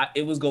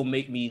 it was gonna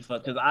make me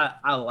fuck because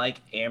I like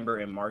Amber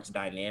and Mark's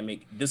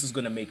dynamic. This is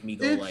gonna make me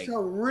go it's a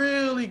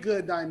really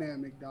good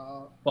dynamic,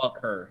 dog.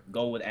 Fuck her,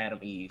 go with Adam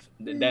Eve.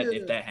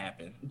 If that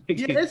happened,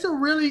 yeah,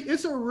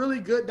 it's a really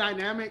good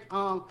dynamic.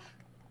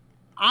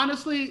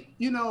 Honestly,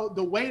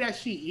 the way that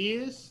she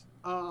is,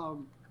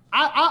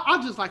 I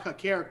just like her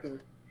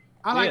character.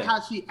 I like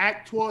how she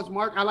acts towards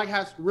Mark. I like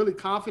how really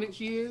confident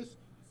she is.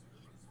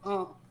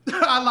 I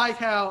like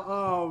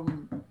how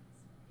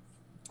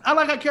I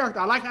like her character.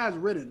 I like how it's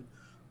written.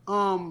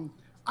 I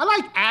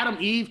like Adam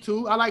Eve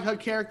too. I like her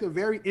character,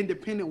 very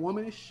independent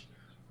womanish.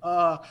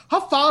 Her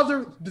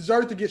father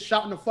deserves to get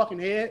shot in the fucking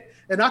head,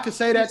 and I can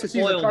say that because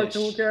she's a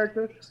cartoon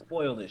character.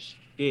 Spoiled as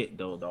shit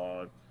though,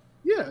 dog.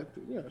 Yeah.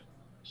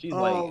 She's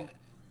like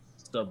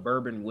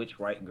suburban witch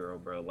white girl,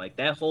 bro. Like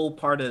that whole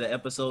part of the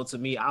episode to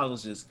me, I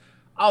was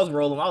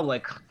rolling. I was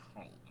like,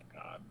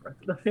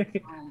 bro.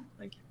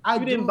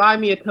 You didn't buy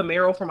me a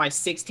Camaro for my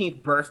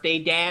 16th birthday,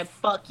 Dad.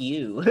 Fuck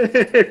you.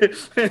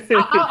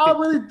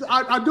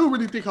 I do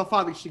really think her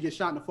father should get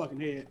shot in the fucking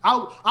head.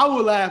 I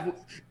would laugh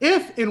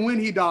if and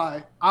when he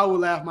died. I would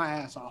laugh my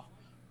ass off.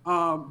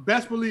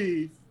 Best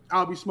believe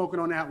I'll be smoking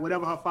on that.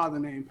 Whatever her father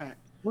name, Pat.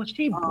 Well,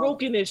 she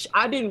broken this.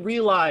 I didn't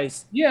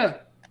realize. Yeah,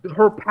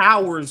 her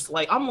powers.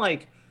 Like I'm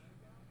like,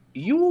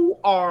 you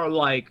are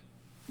like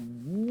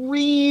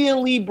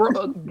really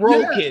broken.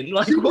 Yeah,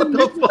 like what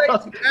the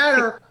fuck?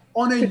 Matter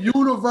on a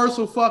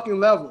universal fucking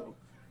level.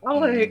 I'm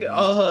like,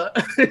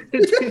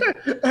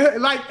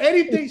 like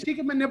anything she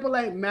can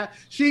manipulate.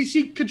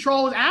 She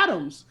controls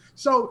atoms.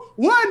 So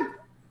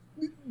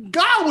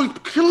God was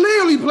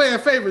clearly playing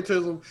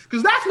favoritism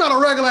because that's not a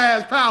regular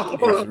ass power.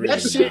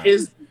 That shit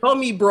is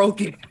tummy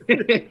broken.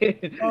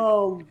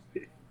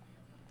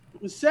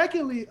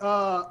 Secondly,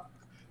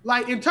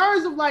 like in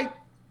terms of like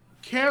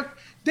character,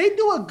 they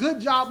do a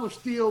good job of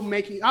still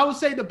making. I would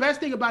say the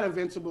best thing about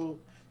Invincible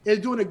is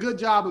doing a good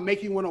job of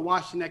making you want to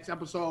watch the next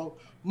episode.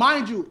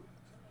 Mind you,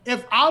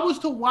 if I was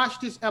to watch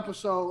this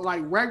episode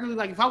like regularly,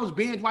 like if I was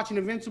binge watching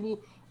Invincible,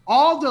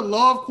 all the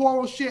love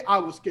quarrel shit I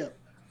would skip.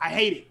 I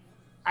hate it.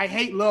 I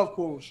hate love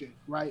quarrel shit,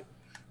 right?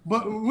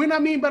 But when I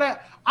mean by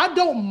that, I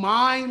don't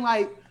mind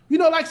like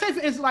like say for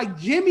instance like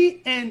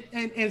Jimmy and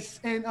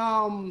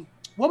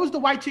what was the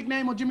white chick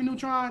name on Jimmy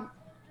Neutron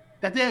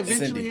that they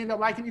eventually end up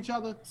liking each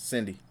other?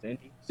 Cindy.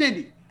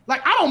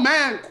 Like I don't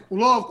mind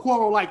love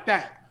quarrel like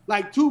that.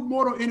 Like two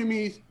mortal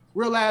enemies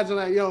realizing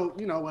like, yo,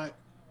 you know what?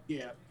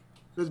 Yeah,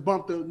 let's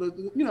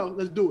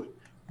let's do it.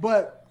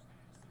 But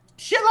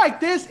shit like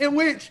this in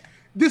which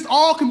this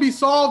all can be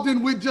solved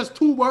in with just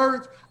 2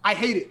 words, I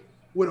hate it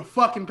with a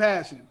fucking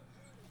passion.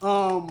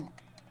 I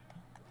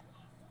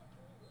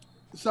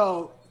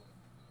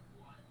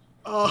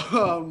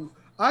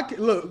can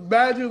look.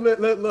 Imagine.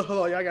 Look.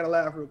 Hold on, y'all gotta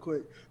laugh real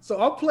quick.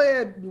 So I'm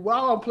playing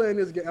while I'm playing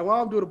this game.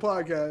 While I'm doing the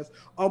podcast,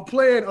 I'm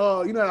playing.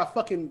 That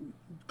fucking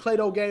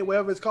Play-Doh game,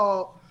 whatever it's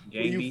called,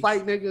 where you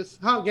fight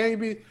niggas. Game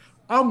Beast.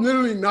 I'm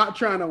literally not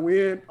trying to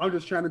win. I'm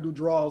just trying to do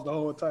draws the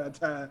whole entire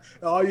time.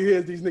 And all you hear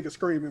is these niggas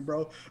screaming,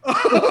 bro.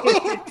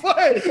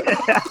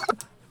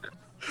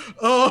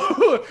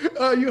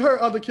 You heard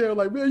other characters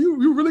like, man,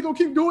 you really gonna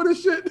keep doing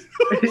this shit?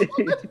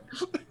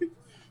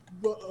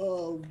 But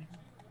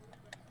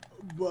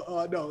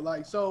no,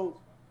 like, so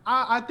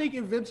I think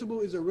Invincible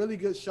is a really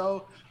good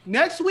show.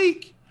 Next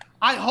week,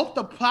 I hope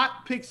the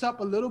plot picks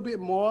up a little bit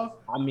more.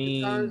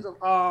 In terms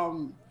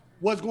of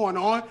what's going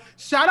on.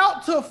 Shout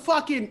out to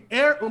fucking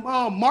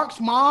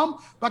Mark's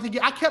mom about to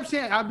get.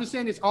 I've been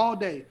saying this all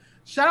day.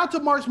 Shout out to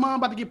Mark's mom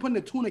about to get put in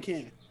the tuna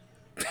can.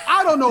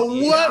 I don't know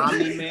what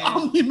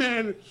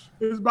Omni-Man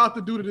is about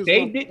to do to this.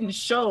 They didn't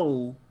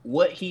show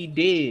what he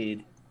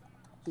did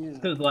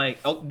because,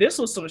 this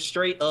was some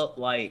straight up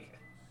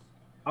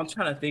I'm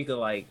trying to think of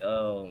like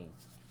a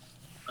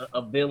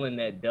villain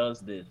that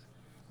does this.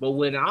 But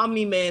when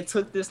Omni Man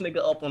took this nigga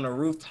up on the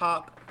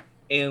rooftop,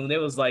 and they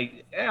was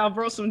like, "Yeah, I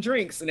brought some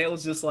drinks," and it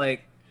was just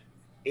like,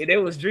 and they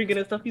was drinking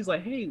and stuff. He's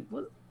like, "Hey,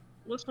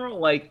 what's wrong?"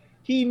 Like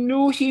he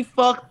knew he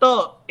fucked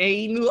up, and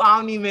he knew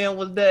Omni Man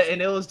was there,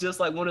 and it was just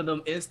like one of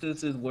them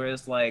instances where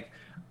it's like,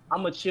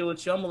 "I'm gonna chill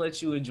with you. I'm gonna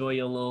let you enjoy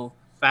your little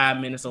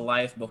 5 minutes of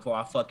life before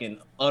I fucking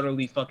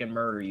utterly fucking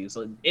murder you."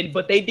 So,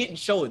 but they didn't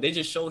show it. They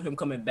just showed him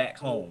coming back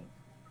home.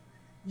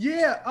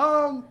 Yeah,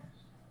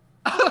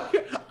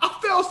 I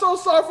felt so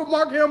sorry for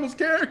Mark Hamill's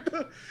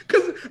character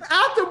because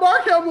after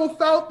Mark Hamill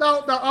found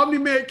out that Omni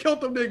Man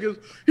killed them niggas,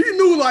 he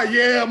knew like,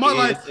 yeah,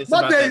 my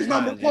day's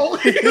number 4.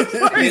 He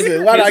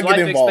said, "Why did I get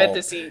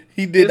involved?"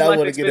 He did not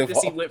want to get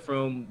involved. He went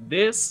from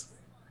this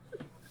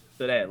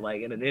to that,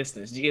 like in an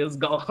instant. She is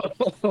gone.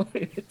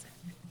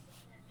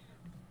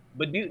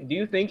 But do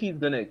you think he's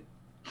gonna?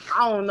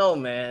 I don't know,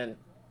 man.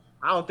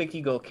 I don't think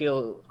he go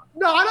kill.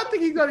 No, I don't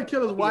think he's gonna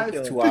kill his wife.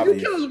 If Too you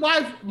obvious. kill his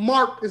wife,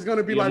 Mark is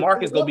gonna be like.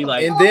 Mark is gonna be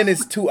like, And then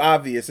it's too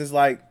obvious. It's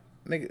like,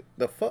 nigga,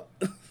 the fuck?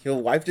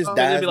 Your wife just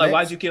died. Be like,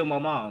 "Why'd you kill my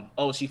mom?"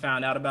 "Oh, she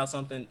found out about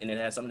something, and it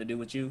had something to do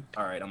with you."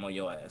 "All right, I'm on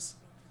your ass."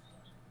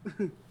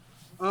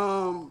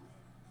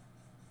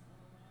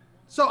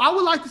 So I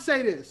would like to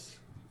say this: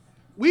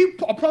 we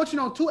approaching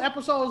on 2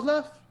 episodes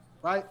left,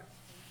 right?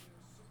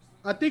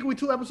 I think we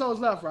 2 episodes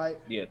left, right?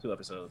 Yeah, 2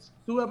 episodes.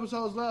 2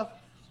 episodes left.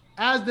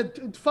 As the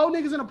 4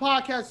 niggas in the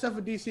podcast, except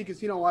for DC, because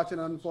he don't watch it,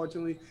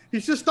 unfortunately. He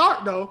should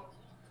start, though.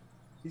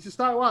 He should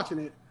start watching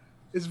it.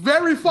 It's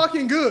very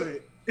fucking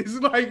good. It's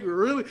like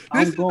really.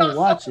 This is not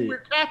watch something it. we're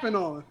capping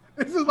on.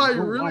 This is like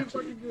really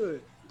fucking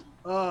good.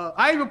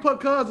 I even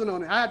put Cousin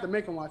on it. I had to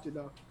make him watch it,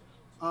 though.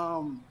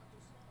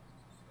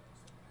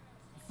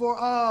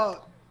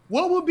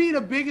 What would be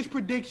the biggest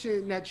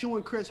prediction that you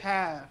and Chris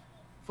have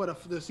for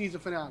the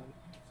season finale?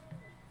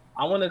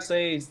 I want to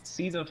say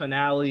season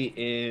finale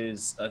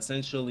is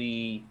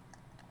essentially,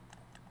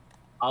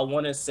 I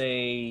want to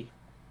say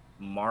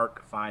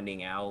Mark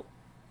finding out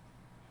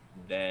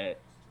that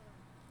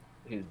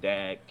his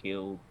dad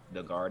killed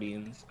the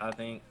Guardians, I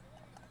think.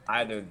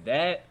 Either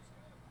that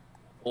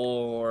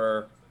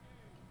or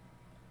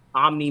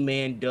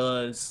Omni-Man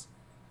does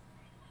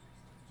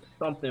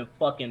something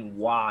fucking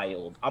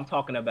wild. I'm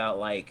talking about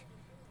like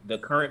the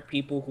current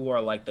people who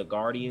are like the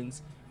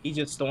Guardians. He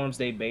just storms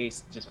their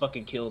base, just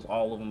fucking kills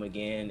all of them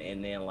again,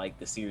 and then like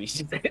the series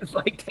just ends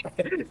like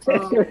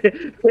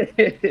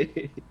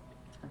that.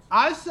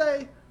 I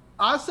say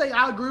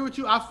I agree with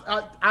you.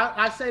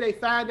 I say they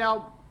find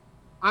out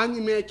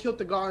Omni-Man killed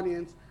the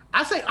Guardians.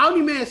 I say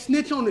Omni-Man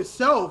snitch on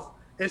himself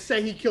and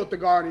say he killed the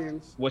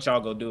Guardians. What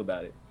y'all gonna do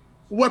about it?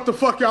 What the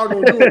fuck y'all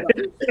gonna do about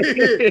it?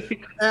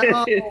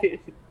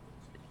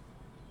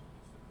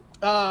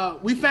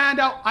 And, we found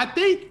out. I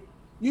think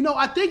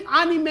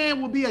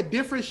Omni-Man will be a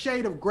different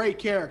shade of great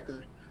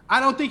character. I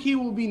don't think he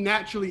will be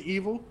naturally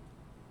evil.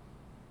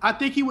 I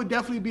think he would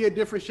definitely be a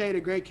different shade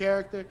of great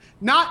character.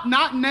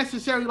 Not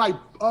necessarily like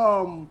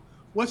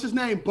what's his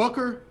name,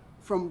 Booker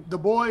from The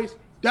Boys.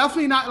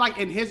 Definitely not like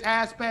in his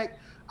aspect.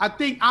 I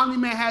think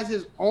Omni-Man has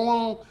his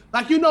own,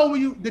 like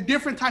the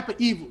different type of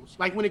evils.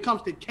 Like when it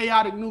comes to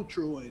chaotic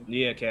neutral and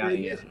chaotic.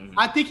 Yeah.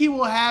 I think he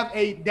will have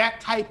that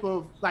type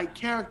of like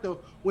character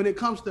when it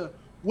comes to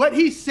what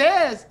he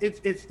says.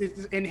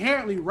 It's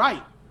inherently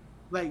right.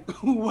 Like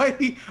what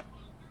he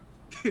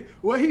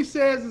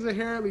says is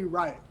inherently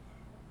right,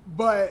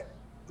 but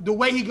the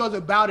way he goes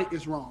about it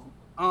is wrong.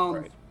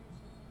 Right.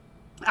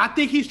 I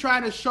think he's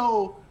trying to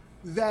show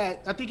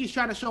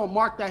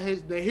Mark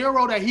that the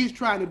hero that he's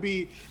trying to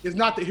be is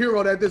not the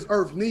hero that this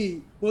earth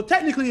needs. Well,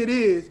 technically it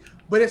is,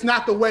 but it's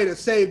not the way to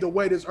save the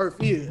way this earth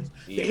is.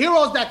 Yeah. The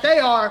heroes that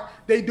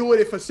they do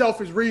it for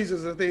selfish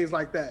reasons and things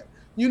like that.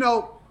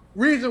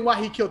 Reason why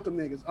he killed them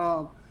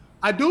niggas.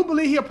 I do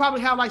believe he'll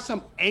probably have like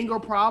some anger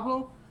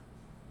problem.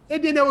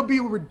 And then there would be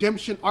a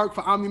redemption arc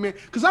for Omni-Man.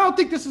 Because I don't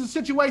think this is a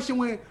situation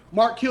when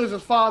Mark kills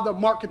his father,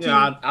 Mark continues.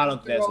 Yeah, I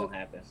don't think that's gonna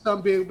happen.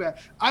 Something big bad.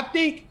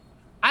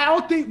 I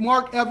don't think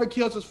Mark ever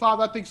kills his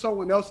father. I think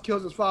someone else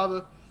kills his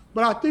father.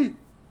 But I think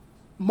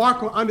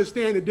Mark will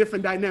understand the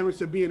different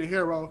dynamics of being a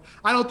hero.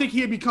 I don't think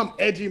he'd become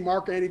edgy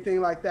Mark or anything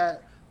like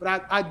that.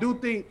 But I do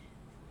think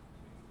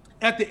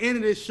at the end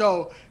of this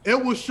show, it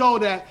will show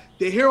that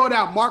the hero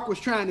that Mark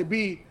was trying to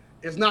be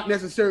is not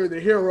necessarily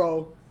the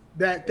hero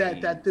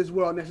that this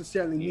world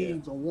necessarily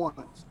needs or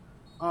wants.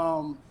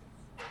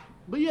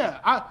 But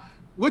yeah,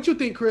 what you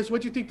think, Chris?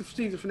 What you think the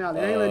season finale?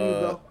 I ain't letting you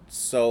go.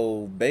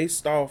 So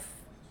based off,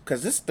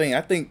 because this thing,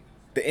 I think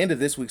the end of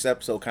this week's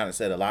episode kind of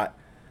said a lot.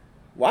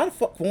 Why the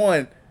fuck,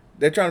 one,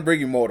 they're trying to bring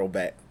Immortal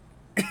back.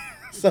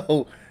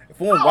 So,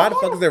 why the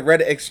fuck is there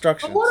Reddit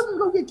instructions? Immortal's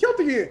gonna get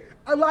killed again.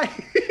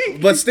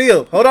 But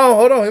still, hold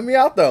on, hear me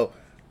out though.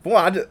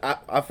 One,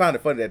 I found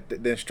it funny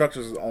that the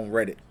instructions on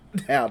Reddit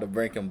how to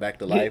bring him back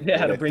to life. Yeah,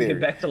 how to bring him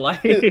back to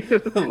life.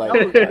 Like, why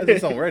is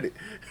this on Reddit?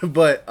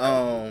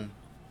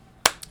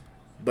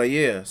 But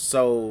yeah.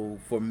 So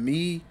for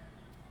me,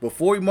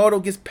 before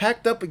Immortal gets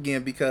packed up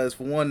again, because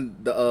for one,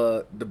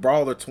 the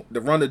brawler, the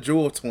Run the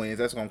Jewel twins,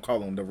 that's what I'm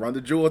calling them, the Run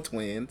the Jewel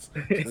twins.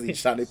 Because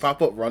each time they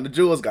pop up, Run the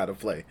Jewel's got to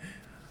play.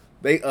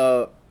 They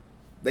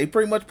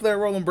pretty much play a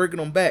role in bringing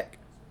them back.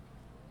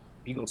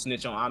 He gonna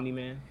snitch on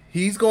Omni-Man?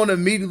 He's going to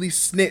immediately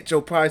snitch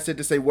or probably sit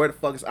to say, where the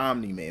fuck is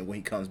Omni-Man when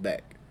he comes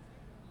back?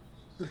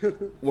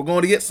 We're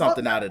going to get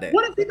something out of that.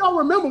 What if he don't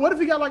remember? What if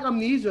he got like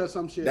amnesia or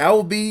some shit? That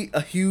would be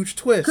a huge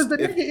twist. Because the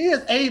nigga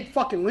is Abe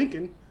fucking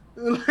Lincoln.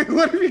 Like,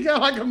 what if he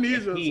got like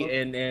amnesia?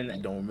 I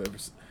don't remember.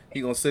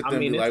 He gonna sit there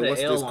and be like,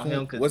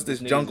 what's this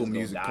jungle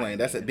music playing?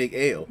 That's a big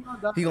L.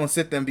 He gonna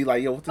sit there and be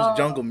like, yo, what's this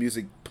jungle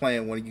music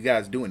playing when you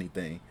guys do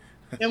anything?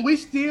 And we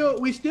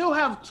still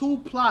have 2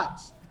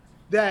 plots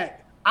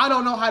that I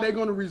don't know how they're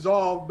gonna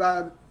resolve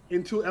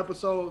in 2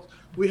 episodes.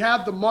 We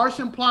have the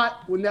Martian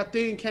plot when that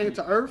thing came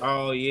to Earth.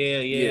 Oh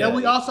yeah. And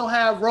we also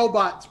have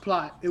Robots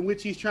plot in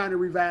which he's trying to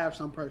revive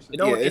some person.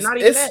 No, it's not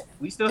even that.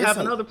 We still have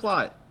another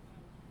plot.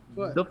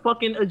 What? The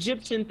fucking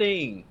Egyptian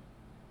thing.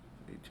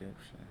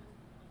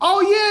 Oh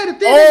yeah, the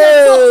thing.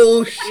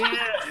 Oh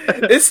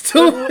shit! It's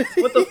too.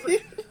 What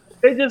the?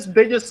 They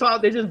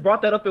just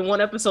brought that up in one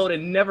episode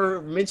and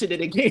never mentioned it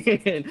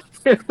again.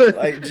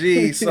 Like,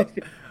 geez,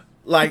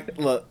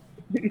 look.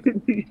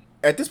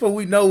 At this point,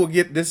 we know we'll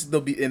get this.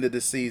 They'll be end of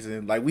the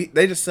season. Like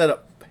they just set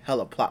up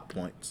hella plot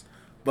points.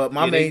 But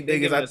my main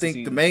thing is, I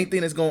think the main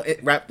thing that's going to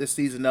wrap this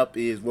season up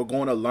is we're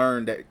going to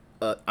learn that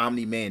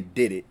Omni-Man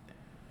did it.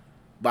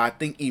 But I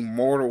think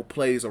Immortal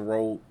plays a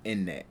role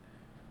in that.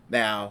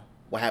 Now,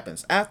 what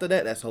happens after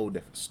that, that's a whole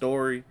different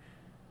story.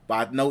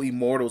 But I know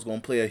Immortal's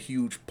going to play a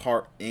huge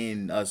part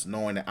in us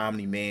knowing that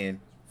Omni-Man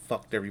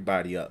fucked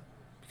everybody up.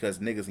 Because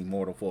niggas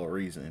Immortal for a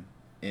reason.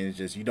 And it's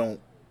just, you don't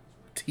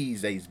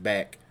tease Ace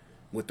back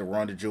with the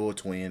Run the Jewel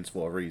twins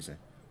for a reason.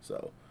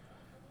 So,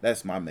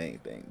 that's my main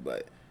thing.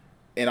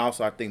 And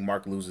also, I think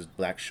Mark loses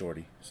Black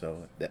Shorty.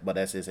 But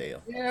that's his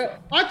L. Yeah,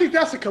 I think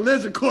that's a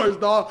collision course,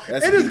 dog.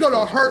 It is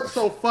gonna hurt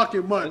so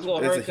fucking much.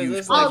 It's a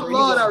huge. I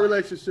love that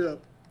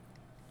relationship.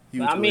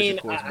 Huge collision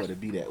course, but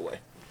it be that way.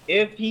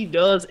 If he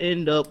does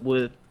end up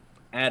with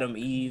Adam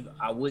Eve,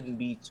 I wouldn't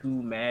be too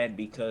mad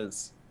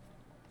because,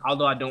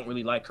 although I don't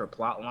really like her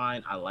plot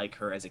line, I like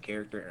her as a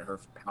character, and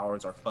her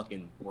powers are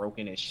fucking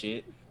broken as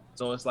shit.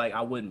 So it's like I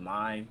wouldn't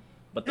mind.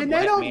 But and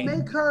they don't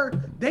make her.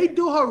 They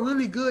do her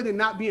really good in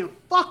not being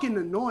fucking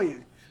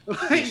annoying.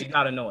 Like, she's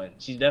not annoying.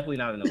 She's definitely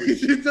not annoying.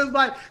 She's just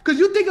like, because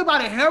you think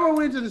about it,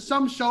 heroines in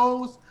some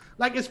shows,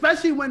 like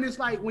especially when it's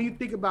like when you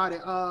think about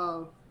it,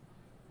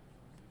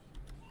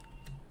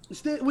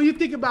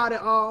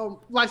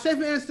 like say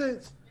for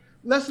instance,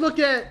 let's look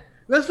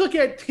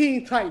at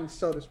Teen Titans,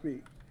 so to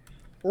speak.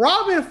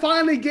 Robin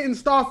finally getting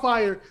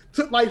Starfire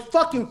took like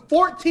fucking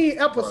 14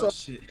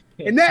 episodes,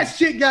 and that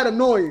shit got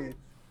annoying.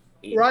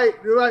 Yeah. Right?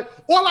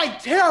 Or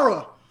like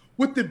Terra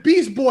with the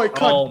Beast Boy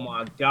cut. Oh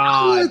my god!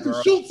 I wanted to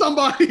shoot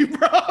somebody,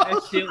 bro.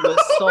 That shit was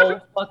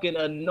so fucking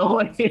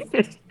annoying.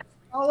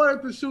 I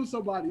wanted to shoot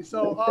somebody.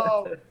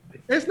 So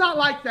it's not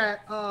like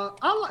that. I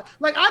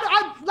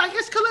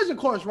it's collision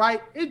course,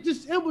 right?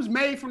 It was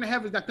made from the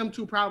heavens that them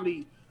two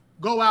probably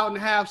go out and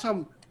have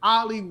some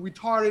oddly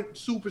retarded,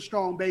 super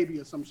strong baby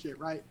or some shit,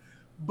 right?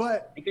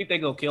 But you think they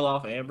go kill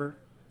off Amber?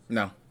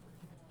 No,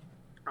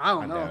 I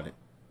don't know.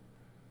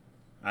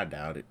 I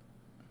doubt it.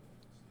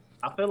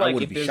 I feel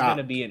like if there's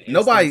gonna be an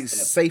nobody's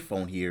safe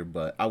on here,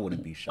 but I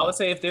wouldn't be shocked. I would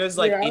say if there's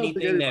like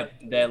anything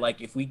that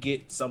like if we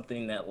get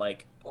something that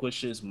like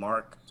pushes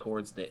Mark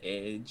towards the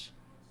edge,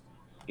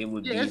 it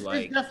would be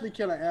like it's definitely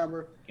killing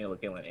Amber.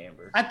 Killing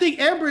Amber. I think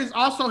Amber is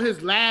also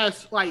his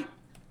last like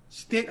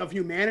stint of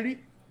humanity,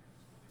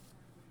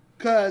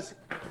 because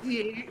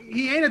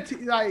he ain't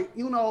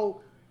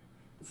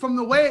from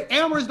the way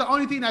Amber is the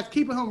only thing that's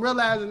keeping him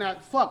realizing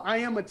that I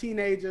am a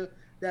teenager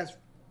that's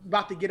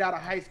about to get out of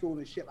high school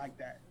and shit like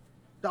that.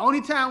 The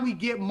only time we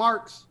get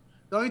Mark's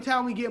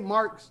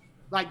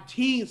like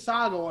teen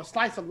saga or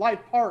slice of life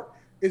part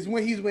is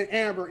when he's with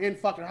Amber in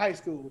fucking high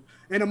school.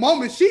 And the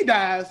moment she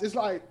dies, it's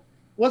like,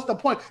 what's the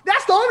point?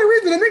 That's the only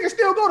reason the nigga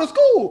still go to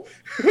school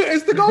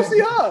is to go see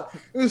her.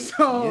 And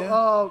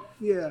so,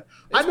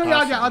 I know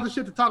y'all got other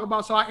shit to talk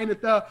about, so I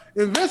ended the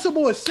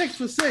Invincible is 6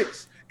 for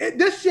 6.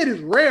 This shit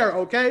is rare,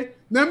 okay?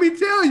 Let me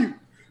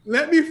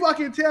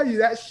fucking tell you,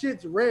 that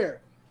shit's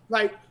rare.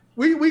 Like,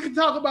 we can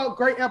talk about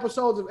great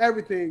episodes of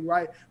everything,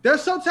 right?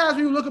 There's sometimes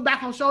when you look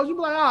back on shows, you be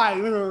like,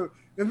 all right,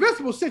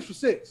 Invincible 6 for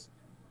 6.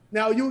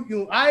 Now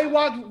I ain't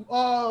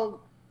watched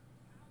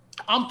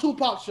I'm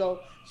Tupac's show,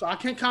 so I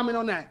can't comment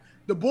on that.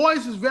 The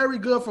Boys is very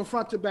good from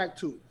front to back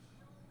too.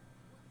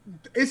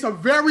 It's a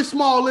very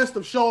small list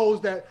of shows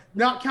that,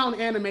 not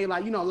counting anime,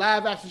 like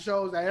live action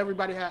shows that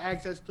everybody had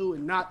access to,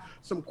 and not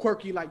some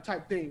quirky like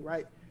type thing,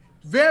 right?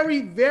 Very,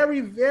 very,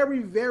 very,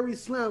 very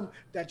slim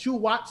that you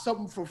watch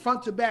something from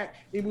front to back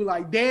and be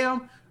like,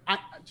 damn,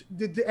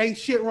 there ain't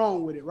shit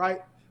wrong with it,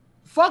 right?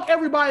 Fuck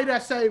everybody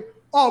that say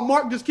Oh,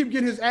 Mark just keep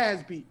getting his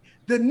ass beat.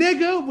 The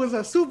nigga was a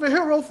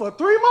superhero for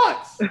 3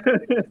 months.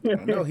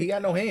 No, he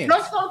got no hands.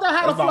 Just thought that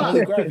had That's a my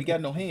only fly. gripe. He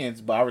got no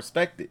hands, but I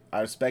respect it.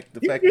 I respect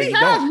the fact He that he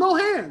has don't. no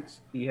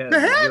hands. He has The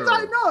hands, zero.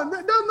 I know.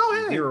 There's no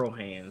hands. 0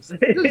 hands.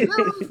 There's 0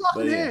 fucking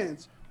But yeah.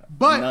 hands.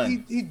 But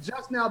None. he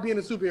just now being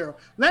a superhero.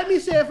 Let me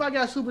say if I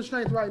got super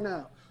strength right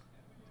now.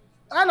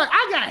 I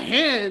got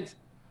hands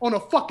on a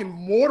fucking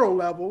mortal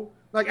level.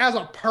 Like as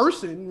a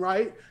person,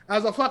 right?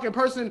 As a fucking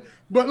person.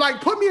 But like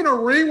put me in a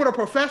ring with a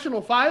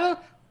professional fighter,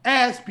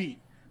 ass beat.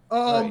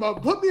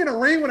 Put me in a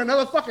ring with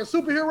another fucking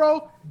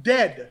superhero,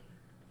 dead.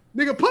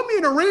 Nigga, put me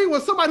in a ring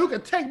with somebody who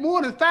can take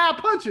more than 5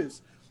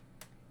 punches.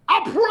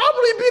 I'll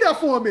probably be there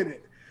for a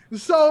minute.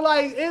 So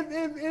like,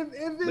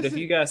 But if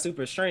you got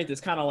super strength,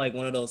 it's kind of like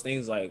one of those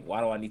things. Like, why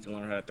do I need to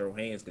learn how to throw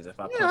hands? Because if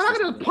I I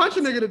can just punch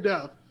a nigga to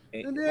death.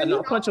 And then,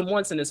 I'll punch him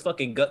once and his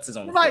fucking guts is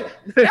on the like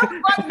floor.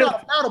 everybody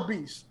not a battle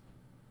beast.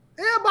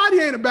 Everybody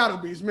ain't a battle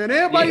beast, man.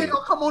 Everybody ain't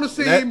gonna come on the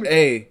scene.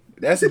 Hey,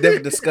 that's a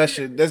different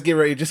discussion. Let's get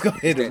ready. Just go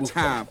ahead and move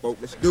Time,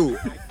 folks. Let's do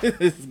it.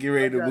 Let's get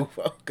ready to move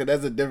on because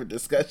that's a different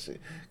discussion.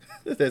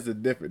 That's a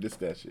different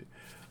discussion.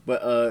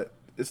 But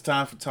it's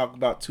time to talk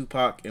about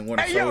Tupac and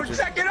Winter Soldier.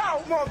 check it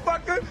out,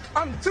 motherfucker.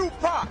 I'm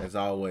Tupac. As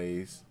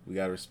always, we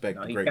gotta respect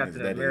the He greatness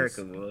Captain that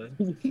America, is.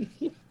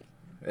 boy.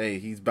 Hey,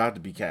 he's about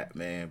to be Cat,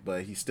 man,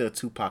 but he's still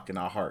Tupac in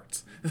our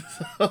hearts.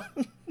 All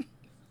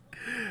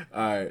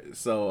right,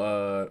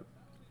 so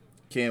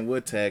Ken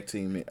Wood tag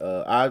team.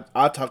 I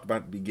talked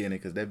about the beginning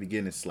because that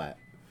beginning slap.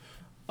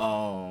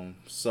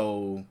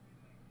 So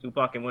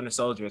Tupac and Winter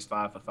Soldier is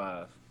 5 for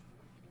 5.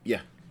 yeah,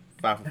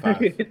 5 for 5.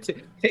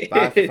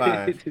 5 for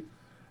 5.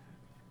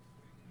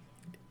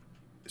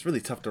 It's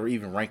really tough to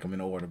even rank them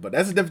in order, but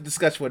that's a different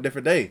discussion for a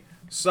different day.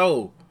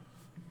 So,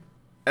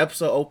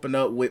 episode opened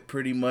up with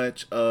pretty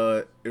much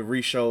it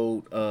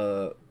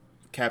re-showed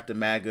Captain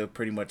MAGA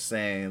pretty much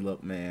saying,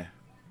 "Look, man,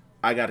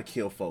 I gotta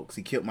kill folks.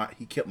 He killed my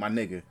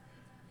nigga.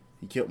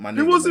 He killed my nigga.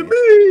 It wasn't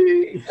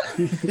me.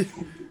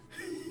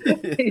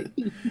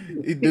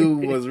 The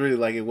dude was really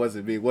like, it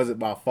wasn't me. It wasn't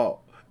my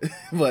fault,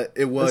 but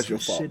it was your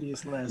fault.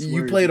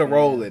 You played a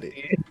role in it.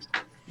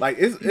 Like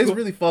it's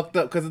really fucked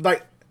up because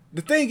like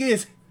the thing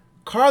is,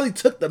 Carly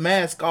took the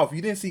mask off.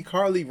 You didn't see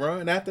Carly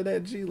run after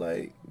that, G.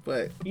 Like,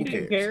 but He who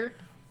didn't cares? care.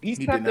 He's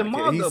He Captain did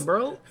not care. MAGA,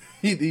 bro.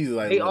 He's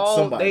like, They look, all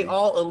somebody. they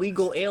all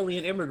illegal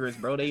alien immigrants,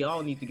 bro. They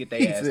all need to get their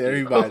He ass. said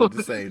kicked. everybody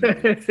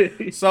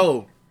the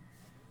same.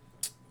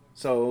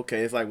 So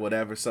okay, it's like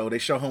whatever. So they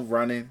show him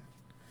running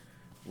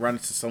to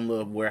some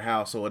little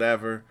warehouse or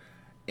whatever,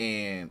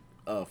 and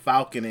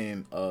Falcon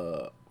and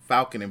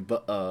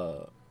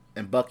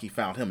Bucky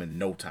found him in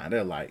no time.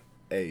 They're like,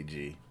 "Hey,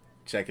 G,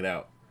 check it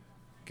out.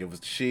 Give us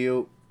the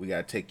shield. We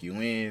gotta take you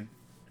in."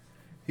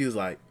 He was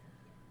like,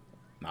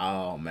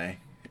 "Nah, man,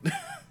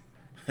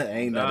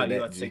 ain't none of you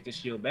that. got to G. take the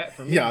shield back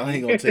from me. Y'all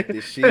ain't gonna take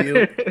this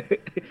shield.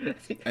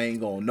 I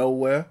ain't going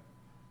nowhere.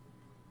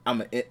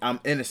 I'm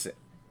innocent.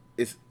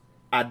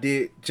 I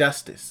did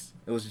justice.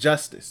 It was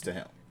justice to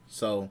him.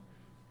 So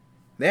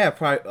they have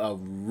probably a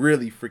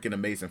really freaking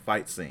amazing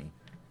fight scene.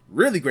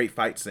 Really great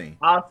fight scene.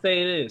 I'll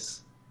say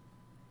this.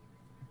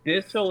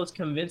 This show is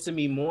convincing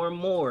me more and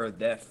more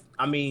that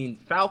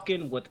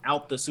Falcon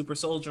without the super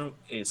soldier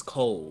is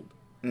cold.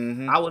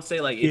 Mm-hmm. I would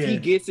say like if he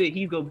gets it,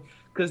 he's go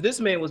because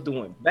this man was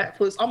doing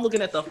backflips. I'm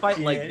looking at the fight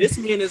like this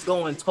man is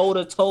going toe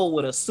to toe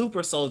with a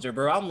super soldier,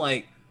 bro. I'm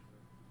like,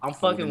 I'm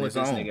fucking with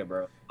this nigga,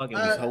 bro.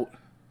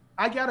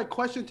 I got a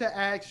question to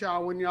ask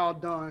y'all when y'all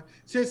done.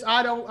 Since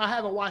I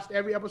haven't watched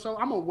every episode,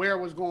 I'm aware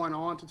what's going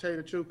on, to tell you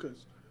the truth,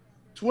 because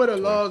Twitter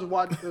loves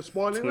watching the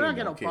spoilers. I don't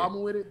get no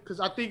problem with it because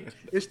I think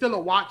it's still a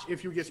watch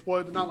if you get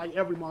spoiled, not like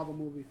every Marvel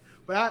movie.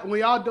 But when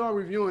y'all done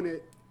reviewing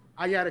it,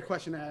 I got a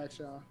question to ask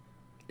y'all.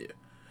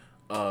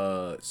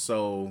 Yeah.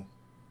 So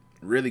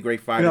really great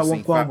fight. I got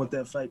one problem with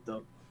that fight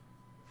though.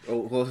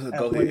 Oh, well,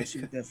 go ahead.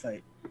 With that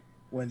fight.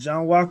 When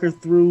John Walker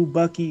threw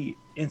Bucky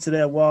into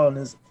that wall and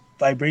his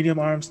vibranium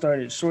arm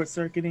started short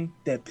circuiting,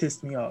 that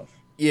pissed me off.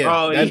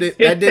 Yeah,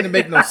 that didn't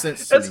make no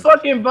sense to That's me.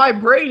 fucking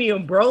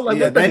vibranium, bro. Like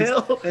what the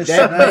hell?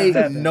 That made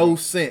no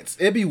sense.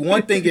 It'd be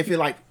one thing if it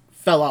like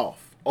fell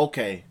off.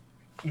 Okay,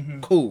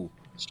 cool.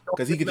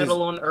 Because he could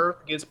metal on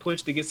Earth gets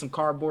pushed to get some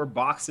cardboard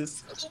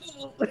boxes.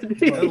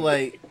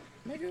 like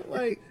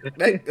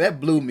that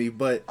blew me.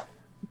 But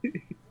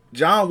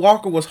John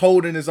Walker was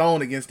holding his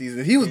own against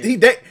these. He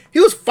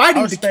was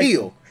fighting to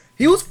kill.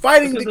 He was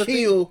fighting to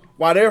kill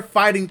while they're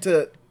fighting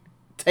to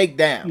take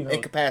down,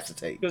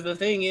 incapacitate. Because the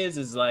thing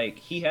is like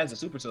he has a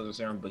super soldier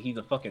serum, but he's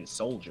a fucking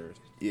soldier.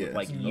 With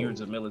like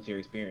years of military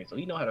experience, so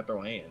he know how to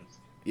throw hands.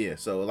 Yeah,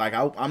 so like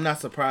I'm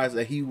not surprised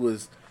that he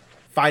was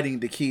fighting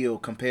to kill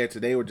compared to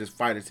they were just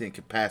fighting to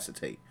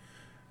incapacitate.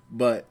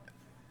 But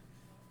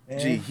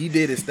G, he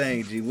did his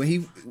thing. G, when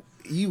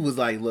he was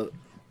like, look,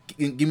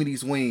 give me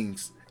these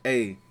wings.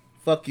 Hey,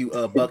 fuck you,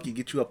 Bucky,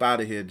 get you up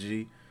out of here,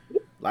 G.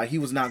 Like he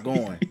was not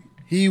going.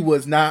 He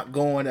was not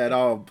going at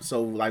all.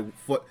 So like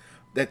for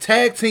the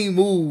tag team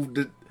move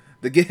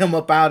to get him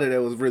up out of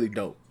there was really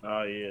dope.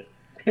 Oh yeah.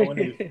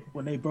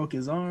 When they broke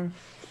his arm.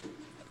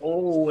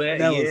 Oh,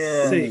 That was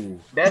yeah. sick. Ooh.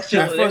 That shit.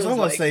 At first, I'm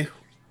gonna like, say,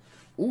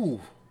 ooh.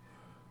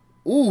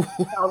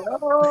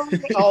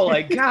 oh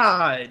my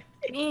god,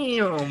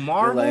 damn, They're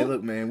Marvel. like,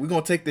 look, man, we're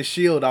gonna take the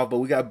shield off, but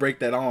we gotta break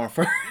that arm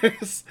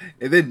first,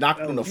 and then knock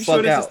them the You fuck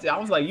sure this out. is? I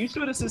was like, you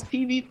sure this is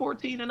TV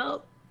 14 and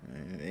up?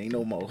 Man, ain't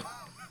no more.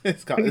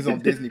 It's on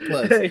Disney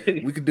Plus.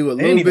 We could do a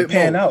They little didn't even bit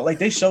pan more. out. Like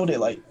they showed it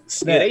like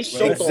snap. Yeah, they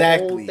showed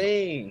Exactly.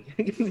 the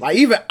whole thing. Like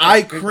even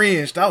I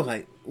cringed. I was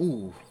like,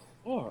 ooh.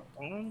 Oh,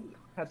 I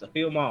had to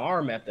feel my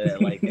arm after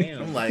that. Like,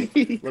 damn. I'm like,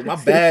 look,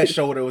 my bad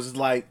shoulder was just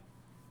like,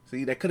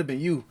 see, that could have been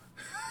you.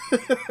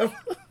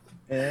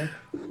 Yeah.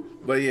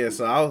 But yeah,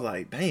 so I was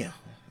like, damn.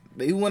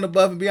 They went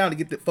above and beyond to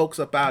get the folks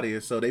up out of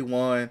here. So they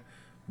won.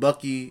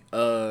 Bucky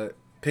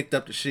picked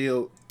up the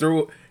shield,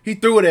 he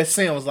threw it at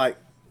Sam, was like,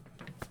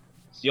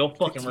 It's your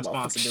fucking "This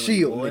responsibility,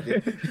 shield, boy.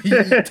 nigga.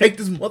 You take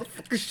this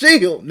motherfucking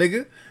shield,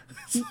 nigga.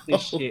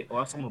 This shit, or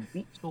else I'm gonna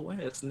beat your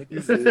ass, nigga.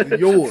 It's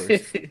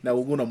yours. Now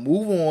we're gonna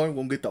move on. We're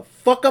gonna get the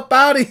fuck up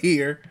out of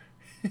here.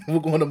 We're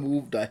gonna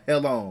move the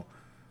hell on.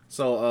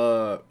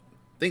 So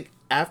I think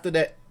after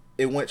that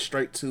it went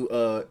straight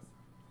to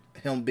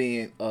him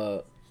being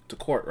to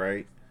court,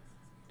 right?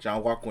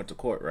 John Walker went to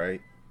court,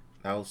 right?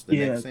 That was the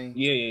next scene.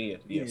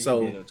 Yeah.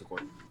 So yeah, to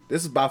court.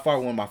 this is by far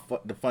one of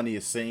the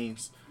funniest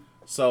scenes.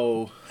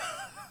 So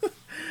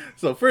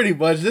so pretty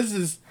much this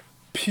is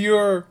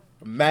pure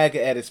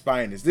MAGA at its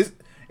finest.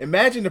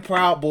 Imagine the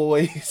Proud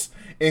Boys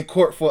in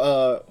court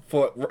for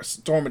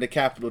storming the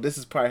Capitol. This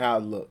is probably how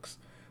it looks.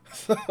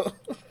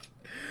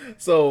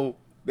 So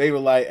they were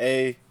like,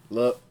 "Hey,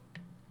 look,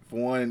 for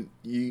one,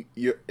 you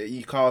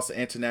caused an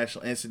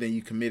international incident.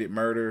 You committed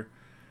murder."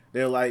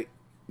 They're like,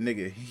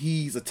 "Nigga,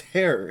 he's a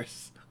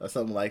terrorist," or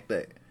something like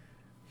that.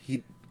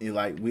 He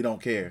like, "We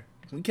don't care."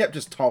 We kept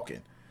just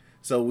talking.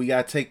 So we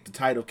gotta take the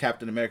title of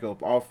Captain America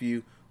up off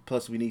you.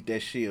 Plus, we need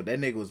that shield. That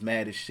nigga was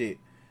mad as shit.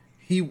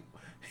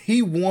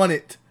 He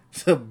wanted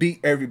to beat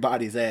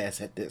everybody's ass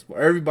at this point.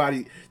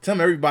 Tell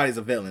him everybody's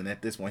a villain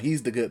at this point.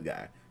 He's the good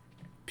guy.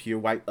 Pure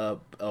white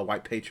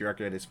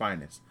patriarchy at its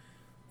finest.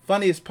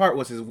 Funniest part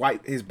was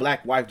his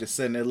black wife just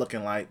sitting there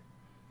looking like,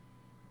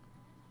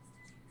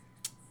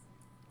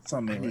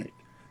 Something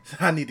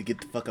I need to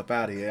get the fuck up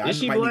out of here. Is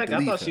she might need black? to I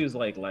leave thought her. she was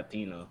like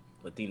Latina.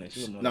 She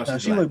was No, right.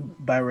 she's She black.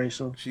 looked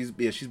biracial. She's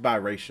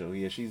biracial.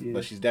 Yeah,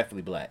 but she's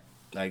definitely black.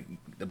 Like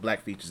the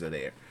black features are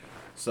there.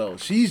 So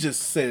she's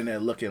just sitting there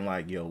looking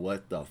like, yo,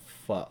 what the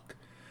fuck?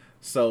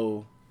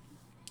 So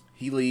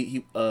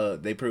they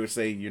pretty much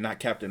say, you're not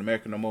Captain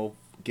America no more.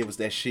 Give us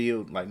that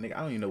shield. Like, nigga,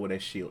 I don't even know where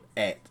that shield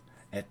at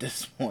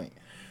this point.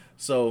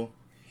 So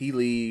he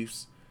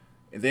leaves,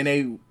 and then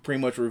they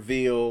pretty much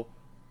reveal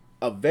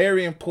a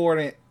very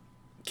important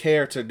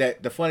character.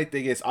 That the funny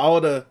thing is, all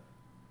the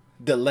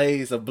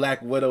delays of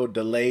Black Widow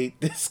delayed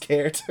this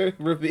character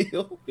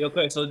reveal.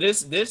 Okay, so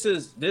this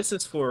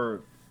is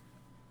for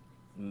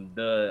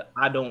the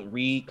I don't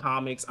read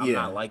comics. I'm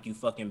not like you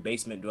fucking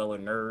basement dweller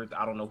nerds.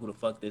 I don't know who the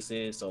fuck this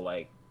is. So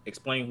like,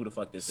 explain who the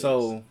fuck this is.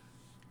 So,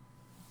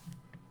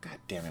 god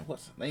damn it,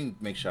 let me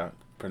make sure I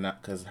pronounce,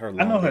 because her.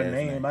 I know her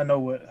name. I know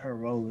what her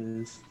role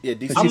is. Yeah,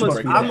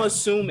 DC. I'm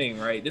assuming,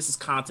 right? This is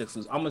context.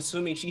 I'm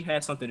assuming she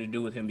has something to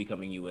do with him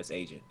becoming U.S.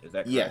 agent. Is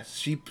that correct? Yes,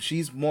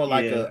 she's more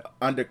like a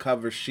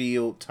undercover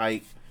Shield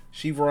type.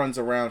 She runs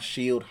around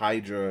Shield,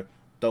 Hydra,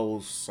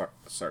 those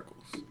circles.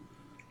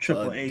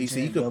 Triple agent.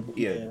 DC, you could, double,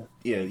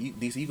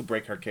 DC, you could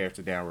break her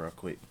character down real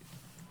quick.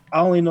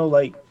 I only know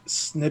like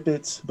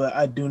snippets, but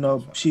I do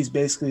know she's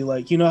basically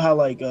like, you know how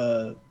like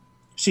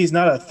she's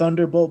not a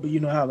Thunderbolt, but you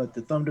know how like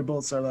the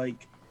Thunderbolts are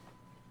like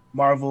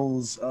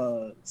Marvel's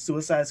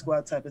Suicide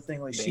Squad type of thing.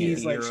 Like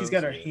she's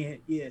got her hand,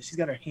 she's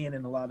got her hand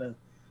in a lot of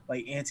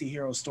like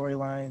anti-hero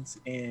storylines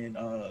and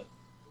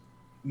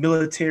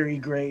military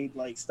grade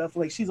like stuff.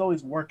 Like she's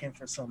always working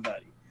for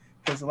somebody.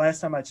 Because the last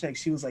time I checked,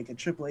 she was like a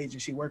triple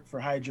agent. She worked for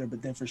Hydra,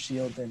 but then for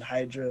Shield, then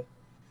Hydra.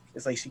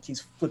 It's like she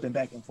keeps flipping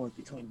back and forth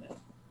between them.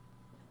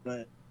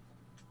 But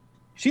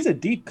she's a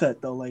deep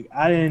cut though. Like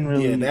I didn't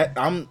really. Yeah,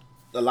 I'm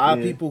a lot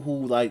of people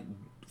who like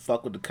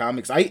fuck with the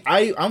comics.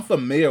 I'm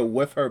familiar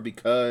with her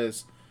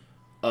because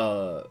it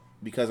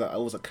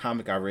was a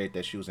comic I read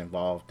that she was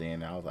involved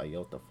in. I was like, yo,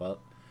 what the fuck?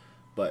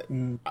 But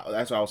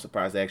that's why I was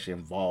surprised they actually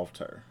involved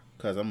her,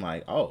 because I'm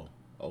like, oh,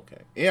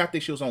 okay. Yeah, I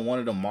think she was on one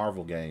of the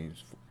Marvel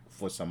games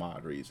for some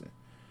odd reason.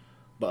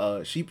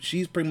 But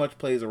she's pretty much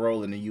plays a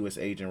role in the U.S.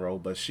 agent role.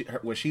 But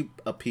when she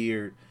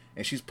appeared,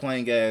 and she's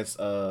playing as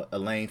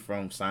Elaine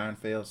from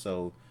Seinfeld.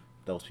 So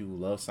those people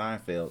who love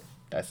Seinfeld,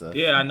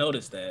 I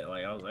noticed that.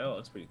 Like I was like, oh,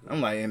 that's pretty cool.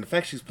 I'm like, and the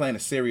fact she's playing a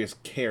serious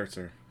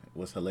character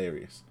was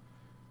hilarious.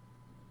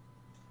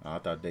 I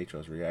thought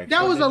Datro's reaction.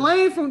 That was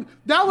Elaine from.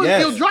 That was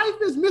Yes. Il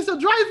Dreyfus, Mr.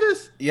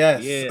 Dreyfus.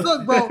 Yes. Yeah.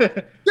 Look, bro,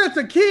 that's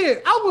a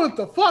kid. I want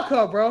to fuck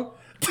her, bro.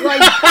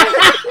 Like,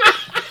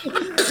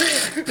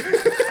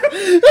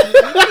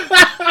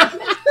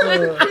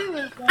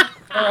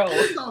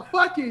 it's a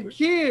fucking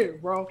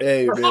kid, bro.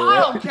 Hey, man. I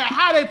don't care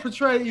how they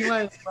portray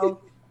Elaine, bro.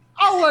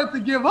 I wanted to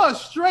give her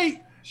straight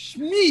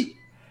Schmeat.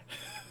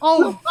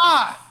 Oh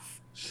God,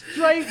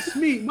 straight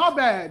Schmeat. My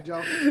bad,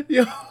 Joe.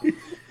 Yo,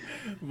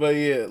 But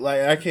yeah,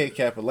 like I can't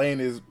cap. Elaine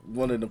is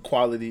one of the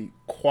quality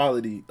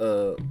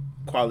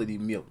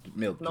milk.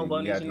 No We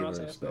bunnies, gotta you know give what her I'm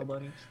saying? No respect.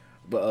 bunnies.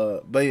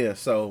 But yeah,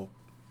 so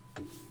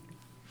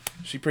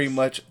she pretty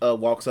much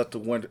walks up to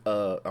one.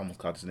 I'm gonna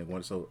call this nigga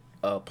one. So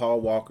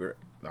Paul Walker.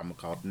 I'm gonna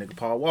call the nigga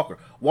Paul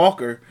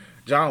Walker.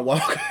 John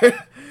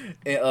Walker,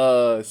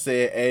 and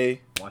said,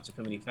 "Hey, Watching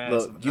too many fast.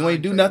 look, you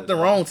ain't do nothing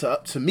wrong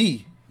to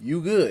me.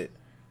 You good.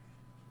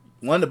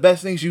 One of the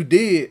best things you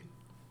did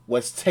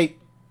was take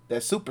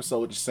that super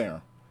soldier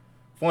serum."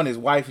 One, his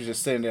wife was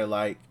just sitting there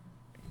like,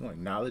 "You don't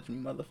acknowledge me,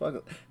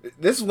 motherfucker."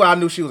 This is why I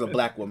knew she was a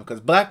black woman, because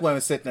black women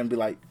sit there and be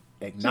like,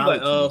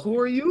 "Acknowledge me. Who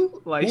are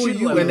you? Like, Who are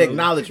she's you?" like, And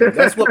acknowledge me.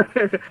 That's what.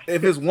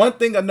 If it's one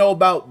thing I know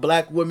about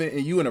black women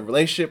and you in a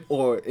relationship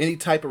or any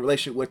type of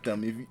relationship with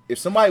them, if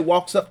somebody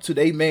walks up to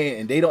their man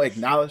and they don't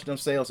acknowledge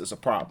themselves, it's a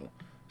problem.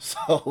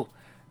 So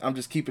I'm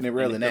just keeping it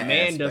real And in if that the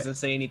man aspect. doesn't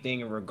say anything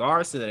in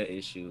regards to that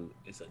issue,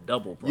 it's a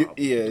double problem.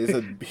 Yeah, it's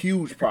a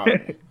huge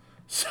problem.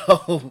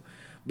 So,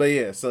 but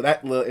yeah, so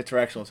that little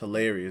interaction was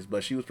hilarious.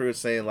 But she was pretty much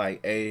saying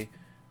like, "Hey,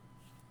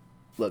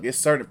 look, it's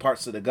certain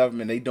parts of the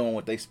government they doing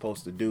what they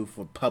supposed to do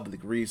for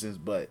public reasons,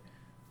 but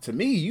to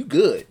me, you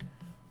good.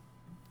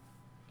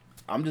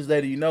 I'm just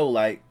letting you know,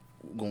 like,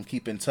 we're gonna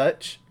keep in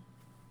touch.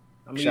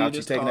 I mean, Shout out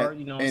this you taking card, that,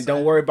 you know what and I'm don't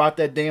saying? worry about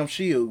that damn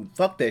shield.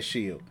 Fuck that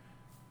shield.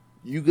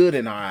 You good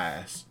in our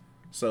eyes."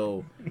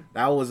 So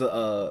that was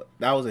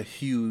a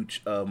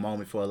huge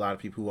moment for a lot of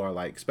people who are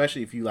like,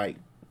 especially if you like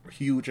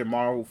huge in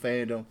Marvel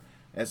fandom.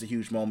 That's a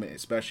huge moment,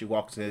 especially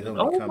walking to him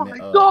Oh becoming. my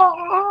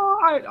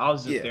god! I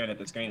was just Yeah. staring at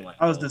the screen like,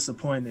 I was oh.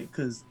 disappointed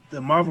because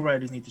the Marvel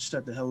writers need to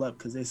shut the hell up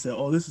because they said,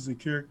 "Oh, this is a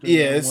character."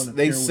 Yeah, that wanna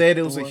they pair with said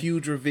it was a Thor."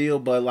 huge reveal,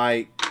 but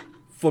like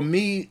for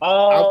me,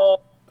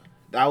 Oh,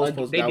 that was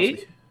supposed. they That did?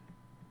 was,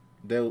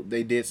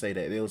 they did say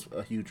that it was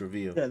a huge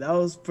reveal. Yeah, that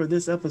was for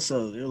this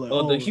episode. They're like,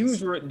 Well, "Oh, the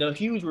huge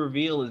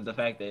reveal is the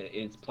fact that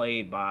it's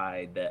played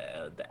by the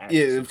actor.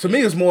 Yeah, to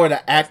me, it's more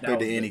the actor That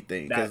than was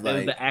anything. that Because was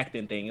like, the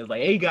acting thing. It's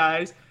like, hey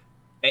guys,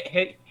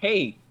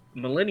 hey,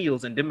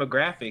 millennials and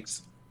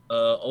demographics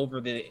over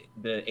the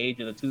age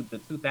of the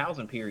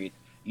 2000 period.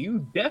 You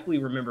definitely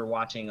remember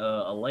watching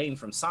Elaine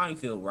from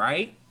Seinfeld,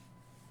 right?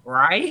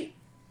 Right?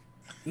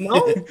 No,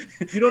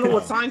 you don't know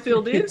what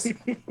Seinfeld is,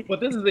 but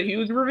this is a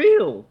huge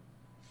reveal.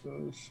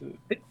 oh shit."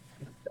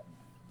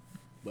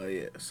 but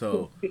yeah.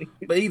 So,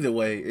 but either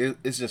way,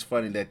 it's just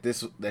funny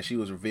that she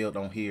was revealed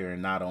on here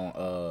and not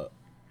on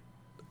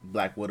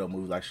Black Widow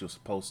movie like she was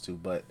supposed to.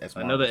 But that's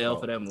Another Marvel's L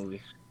fault. for that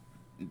movie.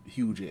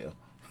 Huge L.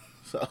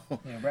 So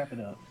Yeah, wrap it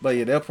up. But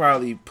yeah, they'll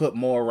probably put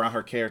more around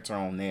her character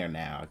on there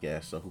now, I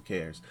guess. So who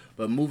cares?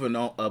 But moving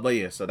on. But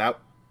yeah,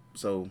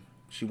 so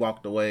she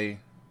walked away.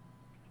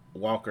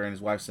 Walker and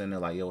his wife sitting there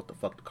like, "Yo, what the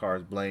fuck? The car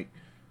is blank."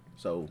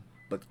 So,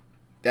 but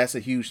that's a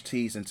huge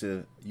tease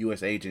into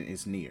U.S. agent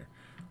is near.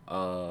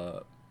 Cam,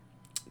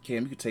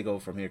 you can take over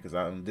from here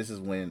because this is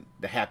when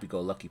the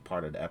happy-go-lucky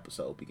part of the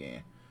episode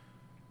began.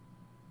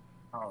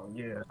 Oh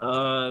yeah.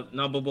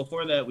 No, but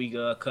before that, we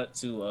cut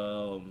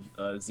to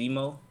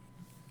Zemo.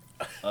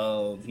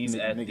 He's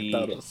at Nigga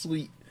thought it the was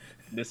sweet.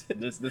 this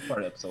part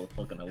of the episode is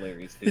fucking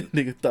hilarious too.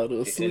 Nigga thought it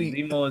was And sweet.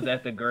 Zemo is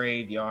at the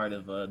graveyard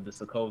of the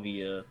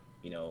Sokovia,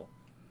 the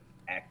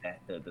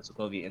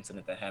Sokovia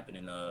incident that happened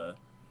in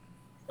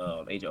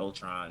Age of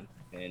Ultron,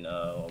 and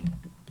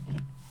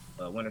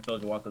Winter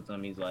Soldier walks up to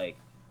him. He's like,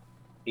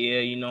 "Yeah,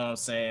 you know what I'm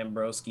saying,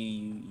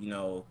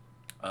 broski.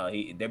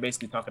 They're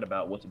basically talking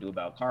about what to do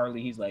about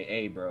Carly. He's like,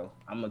 hey, bro,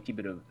 I'm gonna keep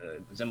it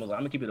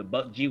a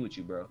buck G with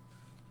you, bro.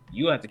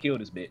 You have to kill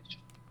this bitch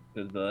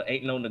because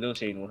ain't no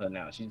negotiating with her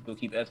now. She's gonna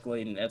keep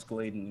escalating,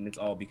 and it's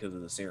all because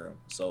of the serum.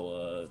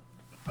 So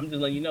I'm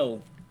just letting you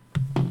know,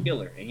 kill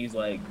her." And he's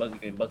like,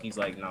 Bucky's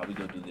like, "Nah, we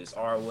gonna do this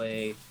our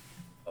way,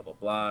 blah blah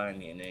blah."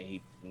 And then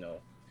he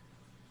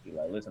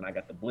like, "Listen, I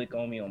got the blick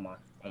on me on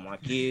my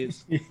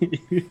kids."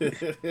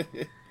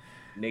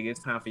 "Nigga, it's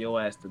time for your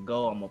ass to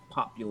go. I'm gonna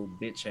pop your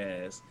bitch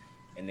ass."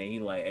 And then he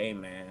like, "Hey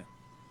man,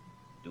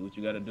 do what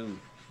you gotta do.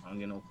 I don't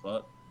get no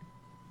fuck,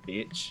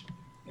 bitch."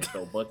 And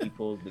so Bucky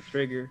pulls the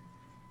trigger,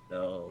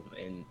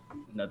 and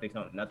nothing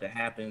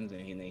happens.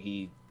 And then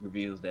he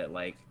reveals that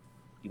like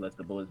he lets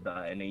the bullets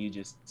die. And then you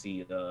just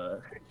see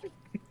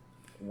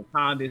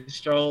Wakanda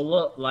stroll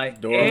up like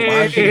Dora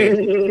hey!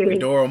 Milaje.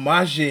 Dora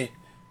Milaje.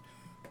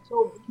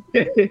 So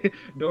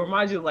Dora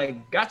Milaje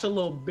like, "Got your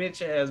little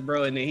bitch ass,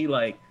 bro." And then he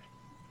like,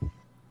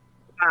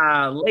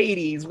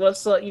 ladies,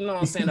 what's up? You know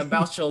what I'm saying?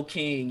 About your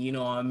king, you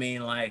know what I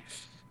mean? Like,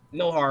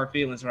 no hard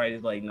feelings, right?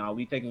 It's like, nah,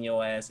 we taking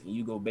your ass and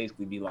you go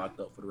basically be locked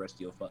up for the rest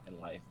of your fucking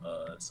life.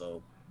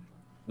 So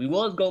we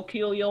was go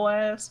kill your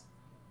ass,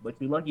 but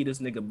you lucky this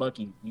nigga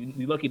Bucky,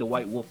 you lucky the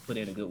White Wolf put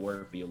in a good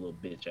word for your little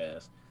bitch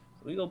ass.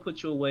 So we gonna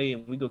put you away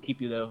and we gonna keep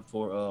you there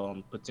for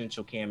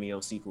potential cameo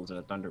sequels in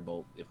a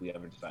Thunderbolt if we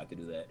ever decide to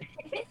do that.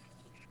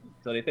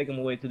 So they take him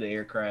away to the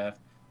aircraft.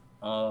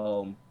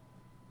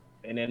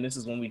 And then this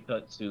is when we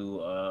cut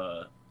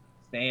to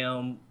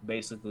Sam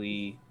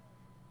basically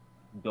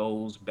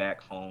goes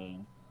back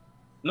home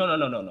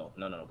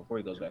No. Before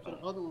he goes back The home,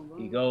 other one, bro.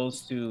 he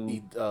goes to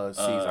He sees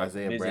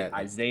Isaiah visit Bradley.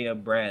 Isaiah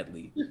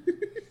Bradley.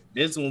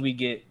 This one we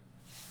get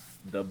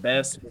the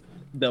best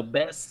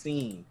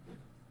scene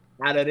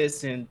out of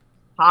this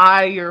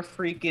entire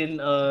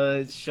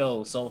freaking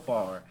show so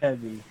far.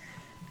 Heavy.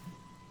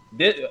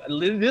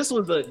 This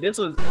was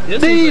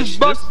These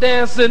bus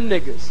dancing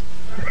niggas.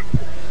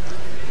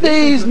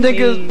 These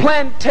niggas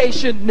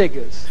plantation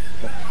niggas.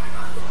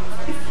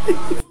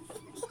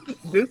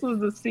 This was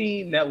the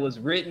scene that was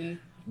written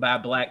by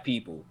black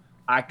people.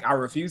 I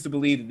refuse to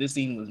believe that this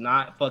scene was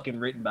not fucking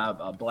written by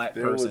a black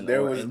person,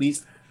 or at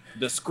least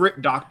the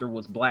script doctor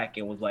was black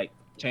and was like,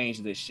 change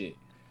this shit.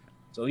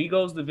 So he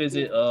goes to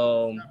visit.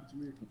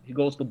 He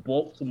goes to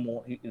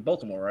Baltimore.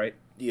 Baltimore, right?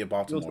 Yeah,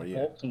 Baltimore. He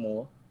goes to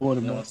Baltimore.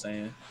 You know what I'm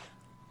saying?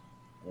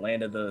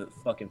 Land of the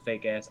fucking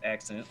fake ass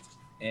accents.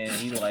 And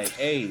he's like,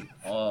 hey,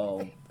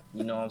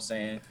 you know what I'm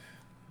saying?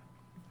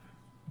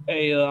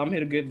 Hey, I'm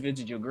here to go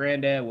visit your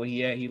granddad. Where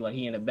he at? He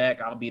in the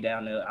back. I'll be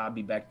down there. I'll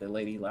be back there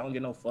later. He's like, I don't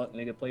get no fuck,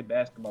 nigga. Play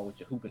basketball with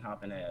your hooping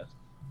hopping ass.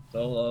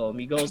 So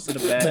he goes to the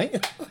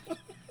back,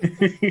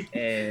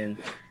 and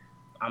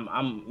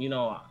I'm you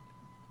know,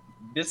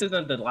 this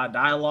isn't the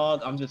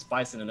dialogue. I'm just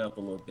spicing it up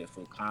a little bit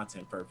for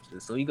content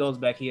purposes. So he goes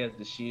back. He has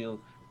the shield.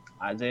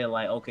 Isaiah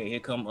like, okay, here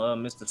come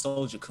Mr.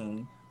 Soldier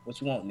Coon.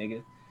 What you want,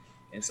 nigga?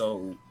 And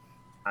so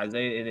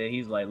Isaiah,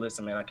 he's like,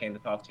 listen, man, I came to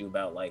talk to you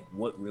about like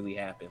what really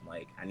happened.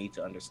 Like, I need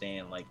to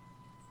understand like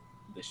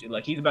the shit.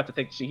 Like, he's about to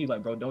take the shit. He's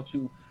like, bro, don't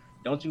you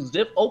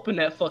zip open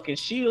that fucking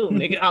shield,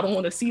 nigga. I don't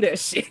want to see that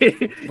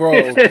shit.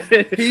 Bro,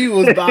 he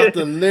was about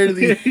to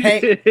literally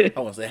hang. I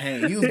want to say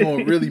hang. He was going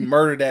to really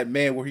murder that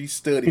man where he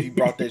stood if he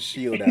brought that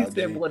shield out. He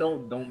said, boy,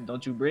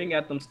 don't you bring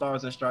out them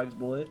stars and stripes,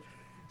 boy.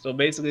 So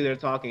basically they're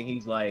talking.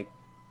 He's like,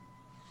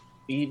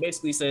 he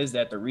basically says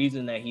that the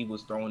reason that he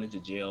was thrown into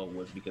jail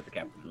was because of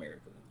Captain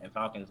America. And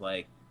Falcon's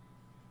like,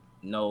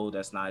 no,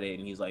 that's not it.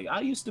 And he's like,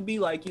 I used to be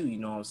like you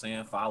know what I'm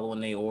saying?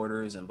 Following their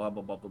orders and blah,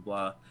 blah, blah, blah,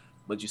 blah.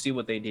 But you see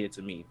what they did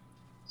to me.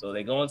 So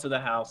they go into the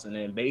house and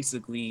then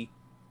basically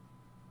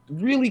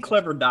really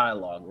clever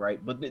dialogue,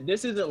 right? But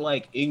this isn't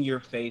like in your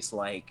face,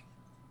 like,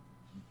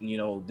 you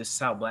know, this is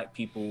how black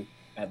people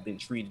have been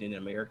treated in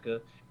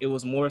America. It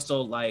was more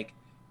so like,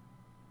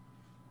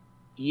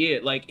 yeah,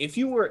 like if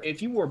you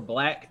were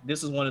black,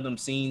 this is one of them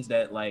scenes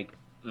that like,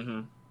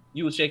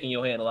 you were shaking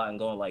your head a lot and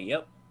going like,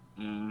 yep,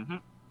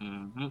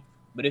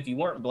 But if you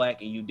weren't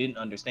black and you didn't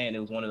understand, it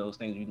was one of those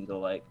things you can go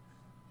like,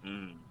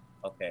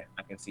 okay,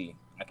 I can see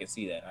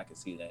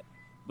that.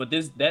 But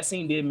that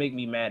scene did make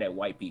me mad at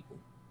white people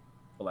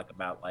for like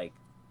about like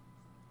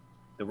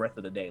the rest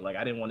of the day. Like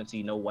I didn't want to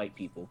see no white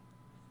people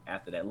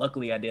after that.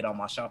 Luckily, I did all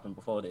my shopping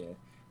before then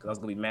because I was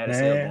gonna be mad as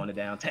hell going to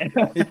downtown.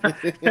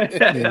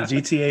 Yeah,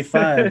 GTA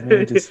 5,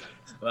 man. Just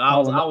but I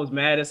was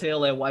mad as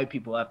hell at white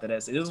people after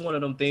that. So this is one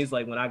of them things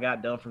like when I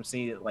got done from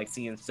seeing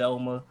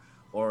Selma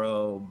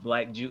or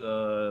Black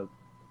Judas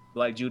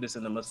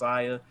and the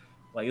Messiah.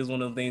 Like it's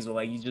one of them things where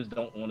like you just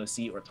don't want to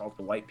see or talk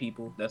to white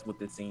people. That's what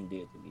this scene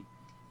did to me.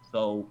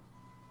 So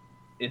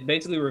it's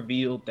basically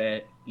revealed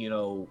that, you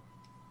know,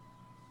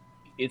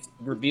 it's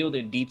revealed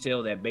in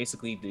detail that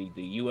basically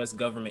the U.S.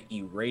 government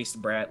erased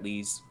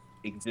Bradley's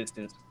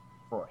existence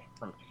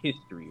from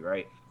history,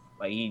 right?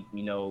 Like he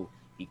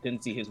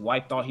couldn't see his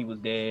wife, thought he was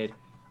dead.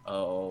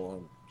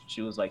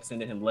 She was like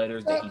sending him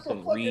letters that he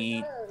couldn't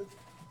read.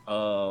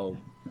 And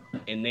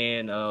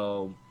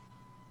then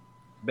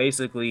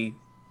basically,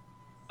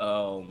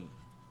 trying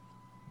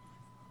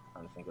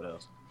to think what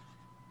else.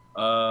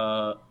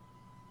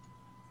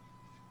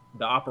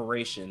 The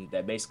operation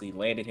that basically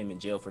landed him in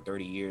jail for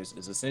 30 years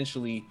is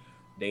essentially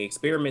they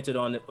experimented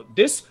on it.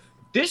 This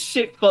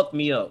shit fucked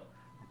me up.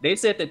 They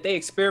said that they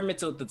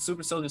experimented with the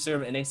super soldier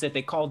serum and they said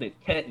they called it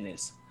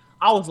tetanus.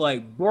 I was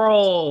like,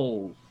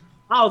 bro.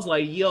 I was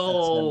like,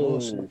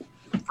 yo.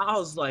 I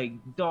was like,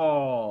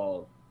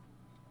 dog.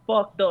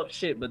 Fucked up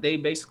shit. But they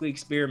basically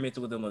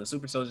experimented with him on the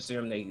super soldier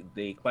serum.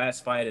 They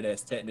classified it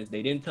as tetanus.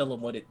 They didn't tell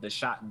him what the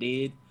shot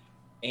did.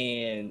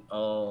 And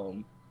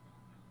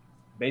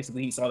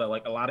basically he saw that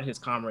like a lot of his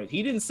comrades,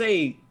 he didn't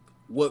say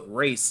what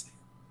race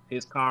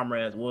his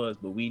comrades was,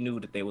 but we knew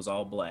that they was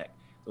all black.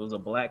 So it was a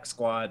black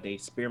squad. They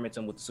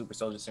experimented with the super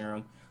soldier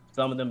serum.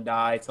 Some of them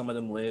died, some of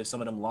them lived,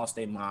 some of them lost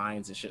their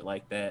minds and shit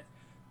like that.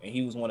 And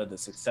he was one of the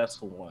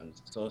successful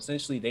ones. So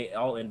essentially they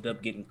all ended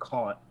up getting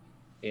caught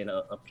in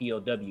a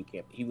POW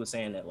camp. He was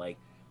saying that like,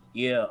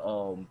 yeah,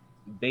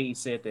 they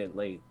said that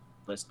like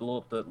let's blow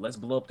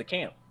up the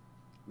camp.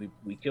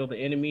 We kill the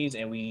enemies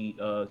and we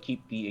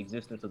keep the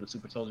existence of the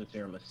super soldier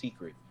serum a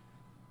secret.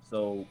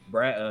 So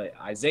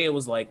Isaiah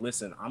was like,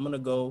 listen, I'm gonna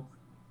go.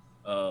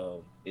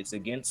 It's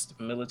against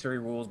military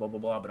rules, blah blah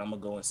blah, but I'm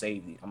gonna go and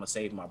save you. I'm gonna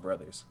save my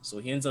brothers. So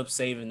he ends up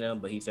saving them,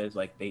 but he says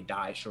like they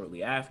died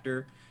shortly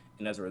after,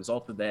 and as a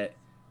result of that,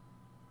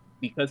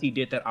 because he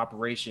did that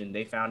operation,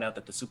 they found out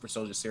that the super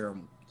soldier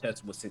serum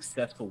test was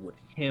successful with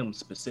him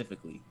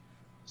specifically.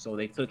 So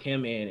they took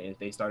him in and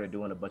they started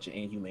doing a bunch of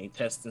inhumane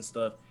tests and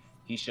stuff.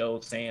 He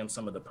showed Sam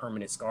some of the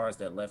permanent scars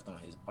that left on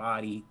his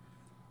body.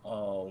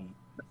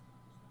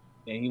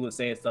 and he was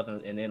saying stuff,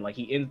 and then like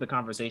he ends the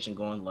conversation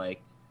going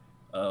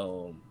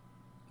um,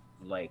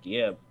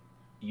 yeah,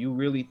 you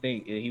really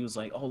think? And he was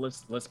like, oh,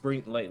 let's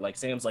bring like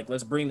Sam's like,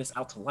 let's bring this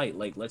out to light,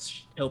 like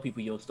let's tell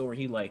people your story.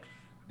 He like,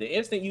 the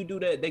instant you do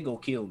that, they go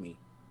kill me.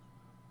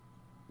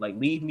 Like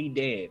leave me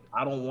dead.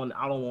 I don't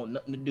want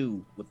nothing to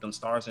do with them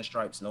stars and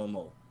stripes no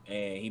more.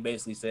 And he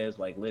basically says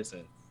like,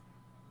 listen,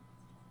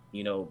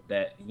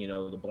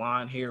 the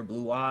blonde hair,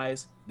 blue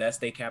eyes, that's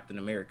their Captain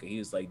America. He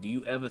was like, do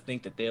you ever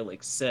think that they'll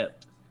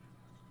accept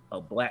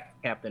a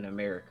black Captain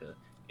America?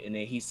 And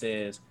then he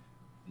says,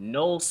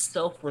 no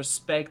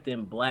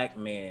self-respecting black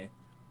man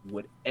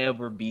would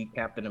ever be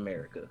Captain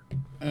America.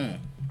 I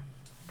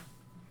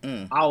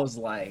was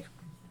like,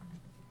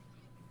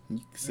 you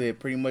said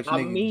pretty much,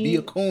 nigga, be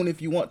a coon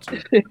if you want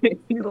to.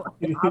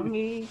 I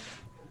mean,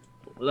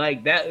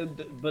 like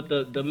that. But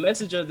the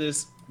message of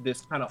this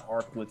kind of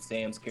arc with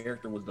Sam's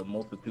character was the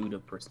multitude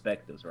of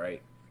perspectives,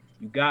 right?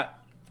 You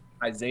got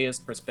Isaiah's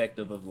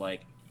perspective of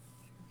like,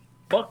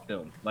 fuck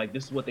them. Like,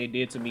 this is what they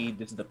did to me.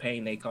 This is the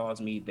pain they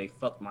caused me. They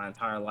fucked my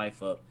entire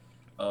life up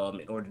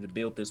in order to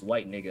build this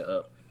white nigga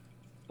up.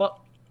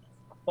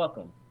 Fuck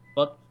them.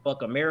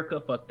 Fuck America.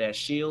 Fuck that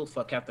shield.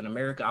 Fuck Captain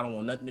America. I don't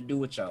want nothing to do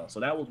with y'all. So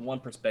that was one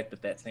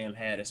perspective that Sam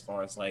had as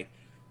far as like,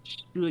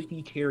 should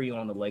he carry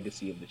on the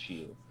legacy of the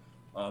shield?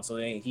 So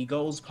then he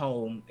goes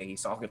home and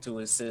he's talking to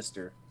his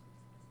sister,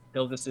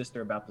 tells his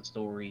sister about the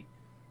story.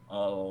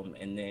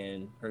 And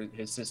then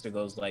his sister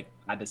goes like,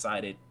 I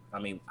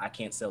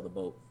can't sell the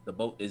boat. The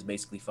boat is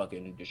basically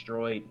fucking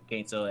destroyed.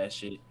 Can't sell that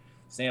shit.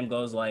 Sam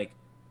goes like,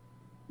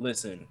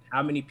 listen,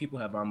 how many people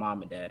have our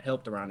mom and dad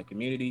helped around the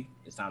community?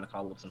 It's time to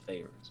call up some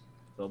favors.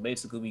 So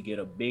basically we get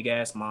a big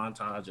ass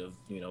montage of,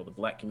 the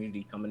black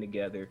community coming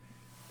together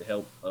to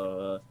help,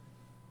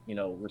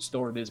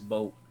 restore this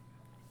boat.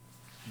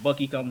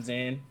 Bucky comes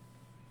in.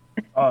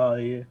 Oh,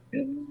 yeah.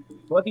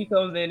 Bucky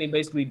comes in and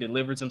basically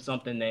delivers him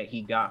something that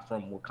he got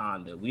from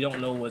Wakanda. We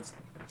don't know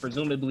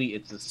presumably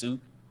it's a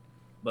suit,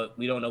 but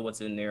we don't know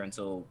what's in there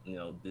until,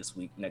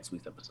 next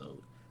week's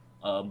episode.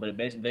 But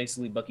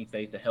basically Bucky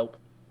paid to help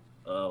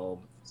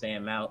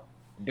Sam out.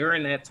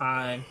 During that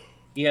time,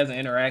 he has an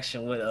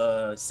interaction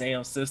with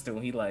Sam's sister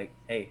when he like,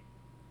 hey,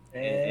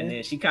 and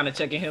then she kind of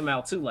checking him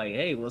out too, like,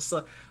 hey, what's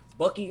up?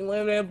 Bucky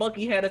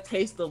had a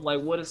taste of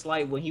like what it's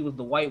like when he was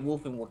the White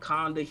Wolf in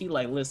Wakanda. He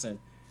like, listen,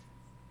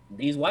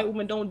 these white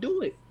women don't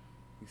do it.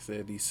 He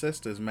said these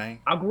sisters, man.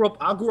 I grew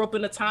up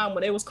in a time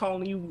where they was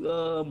calling you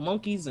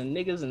monkeys and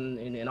niggas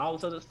and all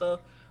this other stuff.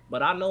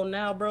 But I know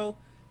now, bro,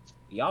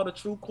 y'all the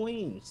true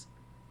queens.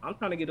 I'm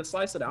trying to get a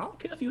slice of that. I don't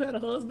care if you had a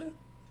husband.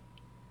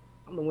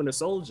 I'm the Winter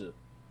Soldier.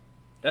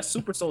 That's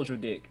super soldier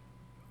dick.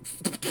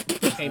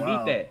 Can't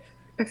beat that.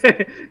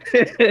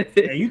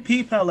 Yeah, you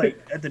peep how like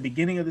at the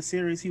beginning of the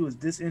series he was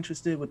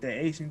disinterested with that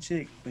Asian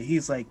chick, but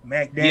he's like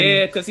Mac Daddy.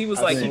 Yeah, because he was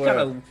like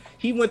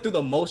he went through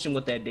the motion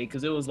with that day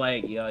because it was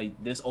like, yeah,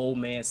 this old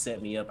man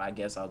set me up. I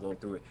guess I'll go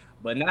through it.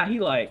 But now he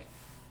like,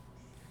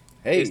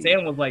 hey,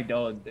 Sam was like,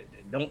 dog,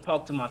 don't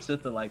talk to my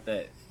sister like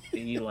that.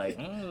 And you like,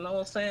 know what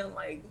I'm saying?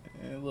 Like,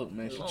 man, look,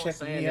 man, she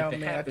checking me out,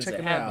 man. I check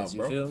him out,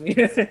 bro. You feel me?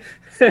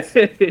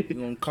 You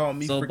gonna call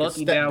me so freaking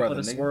Bucky down brother,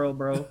 for the nigga. Swirl,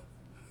 bro.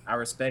 I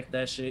respect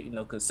that shit,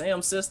 because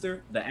Sam's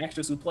sister, the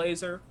actress who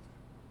plays her,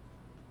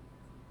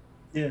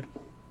 yeah,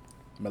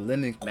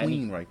 Millennium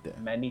Queen right there.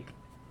 Manny.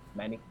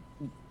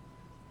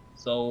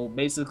 So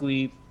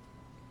basically,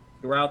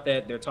 throughout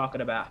that, they're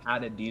talking about how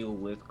to deal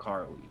with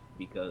Carly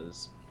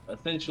because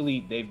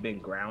essentially they've been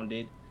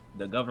grounded.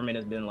 The government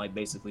has been like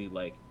basically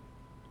like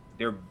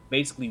they're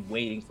basically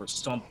waiting for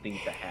something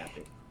to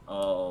happen.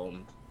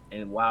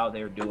 And while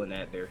they're doing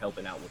that, they're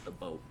helping out with the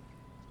boat.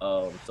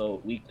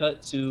 So we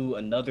cut to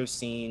another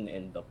scene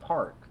in the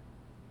park.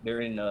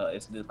 They're in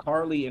it's the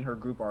Carly and her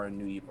group are in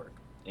New York,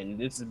 and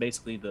this is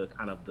basically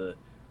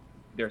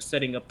they're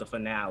setting up the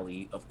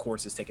finale. Of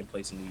course, it's taking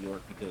place in New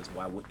York because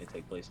why wouldn't it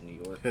take place in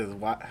New York? Because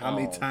how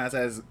many times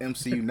has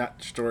MCU not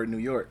destroyed New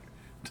York?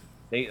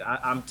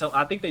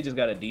 I think they just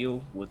got a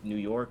deal with New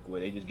York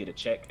where they just get a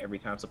check every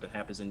time something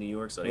happens in New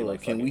York. So they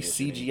like, can we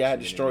CGI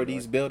destroy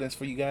these buildings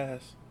for you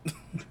guys?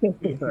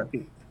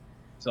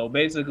 So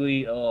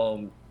basically,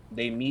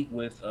 they meet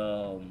with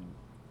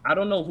I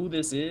don't know who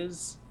this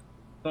is,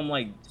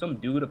 some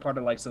dude, a part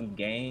of like some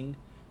gang,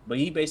 but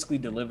he basically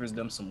delivers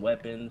them some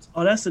weapons.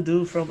 Oh, that's the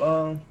dude from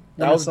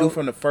that was the dude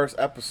from the first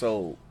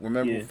episode.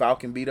 Remember when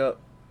Falcon beat up?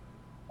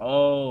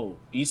 Oh,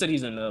 you said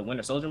he's in the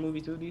Winter Soldier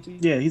movie too, DT?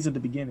 Yeah, he's at the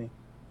beginning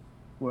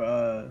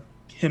where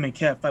him and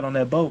Cap fight on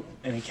that boat,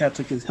 and then Cap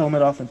took his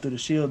helmet off and threw the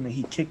shield, and then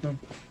he kicked him.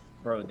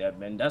 Bro,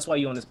 that's why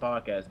you on this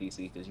podcast,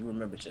 DC, because you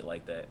remember shit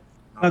like that.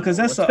 Because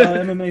that's a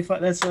MMA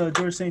fight. That's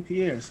George St.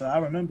 Pierre. So I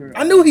remember.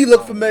 I knew he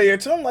looked familiar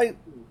too. I'm like,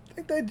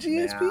 ain't that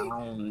GSP?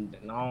 Man,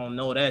 I don't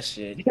know that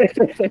shit.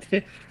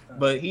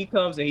 But he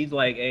comes and he's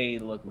like, hey,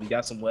 look, we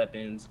got some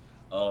weapons.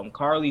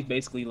 Carly's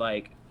basically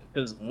like,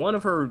 because one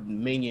of her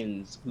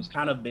minions, who's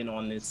kind of been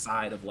on this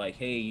side of like,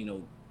 hey,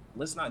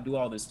 let's not do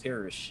all this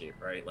terrorist shit,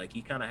 right? Like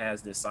he kind of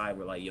has this side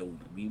where like, yo,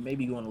 we may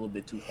be going a little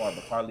bit too far.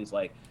 But Carly's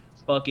like,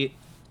 fuck it.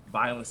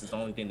 Violence is the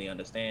only thing they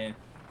understand.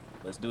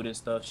 let's do this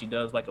stuff. She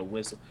does like a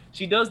whistle.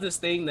 She does this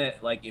thing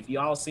that like if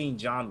y'all seen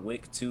John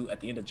Wick 2 at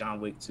the end of John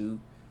Wick 2,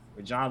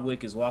 where John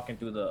Wick is walking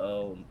through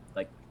the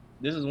like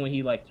this is when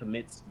he like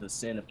commits the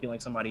sin of killing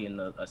somebody in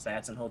the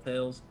assassin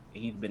hotels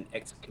and he's been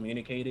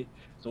excommunicated.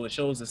 So it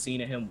shows the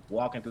scene of him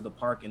walking through the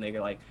park and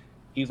they're like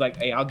he's like,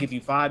 hey, I'll give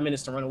you 5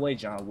 minutes to run away,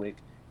 John Wick.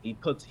 He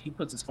puts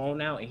his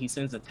phone out and he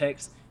sends a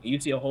text and you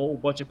see a whole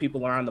bunch of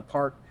people around the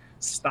park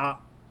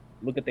stop,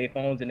 look at their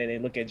phones, and then they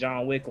look at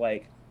John Wick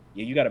like,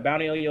 yeah, you got a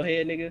bounty on your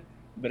head, nigga. You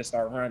better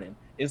start running.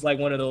 It's like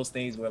one of those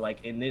things where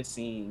like in this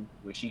scene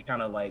where she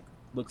kind of like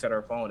looks at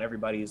her phone,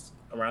 everybody's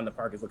around the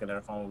park is looking at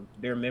her phone.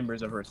 They're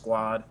members of her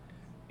squad,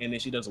 and then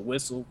she does a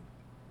whistle.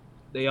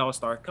 They all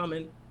start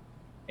coming,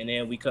 and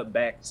then we cut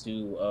back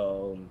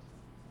to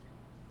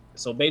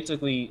so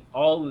basically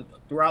all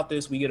throughout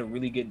this we get a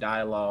really good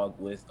dialogue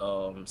with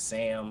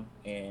Sam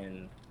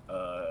and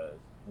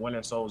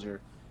Winter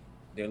Soldier.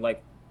 They're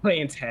like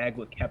playing tag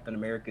with Captain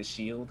America's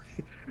shield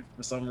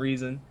for some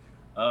reason.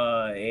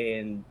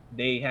 And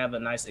they have a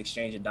nice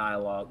exchange of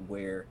dialogue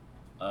where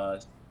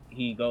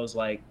he goes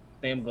like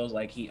Sam goes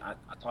like I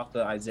talked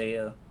to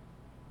Isaiah,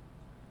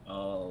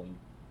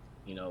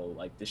 you know,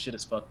 like this shit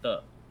is fucked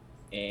up.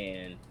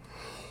 And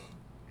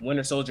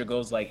Winter Soldier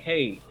goes like,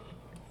 hey,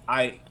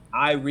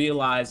 I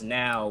realize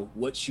now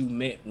what you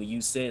meant when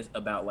you said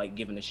about like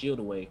giving the shield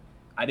away.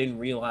 I didn't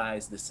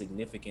realize the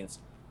significance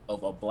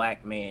of a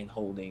black man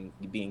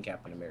being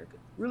Captain America.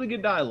 Really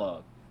good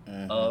dialogue.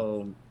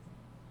 So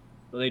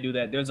they do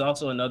that. There's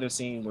also another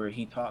scene where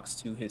he talks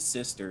to his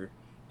sister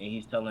and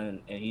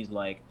he's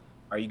like,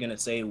 are you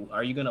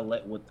gonna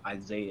let what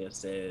Isaiah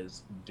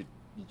says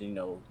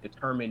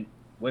determine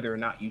whether or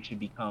not you should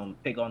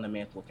take on the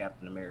mantle of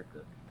Captain America?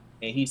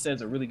 And he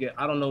says a really good,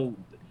 I don't know,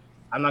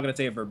 I'm not gonna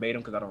say it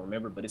verbatim because I don't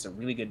remember, but it's a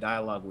really good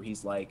dialogue where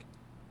he's like,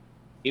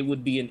 it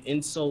would be an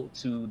insult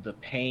to the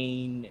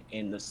pain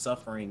and the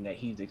suffering that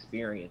he's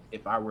experienced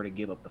if I were to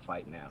give up the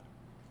fight now.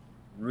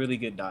 Really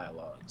good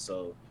dialogue.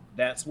 So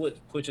that's what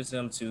pushes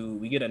him to.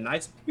 We get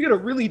a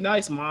really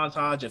nice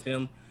montage of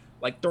him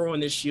like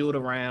throwing this shield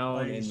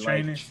around and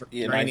training.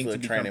 Training to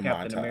become Captain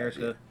montage,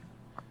 America.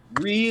 Yeah.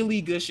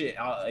 Really good shit.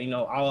 I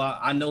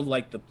know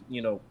like the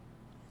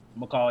I'm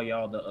gonna call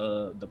y'all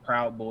the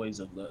Proud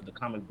Boys of the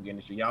comic book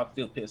industry. Y'all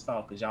still pissed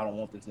off because y'all don't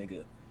want this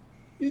nigga.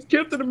 He's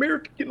Captain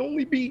America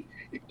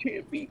it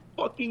can't be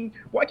fucking,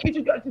 why can't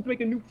you guys just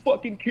make a new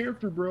fucking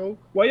character, bro?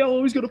 Why y'all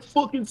always gotta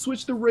fucking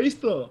switch the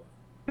race up?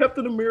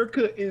 Captain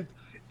America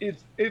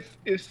is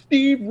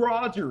Steve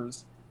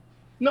Rogers,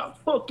 not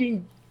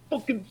fucking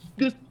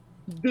this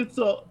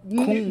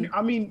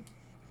I mean,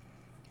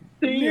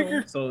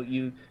 damn. So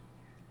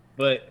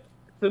but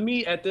to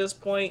me at this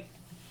point,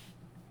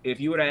 if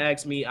you were to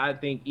ask me, I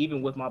think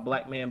even with my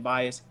black man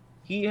bias,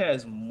 he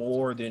has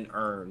more than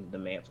earned the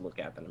mantle of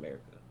Captain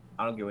America.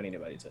 I don't care what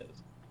anybody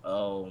says.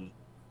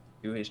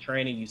 Through his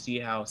training, you see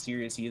how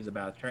serious he is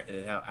about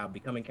how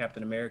becoming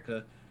Captain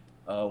America.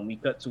 We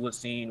cut to a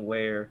scene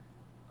where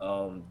they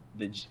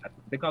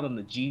call them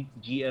the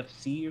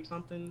GFC or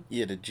something.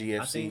 Yeah, the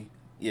GFC.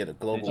 Yeah, the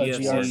global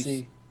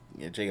GRC.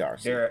 Yeah,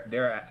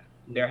 JRC.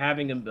 They're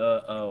having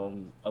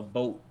a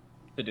vote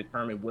to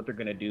determine what they're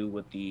gonna do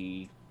with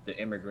the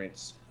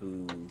immigrants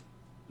who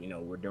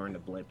were during the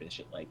blimp and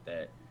shit like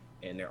that.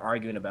 And they're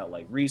arguing about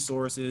like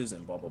resources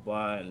and blah blah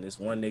blah. And this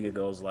one nigga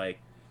goes like,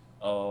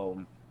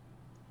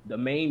 the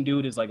main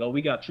dude is like, oh,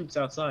 we got troops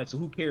outside, so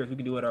who cares? We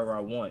can do whatever I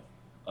want.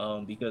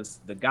 Because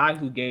the guy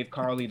who gave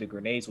Carly the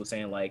grenades was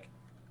saying like,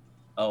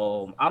 I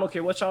don't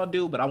care what y'all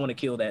do, but I want to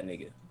kill that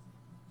nigga.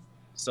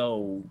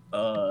 So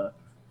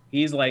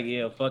he's like,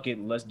 yeah, fuck it,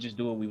 let's just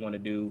do what we want to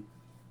do.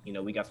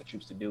 We got the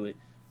troops to do it.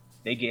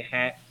 They get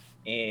hacked,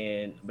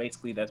 and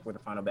basically that's where the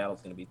final battle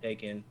is going to be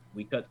taken.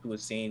 We cut to a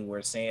scene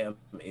where Sam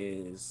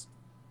is,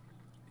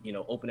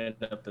 opening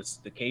up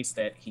the case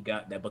that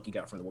Bucky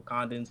got from the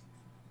Wakandans.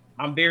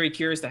 I'm very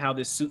curious to how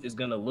this suit is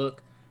going to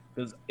look,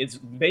 because it's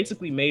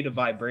basically made of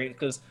vibranium.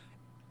 Because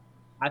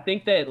I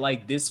think that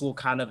like this will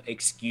kind of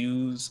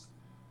excuse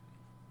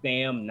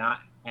Sam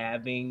not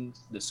having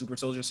the super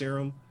soldier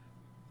serum,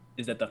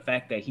 is that the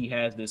fact that he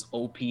has this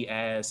OP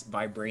ass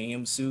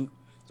vibranium suit.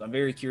 So I'm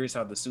very curious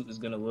how the suit is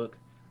going to look.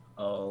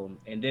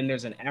 And then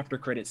there's an after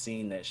credit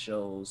scene that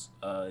shows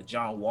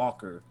John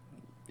Walker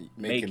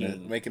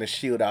making a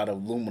shield out of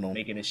aluminum.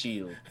 Making a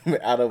shield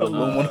out of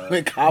aluminum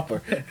and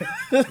copper.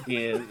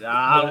 Yeah,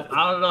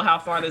 I don't know how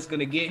far that's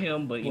gonna get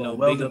him, but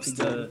big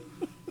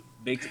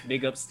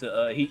ups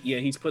to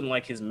he's putting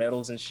like his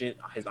medals and shit,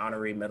 his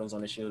honorary medals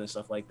on the shield and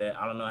stuff like that.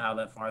 I don't know how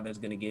that far that's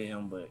gonna get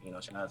him, but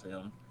shout out to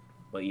him.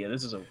 But yeah,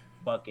 this is a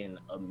fucking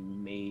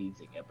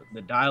amazing episode.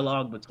 The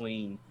dialogue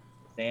between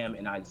Sam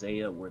and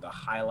Isaiah were the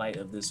highlight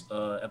of this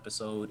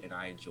episode, and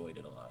I enjoyed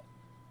it a lot.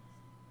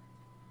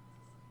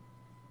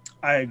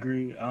 I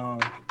agree.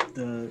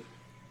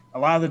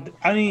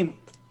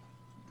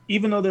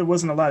 Even though there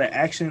wasn't a lot of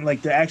action,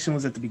 like the action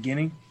was at the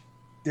beginning,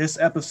 this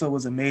episode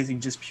was amazing.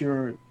 Just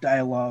pure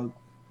dialogue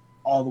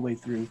all the way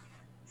through.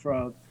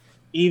 From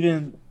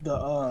even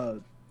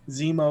the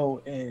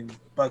Zemo and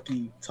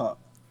Bucky talk,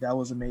 That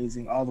was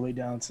amazing, all the way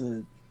down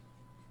to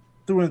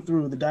through and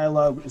through. The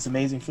dialogue is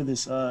amazing for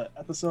this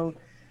episode.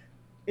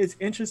 It's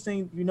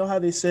interesting. You know how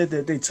they said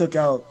that they took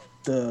out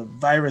the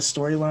virus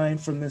storyline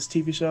from this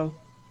TV show,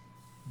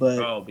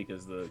 but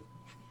because the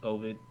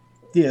COVID.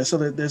 Yeah, so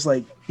there's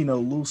like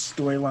loose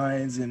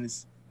storylines and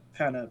it's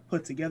kind of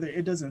put together.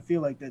 It doesn't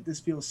feel like that. This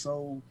feels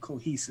so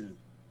cohesive.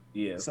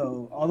 Yeah.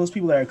 So all those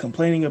people that are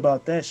complaining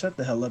about that, shut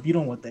the hell up. You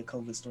don't want that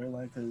COVID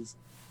storyline because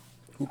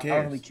who cares? I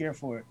don't really care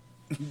for it.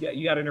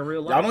 You got it in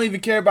real life. Y'all don't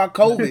even care about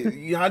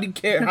COVID. How do you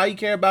care? How you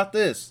care about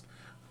this?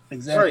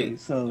 Exactly. Right.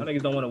 So y'all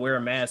niggas don't want to wear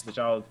a mask, but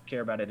y'all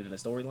care about it in the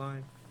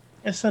storyline.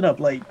 And shut up.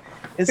 Like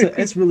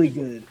it's really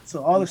good.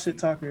 So all the shit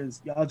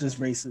talkers, y'all just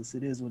racist.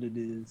 It is what it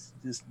is.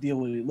 Just deal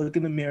with it. Look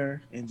in the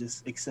mirror and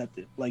just accept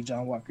it, like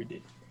John Walker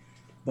did.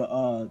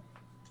 But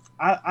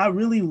I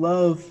really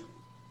love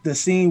the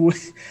scene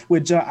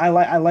with John. I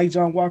like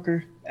John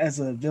Walker as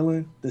a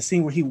villain. The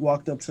scene where he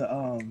walked up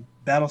to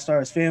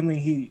Battlestar's family,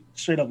 he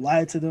straight up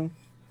lied to them.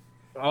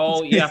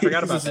 Oh yeah, I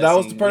forgot about that. That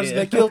was the person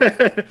that killed.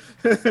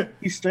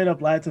 He straight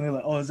up lied to me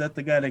like, "Oh, is that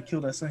the guy that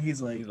killed our son?"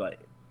 He's like,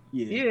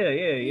 yeah.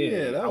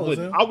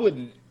 That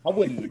I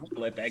wouldn't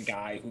let that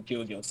guy who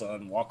killed your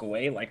son walk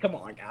away. Like, come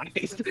on,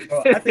 guys.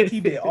 Bro, I think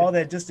he did all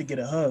that just to get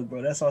a hug,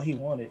 bro. That's all he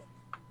wanted.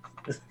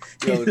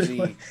 Yo,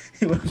 G,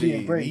 he wanted to be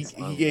embraced.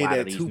 He gave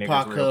that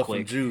Tupac hug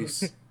from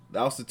Juice.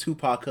 That was the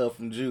Tupac hug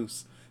from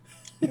Juice.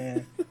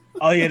 Man.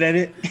 Oh yeah,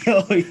 that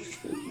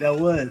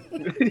was.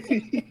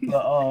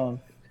 But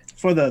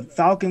for the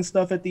Falcon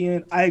stuff at the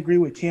end, I agree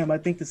with Cam. I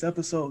think this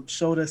episode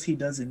showed us he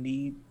doesn't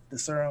need the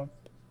serum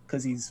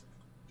because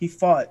he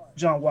fought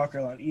John Walker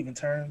on even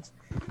terms,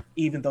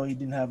 even though he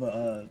didn't have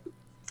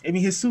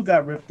his suit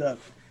got ripped up,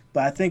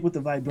 but I think with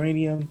the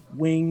vibranium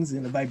wings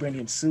and the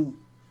vibranium suit,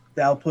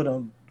 that'll put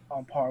him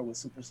on par with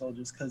super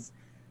soldiers because,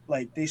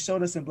 like, they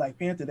showed us in Black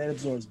Panther that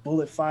absorbs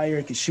bullet fire,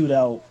 it can shoot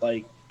out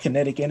like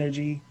kinetic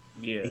energy,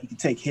 he can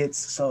take hits,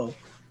 so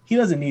he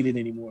doesn't need it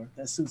anymore.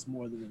 That suit's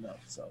more than enough,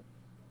 so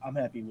I'm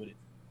happy with it.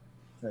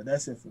 So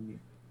that's it for me.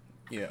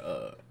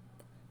 Yeah,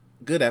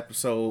 good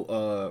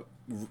episode.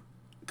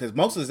 Because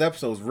most of this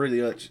episode is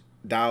really much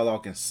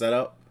dialogue and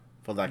setup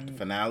for like the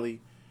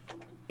finale,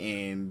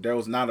 and there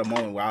was not a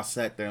moment where I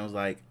sat there and was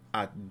like,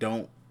 I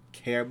don't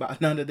care about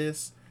none of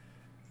this,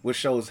 which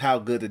shows how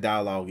good the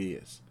dialogue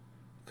is.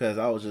 Because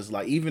I was just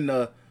like, even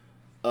the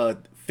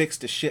Fix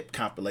the Ship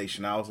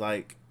compilation, I was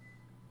like,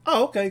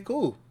 oh, okay,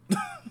 cool.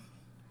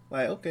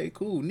 Like, okay,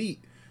 cool, neat.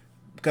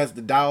 Because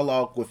the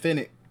dialogue within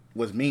it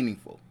was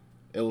meaningful.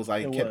 It was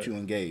like it kept you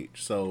engaged.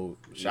 So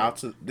shout out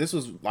to, this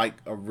was like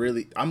a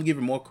really, I'm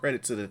giving more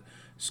credit to the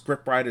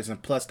script writers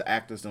and plus the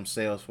actors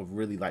themselves for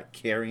really like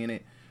carrying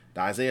it.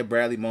 The Isaiah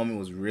Bradley moment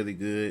was really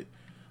good.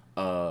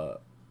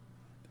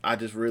 I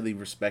just really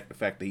respect the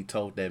fact that he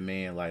told that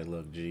man, like,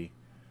 look, G,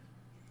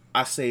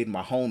 I saved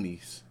my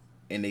homies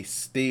and they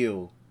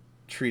still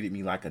treated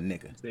me like a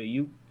nigga. So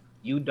you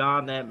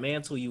don that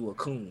mantle, you a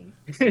coon.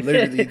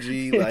 Literally,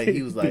 G, like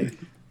he was like,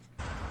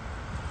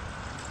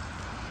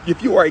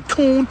 if you are a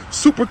coon,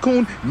 super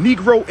coon,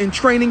 Negro in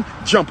training,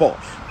 jump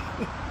off.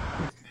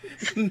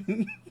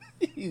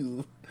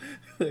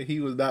 he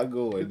was not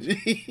going.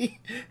 G.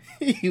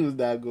 He was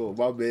not going.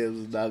 My man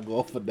was not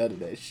going for none of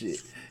that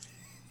shit.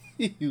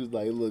 He was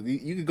like, look,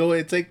 you can go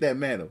ahead and take that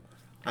mantle.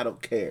 I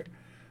don't care.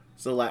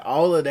 So, like,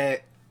 all of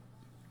that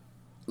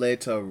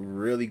led to a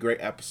really great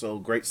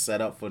episode, great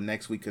setup for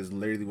next week, because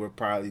literally we're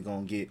probably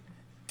going to get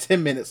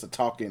 10 minutes of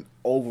talking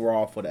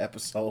overall for the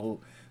episode.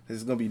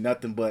 There's going to be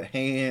nothing but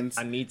hands,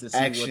 I need to see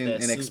action, what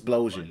that and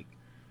explosion. like.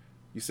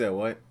 You said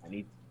what? I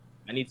need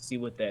to see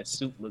what that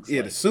suit looks like.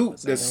 Yeah, the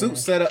suit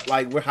set up,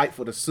 like, we're hyped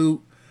for the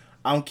suit.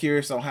 I'm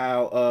curious on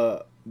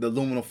how the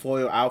aluminum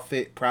foil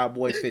outfit, Proud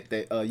Boy fit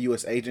that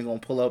U.S. agent gonna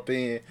pull up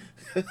in.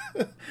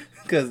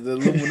 Because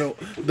the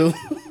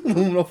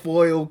aluminum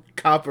foil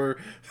copper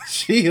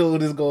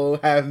shield is gonna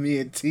have me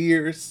in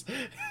tears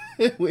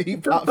when he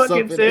pops up.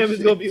 Fucking Sam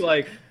is gonna be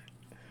like,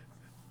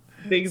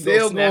 things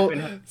go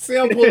snapping.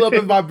 Sam pull up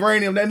in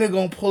vibranium. That nigga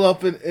gonna pull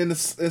up in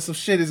some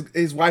shit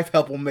his wife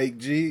help him make.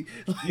 G,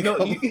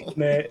 like,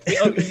 man.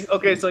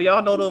 Okay, so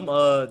y'all know them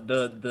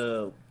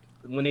the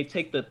when they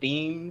take the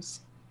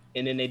themes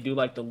and then they do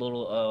like the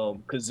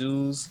little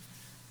kazoos.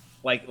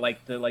 Like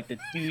the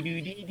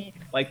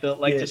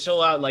to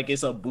show out like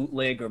it's a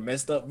bootleg or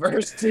messed up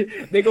version.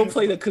 They gonna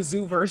play the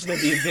kazoo version of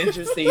the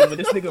Avengers theme, but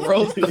this nigga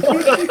rolls it.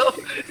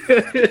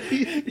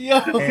 Yo,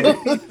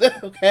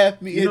 that'll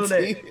have me in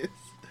tears.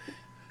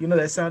 You know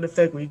that sound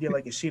effect where you get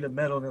like a sheet of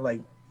metal and it like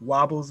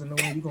wobbles in the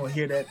wind? You're gonna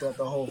hear that throughout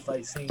the whole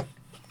fight scene.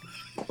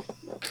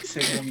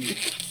 Shit gonna be.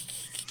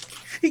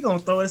 He gonna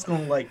throw it. It's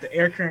gonna like the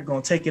air current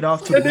gonna take it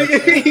off to the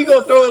next side. He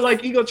gonna throw it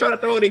like he gonna try to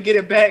throw it and get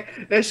it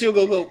back. That shit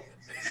gonna go.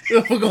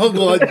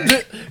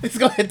 It's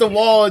gonna hit the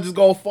wall and just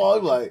gonna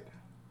fall. Like,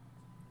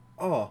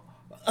 oh,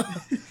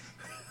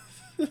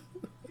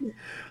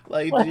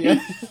 Like,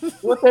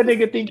 What that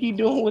nigga think he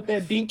doing with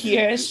that dinky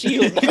ass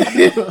shield?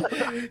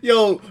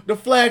 yo, the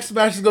flag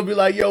smash is gonna be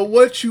like, yo,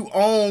 what you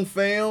on,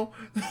 fam?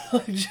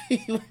 Like, G,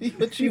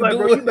 what He you like,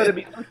 bro, doing? you better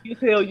be lucky as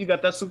hell you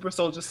got that super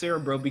soldier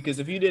serum, bro, because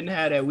if you didn't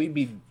have that, we'd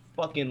be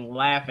fucking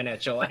laughing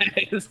at your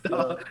ass,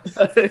 dog.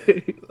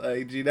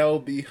 Like, G, that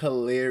would be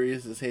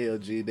hilarious as hell,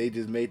 G. They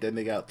just made that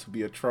nigga out to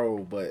be a troll,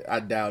 but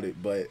I doubt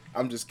it. But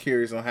I'm just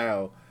curious on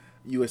how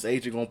U.S.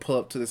 Agent gonna pull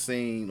up to the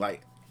scene.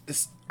 Like,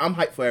 I'm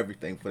hyped for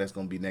everything for that's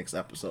gonna be next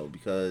episode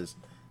because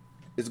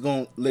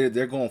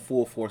they're going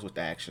full force with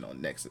the action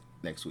on next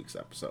week's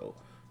episode.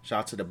 Shout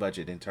out to the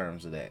budget in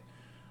terms of that.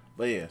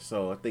 But yeah,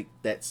 so I think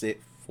that's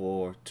it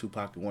for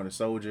Tupac the Winter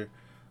Soldier.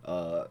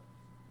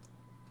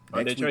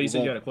 Detroit, you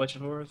said you had a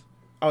question for us?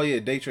 Oh yeah,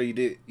 Daytra, you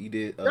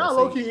did. Y'all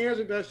low key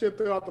answered that shit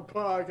throughout the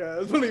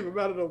podcast. It don't even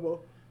matter no more.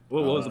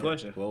 What was the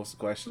question? What was the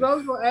question? So I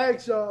was gonna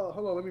ask y'all.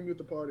 Hold on, let me mute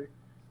the party.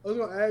 I was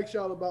gonna ask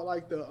y'all about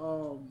like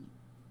the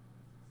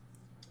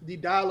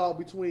dialogue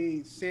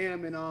between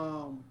Sam and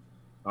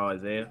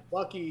Isaiah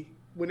Bucky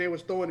when they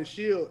was throwing the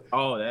shield.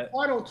 Oh, that.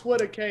 Right on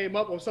Twitter came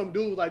up on some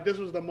dude like this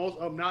was the most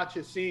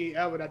obnoxious scene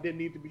ever that didn't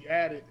need to be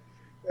added.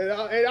 And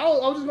I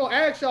was just gonna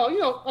ask y'all. You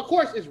know, of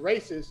course it's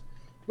racist,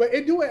 but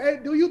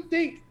do you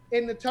think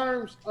in the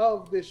terms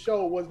of this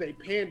show was they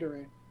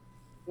pandering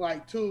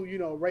like to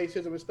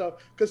racism and stuff?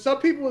 Because some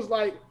people was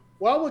like,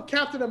 why would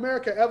Captain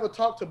America ever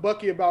talk to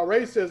Bucky about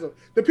racism?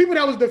 The people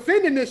that was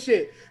defending this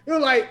shit, they were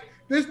like,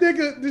 this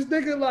nigga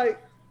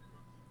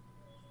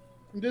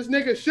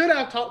should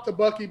have talked to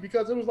Bucky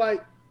because it was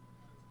like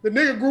the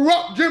nigga grew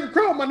up Jim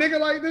Crow, my nigga.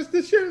 Like this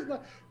shit is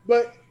like,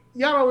 but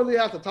y'all don't really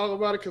have to talk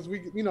about it because we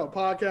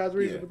podcast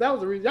reasons. Yeah. But that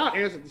was the reason y'all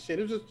answered the shit.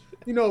 It was just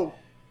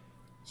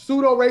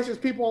pseudo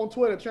racist people on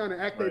Twitter trying to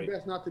act their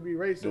best not to be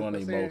racist. Doing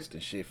the most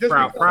and shit.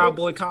 Proud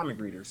boy comic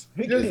readers.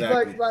 Just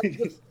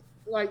exactly.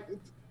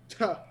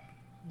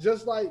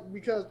 just like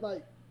because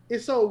like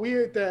it's so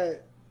weird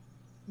that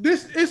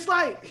it's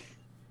like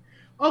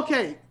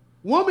okay,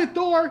 Woman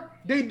Thor,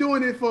 they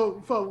doing it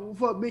for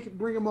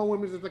bringing more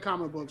women into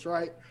comic books,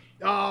 right?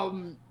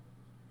 I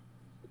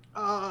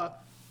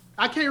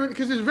can't really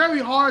because it's very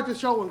hard to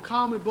show when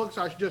comic books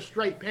are just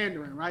straight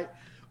pandering, right?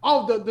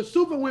 Oh, the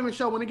Super Women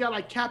show when they got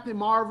like Captain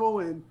Marvel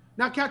and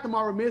not Captain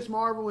Marvel, Miss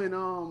Marvel and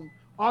all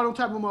them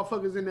type of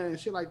motherfuckers in there and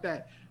shit like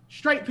that.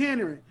 Straight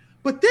pandering.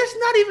 But this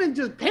not even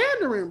just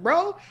pandering,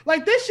 bro.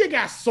 Like this shit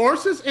got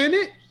sources in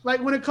it.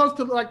 Like when it comes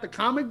to like the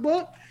comic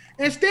book.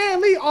 And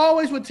Stan Lee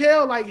always would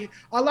tell like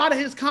a lot of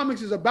his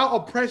comics is about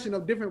oppression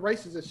of different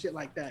races and shit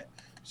like that.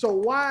 So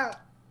why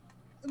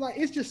like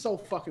it's just so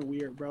fucking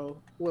weird, bro.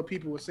 What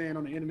people were saying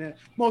on the internet,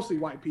 mostly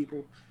white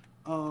people.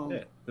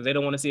 Because they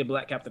don't want to see a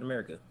black Captain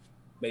America.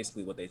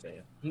 Basically what they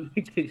say.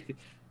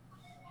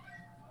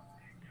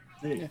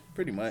 Yeah,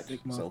 pretty much.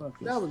 So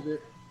that was it.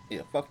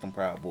 Yeah, fuck them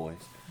Proud Boys.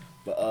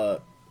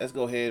 But let's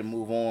go ahead and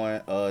move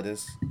on.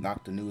 Let's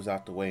knock the news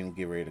out the way and we'll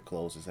get ready to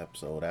close this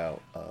episode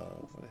out.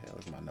 What the hell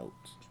is my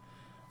notes?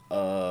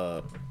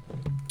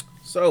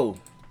 So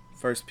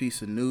first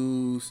piece of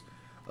news.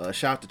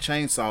 Shout out to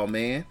Chainsaw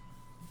Man.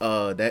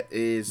 That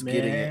is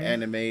getting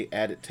an anime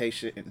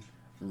adaptation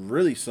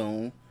really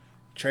soon.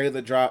 Trailer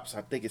drops,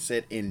 I think it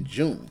said in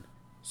June.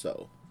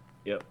 So,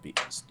 yep.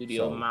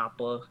 Studio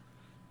Mappa.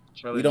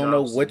 We don't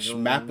know which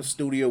Mappa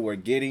studio we're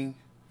getting.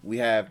 We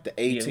have the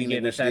A team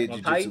that did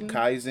Jujutsu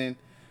Kaisen.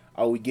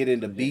 Are we getting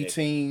the B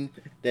team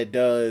that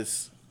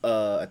does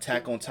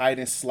Attack on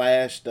Titan /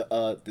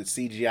 the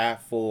CGI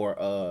for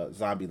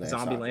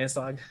Zombieland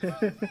Saga?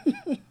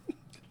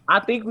 I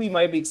think we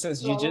might be,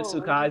 since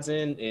Jujutsu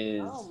Kaisen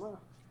is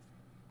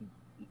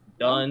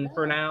done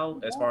for now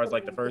as far as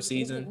like the first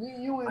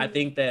season, I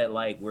think that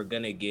like we're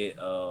gonna get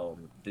the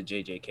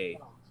JJK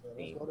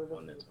theme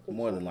on this.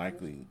 More than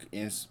likely,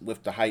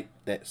 with the hype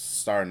that's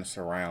starting to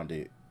surround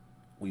it,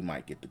 we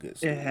might get the good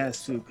stuff. It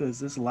has to,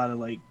 because there's a lot of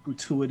like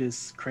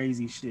gratuitous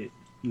crazy shit.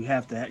 You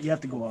have to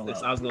go all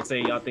out. I was gonna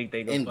say, y'all think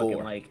they gonna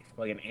fucking like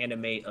an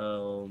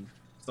anime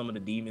some of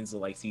the demons are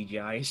like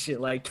CGI and shit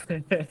like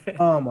that.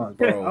 Oh my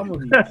god, I'm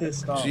gonna be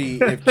pissed off. Gee,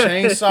 if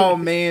Chainsaw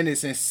Man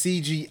is in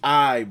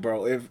CGI,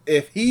 bro,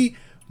 if he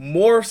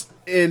morphs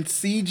in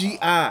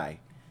CGI,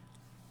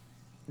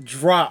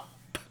 drop.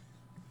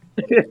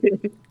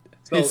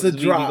 It's a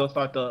drop.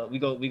 We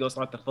gonna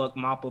start the fuck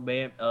Mappa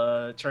band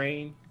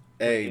train.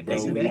 Hey,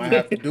 bro, we might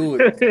have to do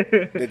it.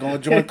 They're gonna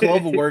join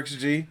Cloverworks,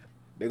 G.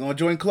 They're gonna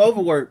join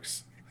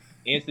Cloverworks.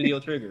 And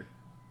Studio Trigger.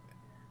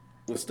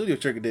 Well, Studio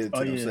Trigger did it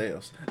to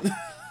themselves.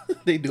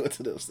 They do it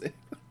to themselves.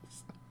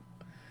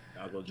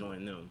 I'll go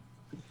join them.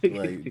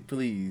 Like,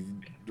 please,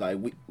 like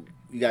we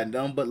got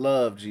nothing but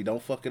love, G.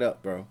 Don't fuck it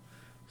up, bro.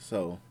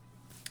 So,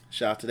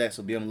 shout out to that.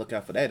 So be on the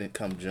lookout for that in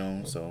come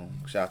June. So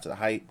shout out to the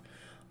hype.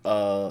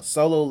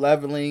 Solo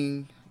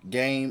leveling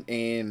game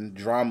and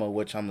drama,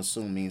 which I'm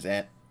assuming means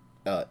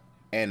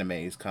anime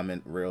is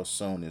coming real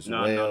soon as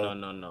well.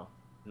 No.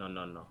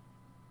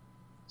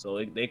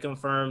 So they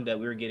confirmed that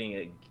we're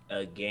getting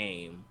a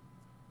game.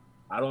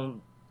 I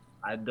don't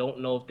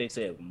know if they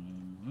said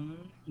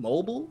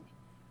mobile.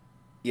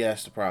 Yeah,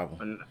 that's the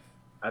problem.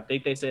 I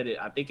think they said it.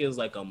 I think it was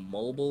like a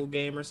mobile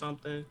game or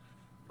something.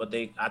 But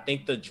I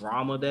think the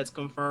drama that's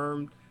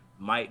confirmed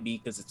might be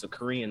because it's a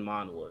Korean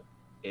manhwa.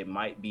 It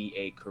might be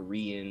a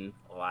Korean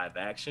live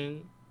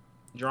action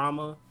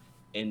drama,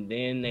 and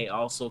then they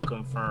also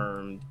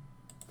confirmed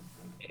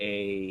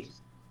a.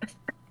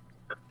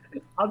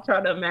 I'm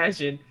trying to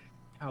imagine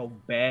how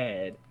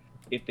bad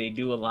if they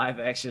do a live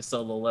action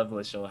Solo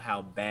Leveling show,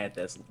 how bad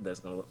that's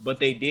gonna look. But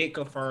they did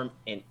confirm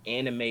an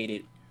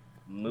animated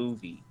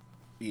movie.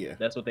 Yeah,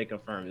 That's what they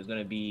confirmed. It's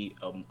gonna be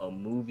a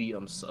movie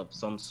of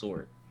some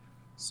sort.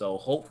 So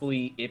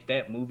hopefully, if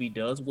that movie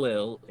does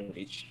well, and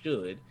it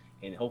should,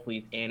 and hopefully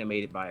it's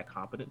animated by a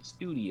competent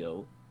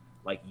studio,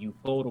 like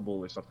Ufotable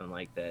or something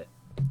like that,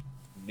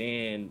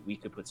 then we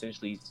could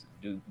potentially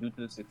due to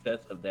the success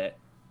of that,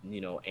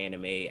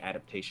 anime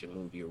adaptation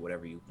movie or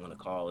whatever you want to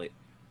call it,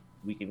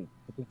 we can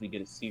potentially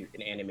get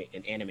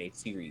an anime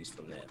series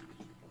from that.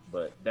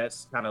 But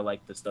that's kind of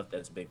like the stuff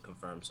that's been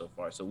confirmed so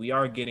far. So we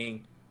are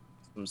getting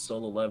some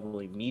Solo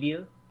Leveling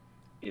media.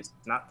 It's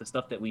not the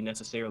stuff that we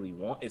necessarily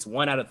want. It's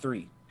 1 out of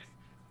 3.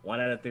 1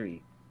 out of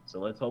 3. So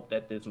let's hope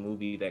that this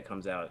movie that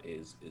comes out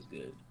is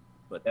good.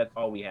 But that's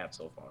all we have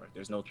so far.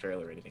 There's no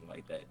trailer or anything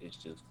like that. It's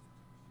just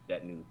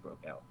that news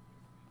broke out.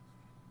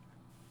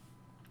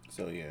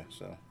 So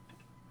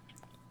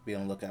be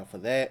on the lookout for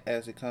that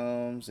as it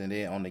comes. And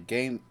then on the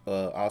game,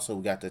 also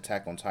we got the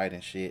Attack on Titan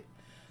shit.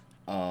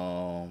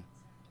 Cam,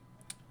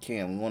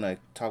 we want to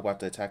talk about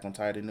the Attack on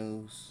Titan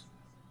news?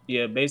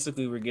 Yeah,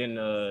 basically we're getting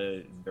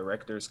a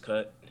director's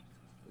cut.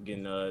 We're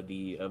getting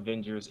the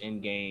Avengers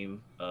Endgame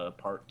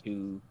Part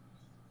 2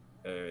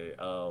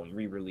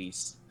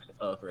 re-release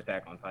for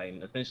Attack on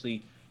Titan.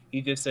 Essentially,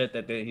 he just said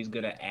that he's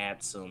gonna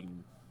add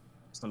some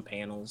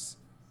panels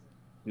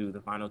to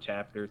the final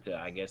chapter to,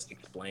 I guess,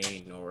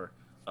 explain or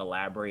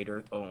elaborate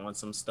on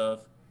some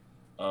stuff.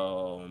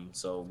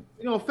 So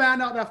You know,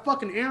 find out that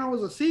fucking Aaron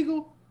was a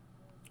seagull.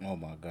 Oh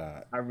my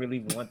god! I really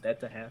want that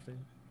to happen.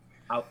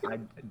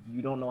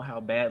 You don't know how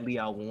badly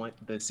I want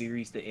the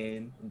series to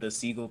end. The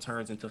seagull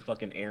turns into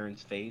fucking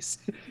Aaron's face.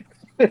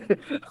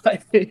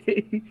 But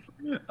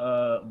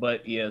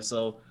yeah,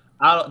 so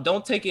I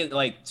don't take it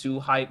like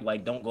too hype.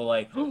 Like, don't go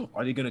like, oh,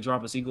 are they gonna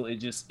drop a sequel?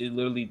 It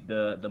literally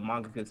the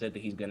mangaka said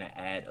that he's gonna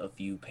add a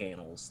few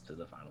panels to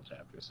the final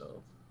chapter.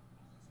 So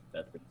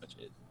that's pretty much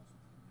it.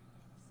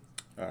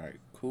 All right,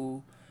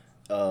 cool.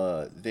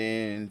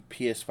 Then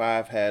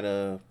PS5 had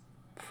a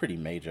pretty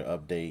major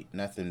update.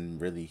 Nothing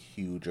really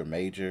huge or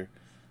major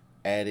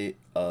added.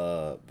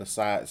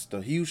 Besides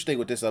the huge thing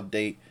with this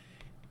update,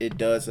 it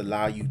does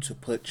allow you to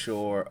put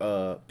your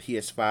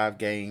PS5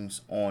 games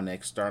on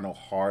external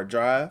hard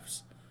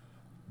drives,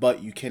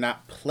 but you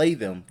cannot play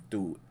them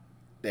through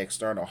the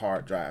external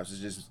hard drives.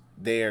 It's just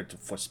there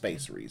for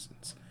space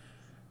reasons.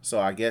 So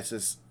I guess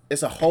it's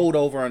a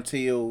holdover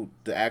until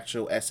the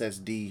actual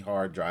SSD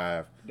hard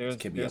drive can be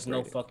upgraded. There's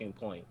no fucking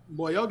point.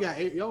 Boy, your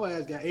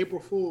ass got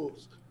April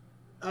Fools.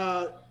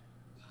 My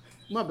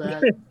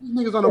bad. These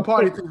niggas on the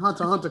party think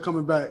Hunter x Hunter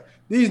coming back.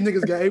 These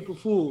niggas got April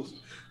Fools.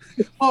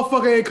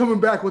 Motherfucker ain't coming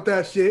back with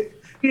that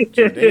shit.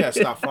 Dude, they gotta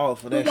stop falling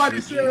for that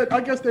Somebody shit. said,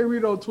 I guess they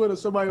read on Twitter,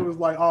 somebody was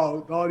like,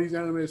 oh, all these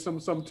animes,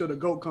 something till the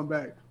GOAT come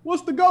back.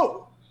 What's the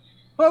GOAT?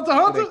 Hunter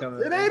x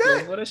Hunter? It ain't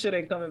it. Well, that shit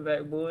ain't coming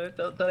back, boy.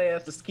 Tell they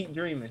ass to keep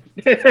dreaming.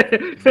 Big time.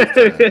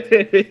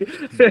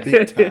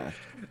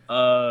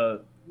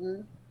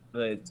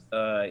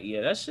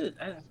 Yeah, that shit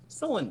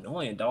so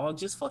annoying, dog.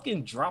 Just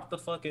fucking drop the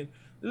fucking.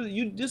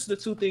 Just the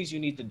two things you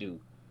need to do: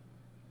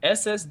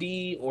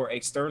 SSD or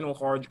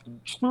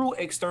true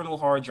external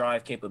hard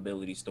drive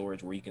capability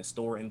storage, where you can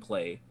store and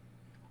play,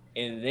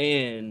 and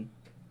then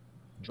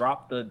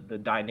drop the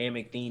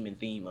dynamic theme and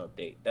theme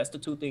update. That's the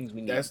two things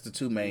we need. That's the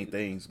two main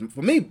things.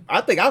 For me,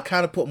 I think I'll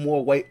kind of put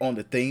more weight on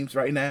the themes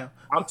right now.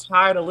 I'm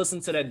tired of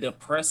listening to that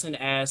depressing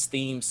ass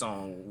theme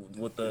song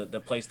with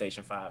the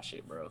PlayStation 5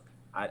 shit, bro.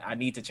 I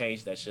need to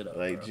change that shit up.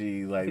 Like, bro.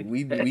 gee, like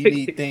we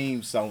need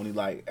themes, Sony.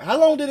 Like, how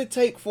long did it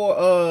take for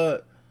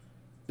the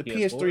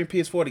PS3 and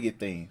PS4 to get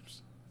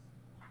themes?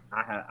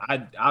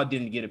 I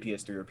didn't get a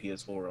PS3 or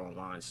PS4 on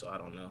launch, so I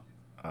don't know.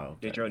 Oh,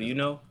 okay. Detro, do you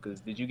know?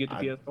 Because did you get the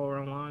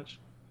PS4 on launch?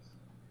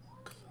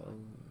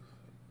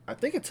 I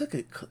think it took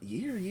a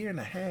year and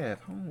a half.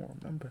 I don't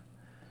remember.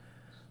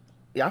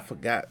 Yeah, I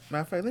forgot.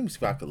 Matter of fact, let me see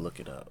if I can look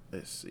it up.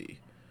 Let's see.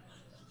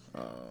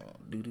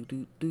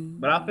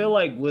 But I feel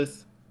like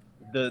with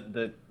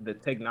the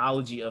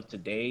technology of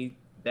today,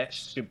 that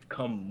should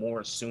come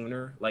more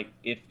sooner. Like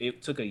if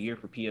it took a year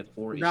for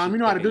PS4, Dom, you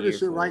know how to do this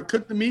shit, right?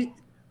 Cook the meat.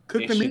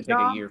 Cook the meat, take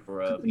Dom. a year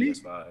for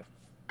PS5.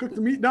 Cook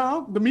the meat,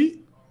 Dom. The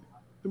meat.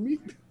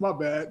 My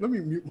bad. Let me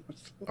mute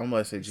myself. I'm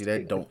gonna say, gee,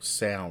 that don't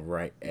sound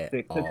right at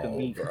Cook the all,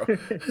 meat. bro.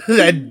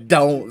 That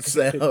don't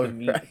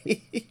sound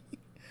right.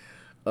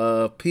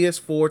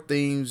 PS4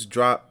 themes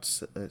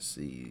dropped. Let's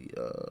see.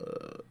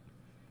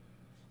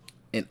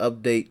 In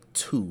update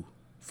 2,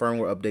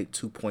 firmware update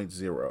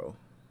 2.0.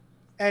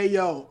 Hey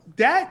yo,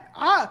 that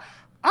I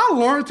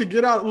learned to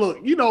get out. Look,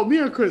 you know, me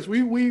and Chris,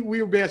 we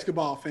are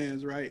basketball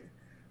fans, right?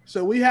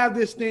 So we have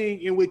this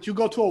thing in which you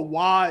go to a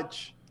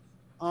watch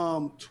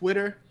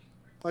Twitter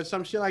or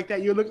some shit like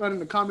that. You look under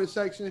the comment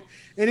section,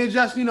 and it's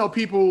just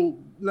people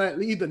like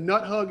either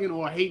nut hugging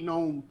or hating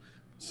on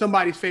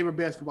somebody's favorite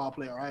basketball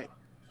player, right?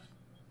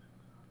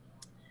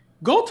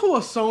 Go to a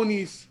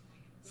Sony's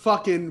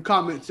fucking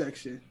comment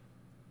section.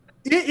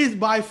 It is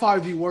by far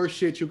the worst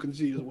shit you can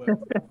see as well.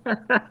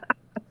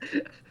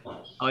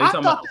 I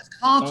thought this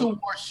console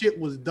war shit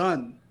was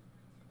done.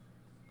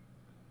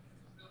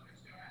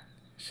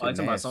 Oh, you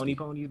talking about Sony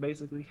ponies,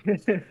 basically?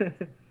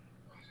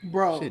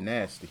 Bro, shit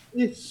nasty.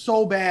 It's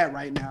so bad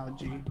right now,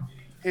 G.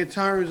 In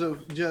terms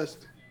of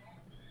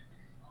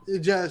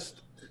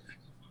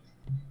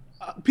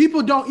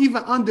people don't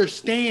even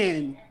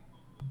understand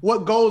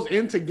what goes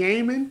into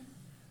gaming,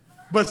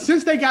 but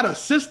since they got a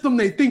system,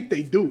 they think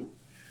they do.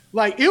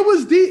 Like it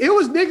was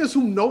niggas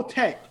who know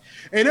tech,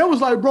 and it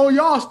was like, bro,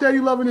 y'all steady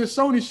loving this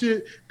Sony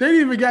shit. They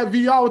didn't even got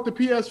VR with the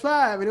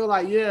PS5, and they were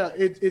like, yeah,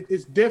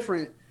 it's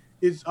different.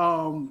 It's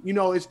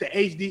it's the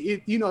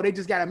HD. They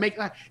just gotta make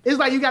it's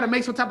like you gotta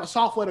make some type of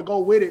software to go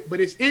with it,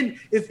 but it's in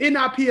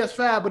our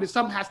PS5, but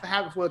something has to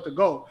happen for it to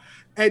go.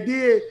 And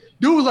then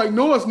dude was like,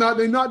 no, it's not.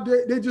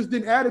 They just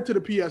didn't add it to the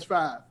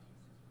PS5.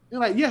 They're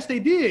like, yes, they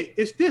did.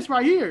 It's this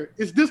right here.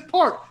 It's this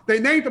part.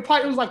 They named the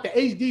part. It was like the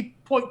HD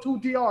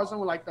 0.2 DR or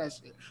something like that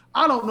shit.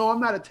 I don't know.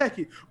 I'm not a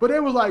techie. But they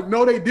was like,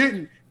 no, they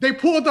didn't. They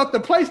pulled up the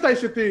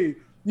PlayStation thing.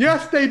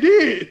 Yes, they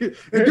did.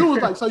 And dude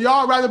was like, so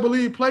y'all rather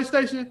believe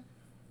PlayStation?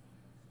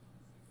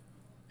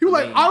 He was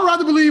like, I'd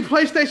rather believe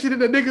PlayStation than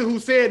the nigga who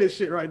said this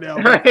shit right now.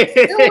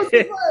 It was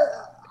like,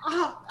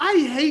 I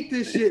hate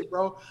this shit,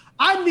 bro.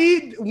 I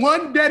need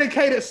one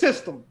dedicated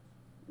system.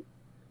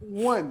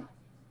 One.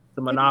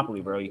 The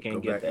monopoly, bro. You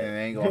can't get that. It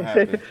ain't gonna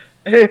happen.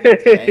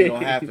 It ain't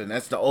gonna happen.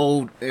 That's the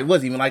old. It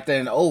wasn't even like that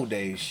in the old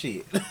days.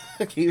 Shit.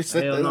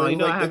 Hell no. You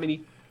know how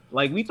many?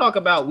 Like we talk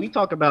about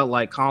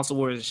like console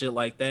wars and shit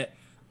like that.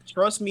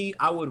 Trust me,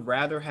 I would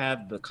rather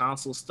have the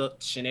console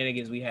stuff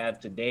shenanigans we have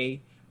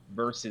today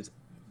versus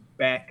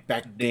back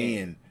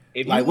then.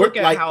 If you look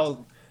at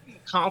how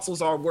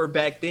consoles were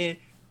back then,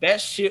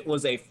 that shit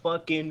was a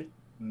fucking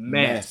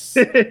mess.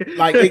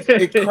 Like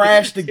it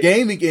crashed the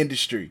gaming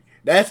industry.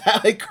 That's how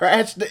it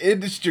crashed the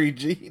industry,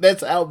 G.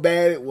 That's how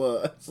bad it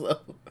was. So,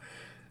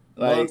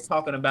 I was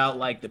talking about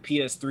like the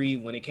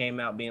PS3 when it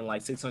came out being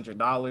like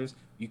 $600.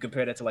 You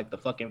compare that to like the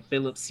fucking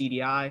Philips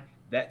CDI,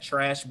 that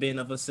trash bin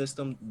of a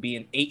system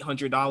being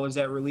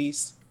 $800 at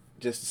release.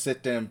 Just to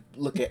sit there and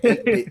look at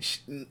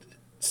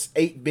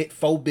 8-bit,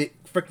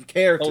 4-bit freaking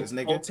characters,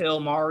 nigga. Hotel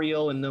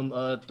Mario and them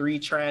 3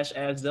 trash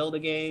ass Zelda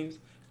games.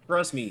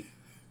 Trust me,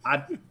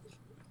 I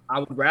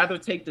would rather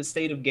take the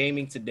state of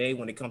gaming today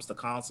when it comes to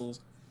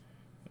consoles.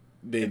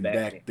 Than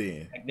back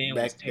then. Back then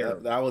was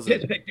terrible. That was a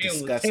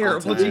disgusting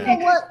terrible.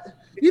 time.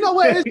 You know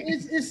what?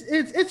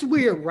 It's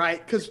weird,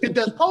 right? Because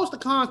there's pros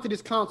and cons to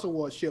this console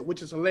war shit,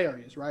 which is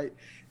hilarious, right?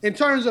 In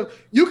terms of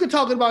you can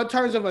talk about in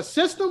terms of a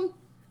system,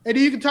 and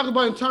then you can talk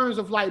about in terms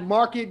of like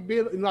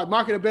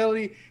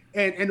marketability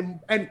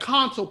and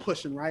console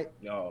pushing, right?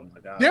 Oh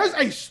my god. There's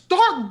a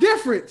stark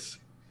difference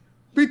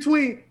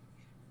between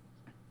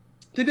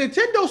the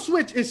Nintendo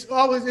Switch is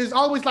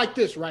always like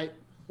this, right?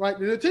 Right,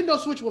 the Nintendo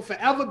Switch will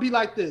forever be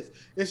like this.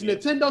 It's a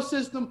Nintendo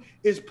system.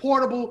 It's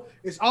portable.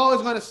 It's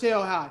always going to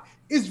sell high.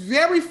 It's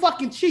very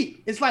fucking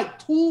cheap. It's like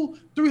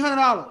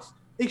 $200-$300.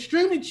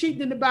 Extremely cheap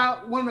than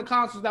about one of the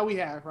consoles that we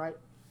have, right?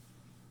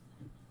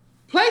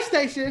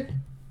 PlayStation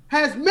 5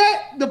 has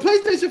met the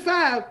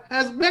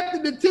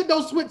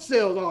Nintendo Switch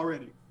sales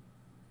already.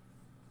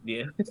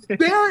 Yeah.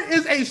 There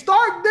is a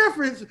stark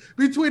difference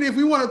between if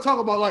we want to talk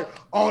about like,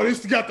 oh,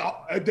 this got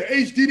the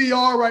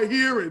HDDR right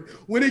here, and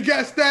when it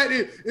gets that,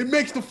 it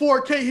makes the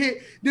 4K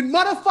hit. Then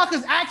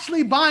motherfuckers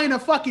actually buying a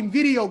fucking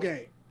video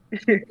game.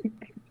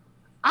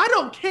 I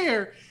don't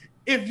care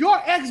if your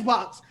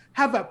Xbox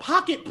have a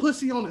pocket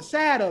pussy on the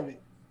side of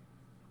it.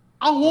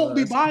 I won't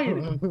be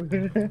buying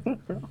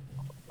it.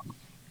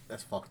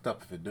 That's fucked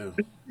up if it do.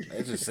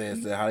 It just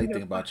says that how you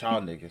think about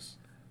y'all niggas.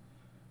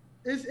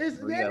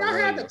 They're not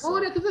having to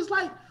own it because it's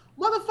like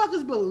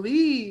motherfuckers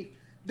believe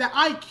that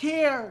I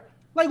care.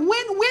 Like when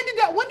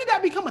did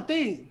that become a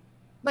thing?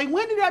 Like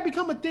when did that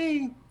become a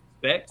thing?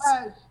 Specs?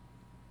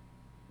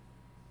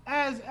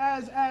 As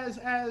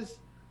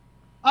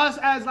us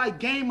as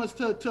like gamers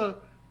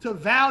to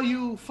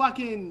value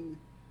fucking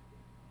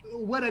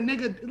what a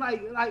nigga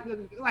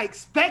like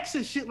specs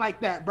and shit like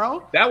that,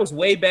 bro. That was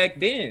way back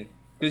then.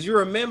 Because you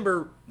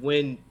remember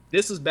when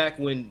this was back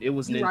when it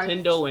was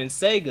Nintendo and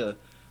Sega.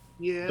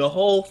 Yeah. The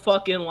whole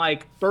fucking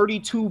like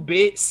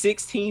 32-bit,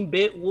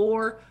 16-bit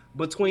war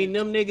between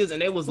them niggas,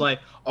 and they was like,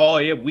 oh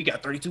yeah, we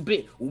got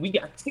 32-bit, we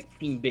got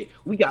 16-bit,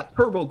 we got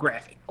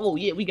TurboGrafx. Oh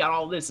yeah, we got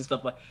all this and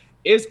stuff like.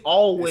 It's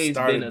always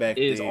been a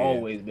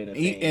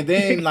thing. And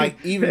then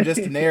like even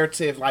just the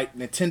narrative, like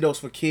Nintendo's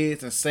for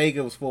kids and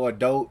Sega was for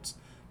adults,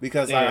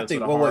 because like I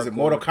think what was it?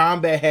 Mortal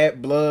Kombat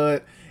had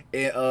blood,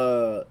 and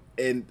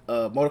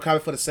Mortal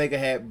Kombat for the Sega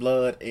had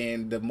blood,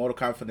 and the Mortal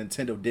Kombat for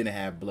Nintendo didn't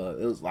have blood.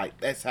 It was like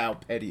that's how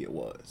petty it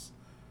was.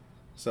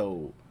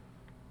 So,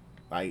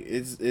 like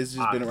it's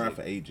just been around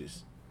for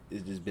ages.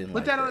 It's just been.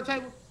 Put that on the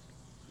table.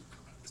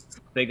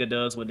 Sega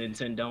does what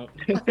Nintendo don't.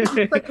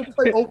 I can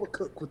play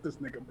Overcooked with this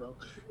nigga, bro.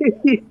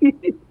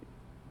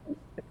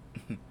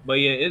 But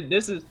yeah,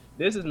 this is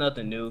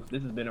nothing new.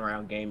 This has been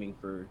around gaming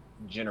for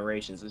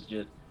generations. It's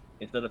just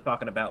instead of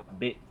talking about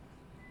bits,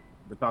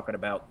 we're talking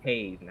about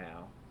K's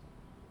now,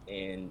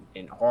 and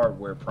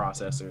hardware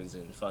processors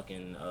and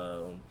fucking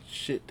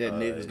shit that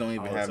niggas don't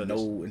even have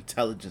no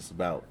intelligence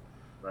about.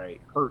 Right,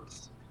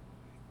 hertz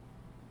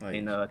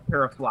and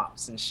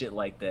teraflops and shit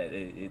like that.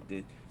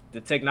 The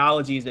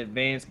technology is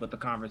advanced, but the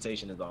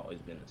conversation has always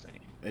been the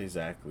same.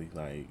 Exactly.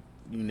 Like,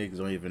 you niggas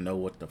don't even know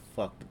what the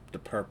fuck the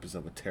purpose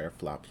of a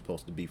teraflop is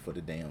supposed to be for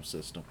the damn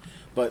system.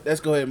 But let's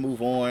go ahead and move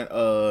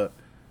on.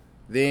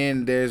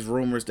 Then there's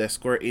rumors that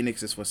Square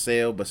Enix is for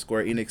sale, but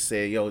Square Enix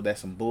said, yo, that's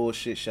some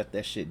bullshit. Shut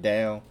that shit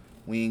down.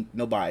 We ain't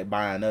nobody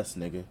buying us,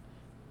 nigga.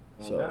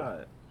 Oh,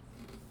 God.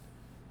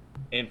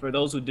 And for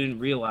those who didn't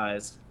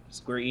realize,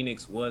 Square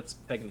Enix was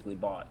technically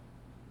bought.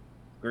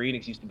 Square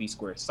Enix used to be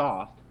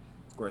Squaresoft.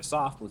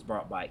 Squaresoft was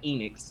bought by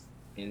Enix,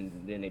 and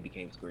then they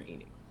became Square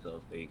Enix.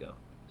 So there you go.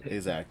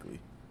 Exactly.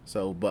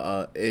 So,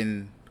 but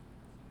in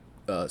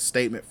a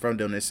statement from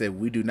them, they said,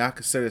 we do not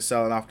consider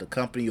selling off the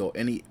company or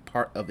any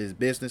part of its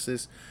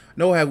businesses,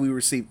 nor have we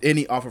received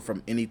any offer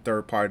from any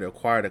third party to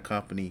acquire the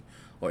company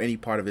or any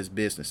part of its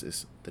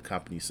businesses, the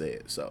company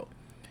said. So,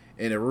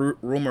 and the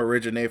rumor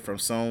originated from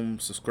some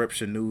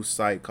subscription news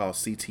site called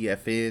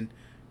CTFN.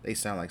 They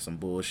sound like some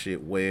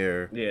bullshit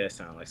where... Yeah, it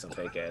sounds like some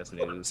fake ass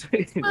news.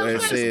 Where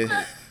it says...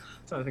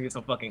 Sounds like it's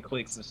some fucking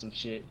clicks or some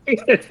shit.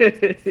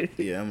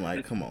 Yeah, I'm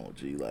like, come on,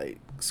 G. Like,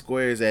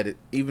 Square's at it.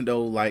 Even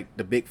though, like,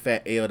 the big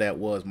fat L that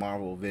was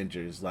Marvel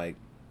Avengers, like,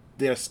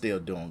 they're still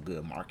doing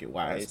good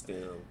market-wise.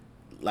 Still...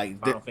 Like,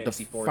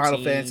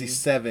 Final Fantasy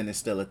 7 is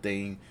still a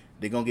thing.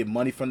 They're going to get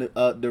money from the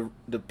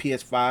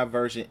PS5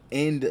 version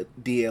and the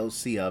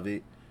DLC of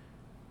it.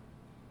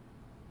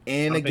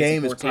 And the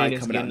game is probably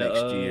coming out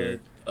next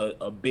year.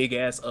 A big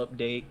ass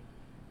update.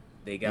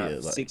 They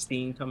got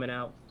 16 coming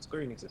out.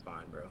 Square Enix is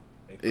fine, bro.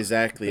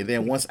 Exactly. And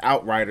then once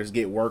Outriders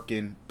get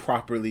working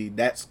properly,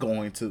 that's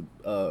going to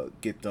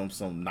get them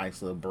some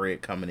nice little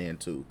bread coming in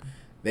too.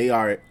 They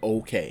are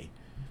okay.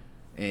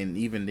 And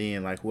even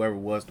then, like, whoever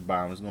was to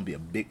buy them, it's going to be a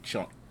big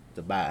chunk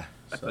to buy.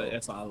 So.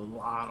 That's a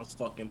lot of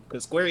fucking...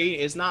 Because Square Enix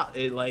is not...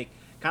 kind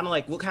of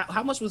like... Look,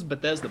 how much was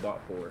Bethesda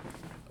bought for?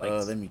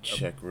 Like, let me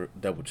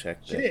double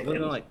check that. Shit,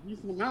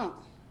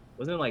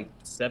 wasn't it like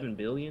 7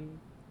 billion?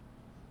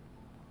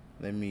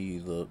 Let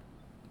me look.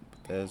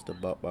 Bethesda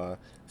bought by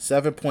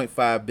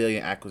 7.5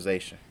 billion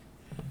acquisition.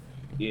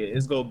 Yeah,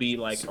 it's gonna be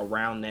like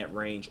around that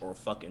range or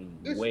fucking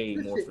way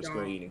more for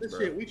Square Enix, bro.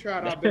 Shit, we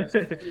tried our best.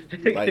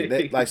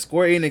 like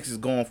Square Enix is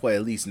going for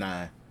at least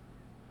 9.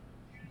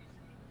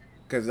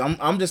 Cause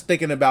I'm just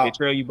thinking about... They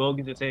trail you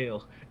bogus as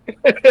hell.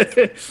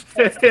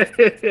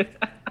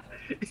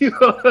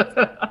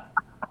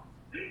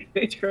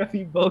 They trail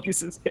you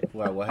bogus as hell.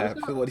 Wow, what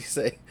happened? What'd he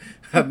say?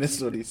 I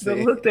missed what he said.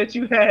 The look that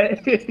you had,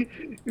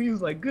 he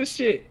was like, good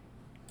shit.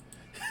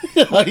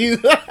 We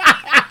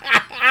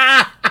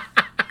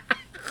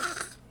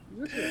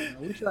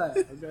tried,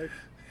 okay?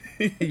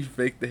 He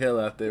faked the hell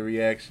out that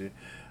reaction.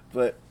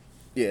 But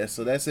yeah,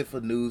 so that's it for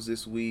news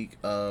this week.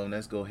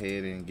 Let's go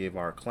ahead and give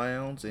our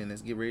clowns and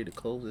let's get ready to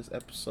close this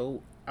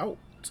episode out.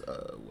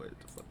 Where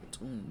the fucking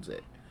tunes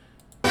at?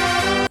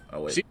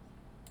 Oh wait.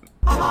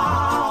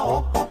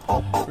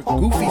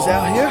 Goofy's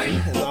out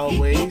here as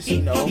always,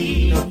 you know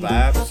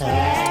vibes.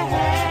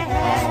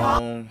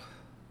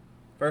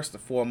 First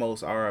and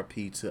foremost,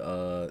 RIP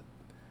to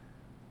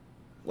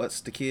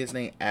what's the kid's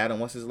name? Adam.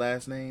 What's his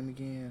last name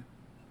again?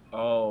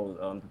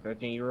 Oh, the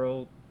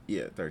 13-year-old.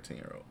 Yeah,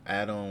 13-year-old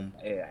Adam.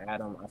 Yeah,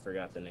 Adam. I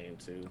forgot the name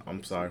too.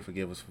 I'm sorry,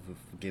 forgive us for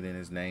forgetting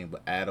his name,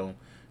 but Adam,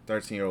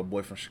 13-year-old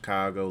boy from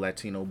Chicago,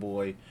 Latino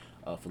boy,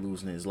 for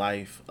losing his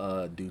life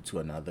due to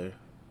another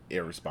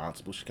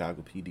irresponsible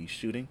Chicago PD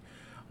shooting.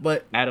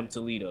 But Adam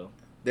Toledo.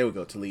 There we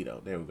go, Toledo.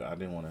 There we go.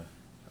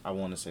 I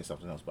want to say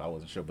something else, but I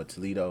wasn't sure. But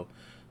Toledo.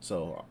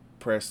 So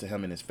prayers to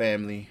him and his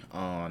family.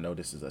 I know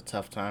this is a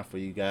tough time for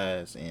you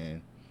guys,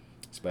 and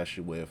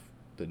especially with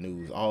the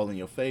news all in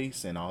your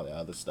face and all the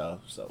other stuff.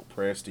 So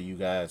prayers to you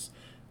guys.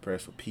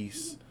 Prayers for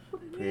peace.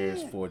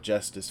 Prayers for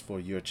justice for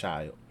your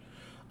child.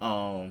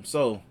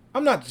 So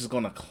I'm not just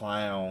gonna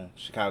clown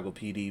Chicago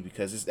PD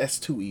because that's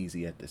too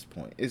easy at this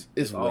point. It's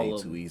way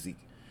too easy.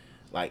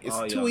 Like,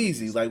 it's too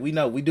easy. Like, we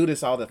know we do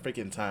this all the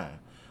freaking time.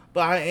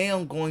 But I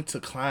am going to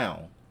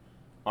clown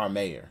our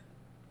mayor,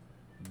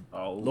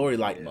 Lori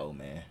Lightmo,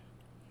 man.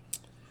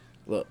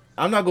 Look,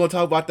 I'm not going to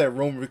talk about that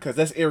rumor because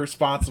that's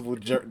irresponsible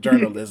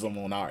journalism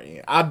on our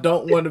end. I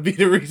don't want to be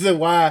the reason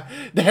why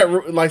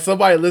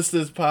somebody listens to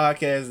this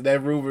podcast and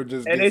that rumor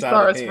just and gets they out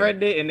of hand. start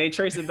spreading it and they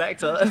trace it back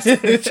to us.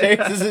 It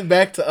traces it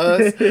back to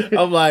us.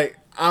 I'm like,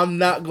 I'm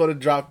not going to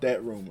drop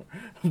that rumor.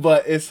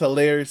 But it's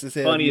hilarious as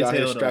hell. Funny as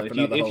hell, though.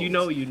 If you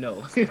know, you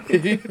know.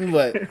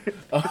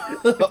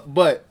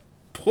 But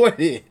point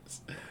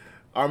is,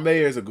 our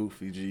mayor's a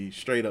goofy, G.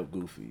 Straight up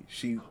goofy.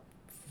 She,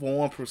 for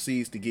one,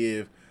 proceeds to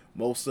give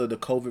most of the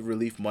COVID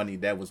relief money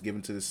that was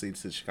given to the city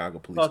to the Chicago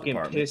Police Department.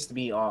 Fucking pissed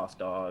me off,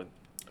 dog.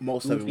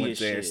 Most of it Goofy went as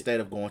there shit. instead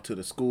of going to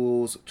the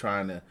schools,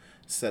 trying to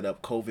set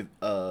up COVID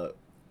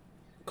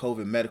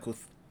medical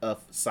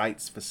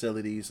sites,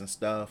 facilities, and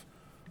stuff.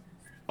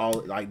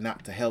 All like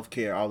not to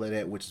healthcare, all of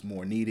that, which is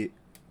more needed.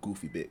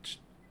 Goofy bitch.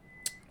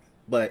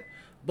 But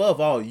above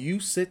all, you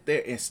sit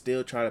there and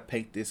still try to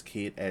paint this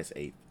kid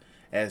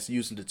as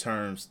using the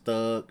terms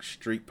thug,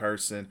 street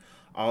person,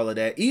 all of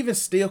that. Even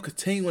still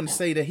continuing to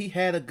say that he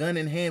had a gun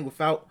in hand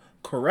without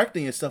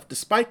correcting himself,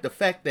 despite the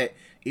fact that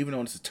even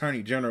though this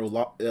attorney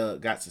general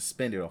got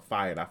suspended or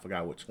fired, I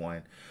forgot which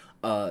one,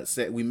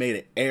 said we made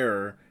an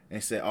error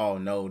and said, oh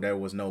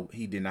no,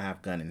 he did not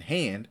have gun in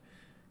hand.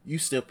 You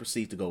still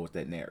proceed to go with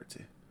that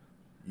narrative.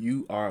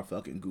 You are a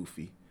fucking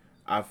goofy.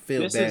 I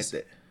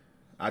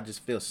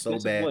just feel so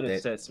bad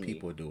that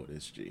people are doing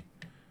this, G.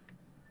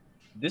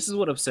 This is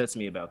what upsets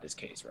me about this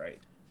case, right?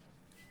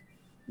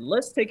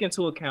 Let's take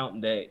into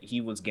account that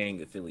he was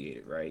gang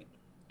affiliated, right?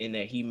 And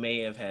that he may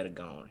have had a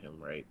gun on him,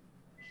 right?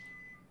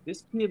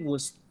 This kid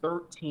was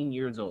 13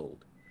 years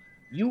old.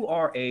 You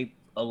are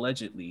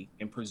allegedly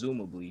and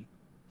presumably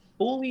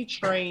fully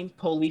trained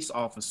police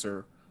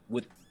officer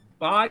with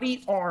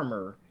body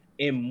armor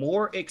and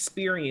more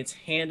experience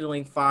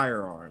handling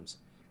firearms.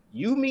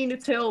 You mean to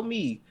tell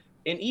me,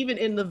 and even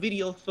in the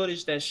video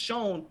footage that's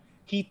shown,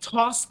 he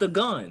tossed the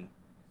gun.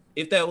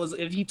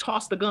 If he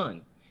tossed the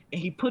gun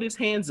and he put his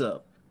hands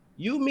up,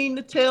 you mean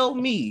to tell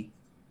me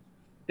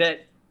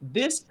that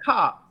this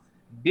cop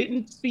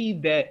didn't see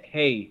that,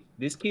 hey,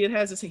 this kid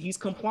he's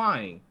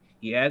complying.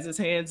 He has his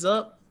hands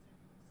up,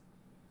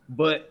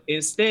 but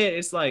instead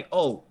it's like,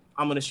 oh,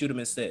 I'm going to shoot him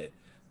instead.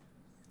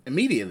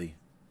 Immediately.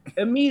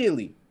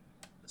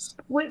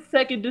 Split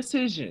second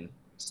decision.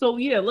 So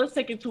yeah, let's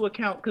take into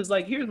account, because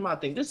like, here's my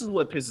thing. This is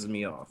what pisses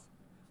me off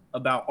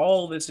about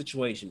all these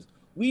situations.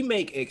 We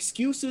make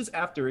excuses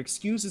after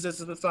excuses as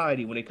a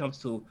society when it comes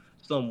to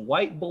some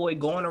white boy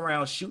going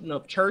around shooting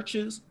up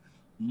churches,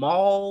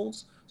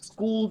 malls,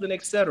 schools, and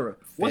etc.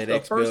 What's the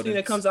first thing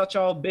that comes out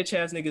y'all bitch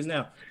ass niggas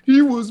now?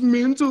 He was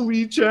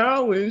mentally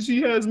challenged.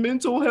 He has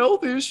mental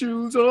health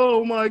issues.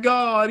 Oh my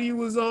God, he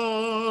was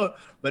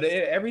But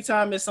every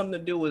time it's something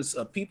to do with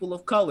people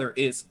of color,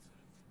 it's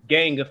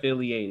gang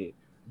affiliated,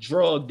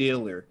 drug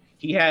dealer.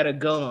 He had a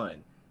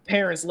gun.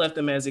 Parents left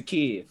him as a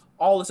kid.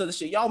 All this other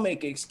shit. Y'all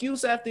make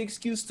excuse after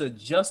excuse to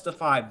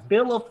justify,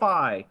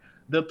 vilify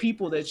the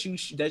people that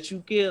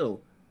you kill,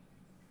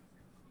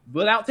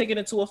 without taking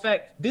into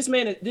effect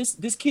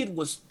this kid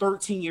was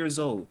 13 years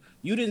old.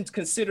 You didn't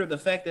consider the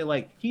fact that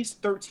like he's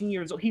 13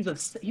 years old. He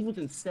was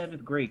in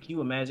 7th grade. Can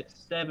you imagine?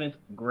 7th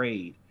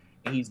grade,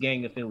 and he's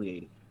gang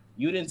affiliated.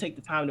 You didn't take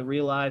the time to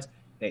realize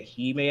that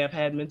he may have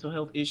had mental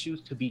health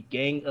issues to be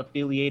gang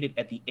affiliated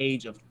at the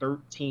age of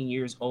 13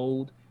 years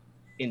old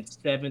in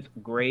 7th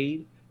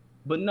grade.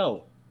 But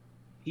no,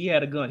 he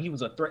had a gun. He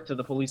was a threat to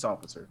the police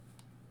officer.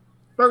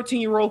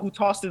 13-year-old who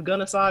tossed his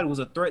gun aside was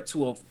a threat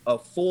to a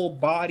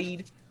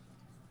full-bodied,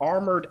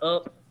 armored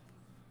up,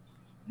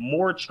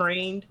 more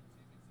trained,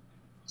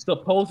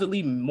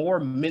 supposedly more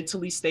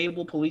mentally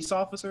stable police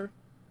officer.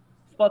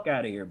 Fuck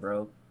out of here,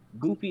 bro.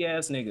 Goofy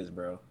ass niggas,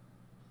 bro.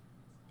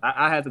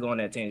 I had to go on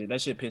that tangent.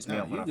 That shit pissed me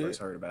off when I first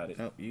heard about it.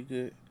 No, you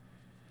good.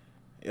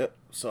 Yep.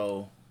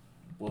 So,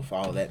 with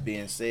all that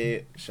being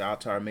said, shout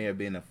out to our mayor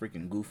being a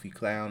freaking goofy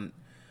clown,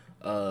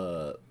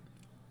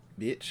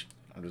 bitch.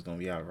 I'm just gonna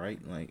be outright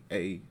like,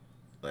 hey,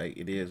 like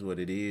it is what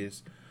it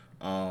is.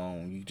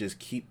 You just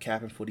keep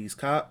capping for these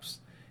cops,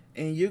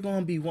 and you're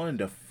gonna be one of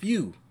the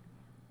few.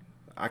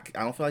 I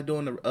don't feel like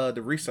doing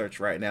the research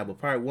right now, but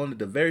probably one of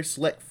the very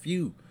select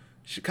few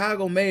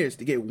Chicago mayors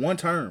to get one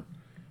term.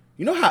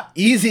 You know how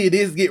easy it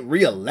is to get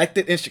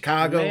reelected in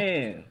Chicago?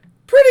 Man.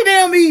 Pretty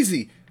damn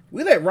easy.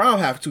 We let Rahm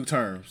have 2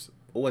 terms.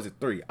 Or was it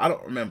 3? I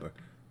don't remember.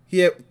 He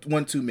had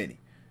one too many.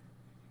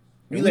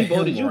 We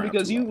voted you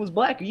because you was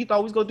black and you thought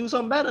we was going to do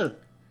something better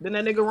than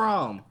that nigga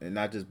Rahm. And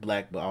not just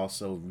black, but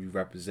also we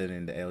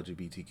representing the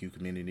LGBTQ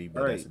community.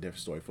 But that's a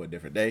different story for a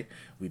different day.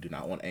 We do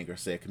not want to anger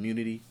said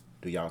community.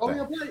 Do y'all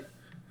think?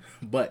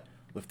 But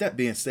with that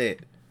being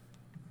said,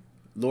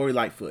 Lori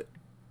Lightfoot,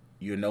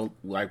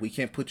 we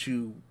can't put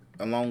you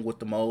along with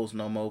the moles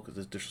no more because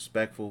it's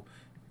disrespectful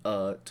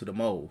to the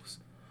moles.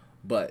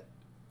 But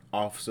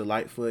Officer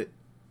Lightfoot,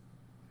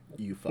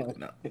 you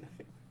fucking up.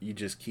 You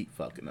just keep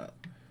fucking up.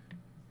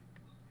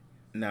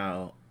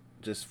 Now,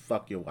 just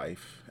fuck your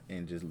wife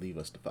and just leave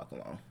us the fuck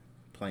alone.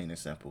 Plain and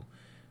simple.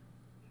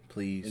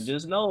 Please. And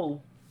just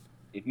know,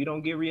 if you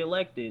don't get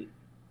reelected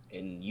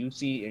and you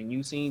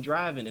seen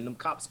driving and them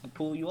cops can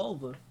pull you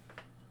over,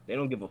 they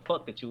don't give a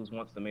fuck that you was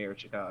once the mayor of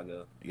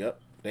Chicago.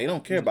 Yep. They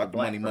don't care about the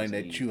money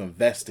that you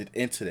invested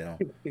into them.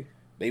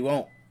 They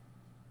won't.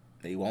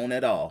 They won't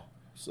at all.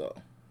 So,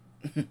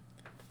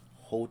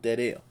 hold that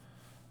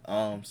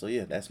L. So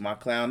yeah, that's my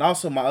clown.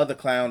 Also, my other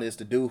clown is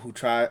the dude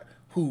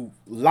who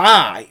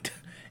lied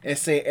and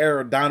said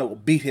Aaron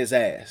Donald beat his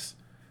ass.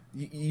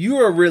 You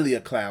are really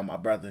a clown, my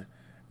brother.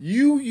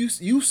 You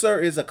sir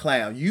is a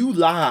clown. You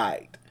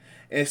lied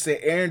and said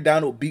Aaron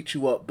Donald beat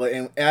you up, but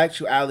in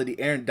actuality,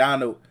 Aaron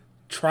Donald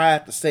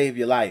tried to save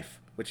your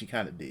life, which he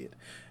kind of did.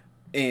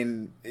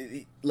 And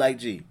like,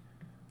 gee,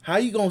 how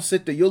you gonna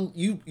sit there?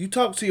 You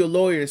talk to your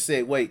lawyer and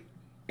say, wait,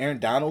 Aaron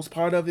Donald's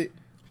part of it.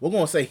 We're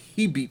gonna say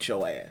he beat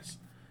your ass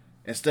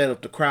instead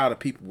of the crowd of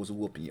people was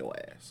whooping your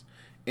ass.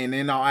 And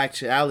in all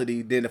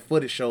actuality, then the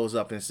footage shows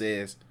up and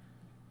says,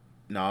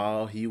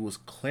 no, he was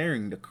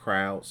clearing the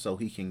crowd so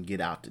he can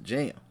get out the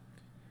jam.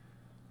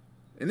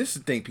 And this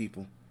is the thing,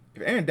 people.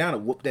 If Aaron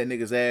Donald whooped that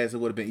nigga's ass, it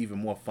would have been even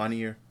more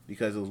funnier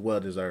because it was well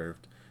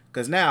deserved.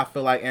 Because now I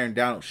feel like Aaron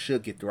Donald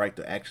should get the right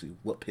to actually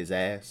whoop his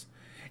ass.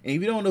 And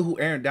if you don't know who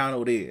Aaron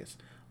Donald is,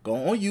 go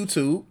on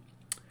YouTube,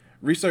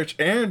 research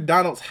Aaron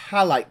Donald's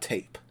highlight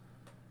tape.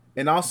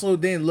 And also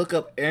then look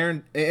up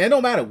Aaron, and it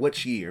don't matter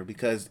which year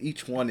because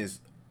each one is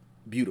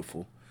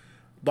beautiful.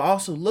 But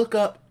also look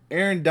up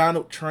Aaron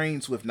Donald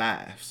trains with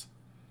knives.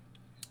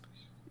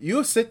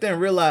 You'll sit there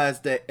and realize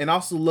that, and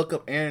also look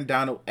up Aaron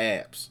Donald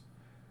abs.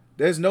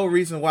 There's no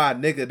reason why a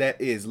nigga that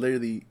is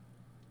literally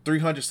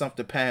 300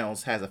 something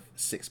pounds has a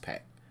six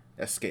pack.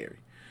 That's scary.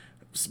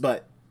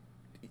 But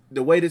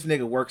the way this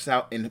nigga works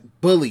out and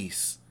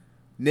bullies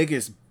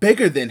niggas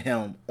bigger than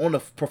him on a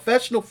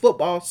professional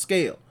football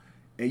scale,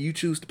 and you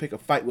choose to pick a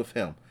fight with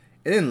him,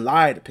 and then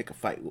lie to pick a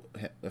fight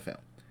with him.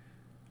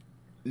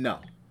 No.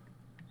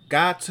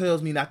 God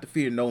tells me not to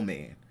fear no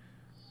man,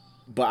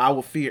 but I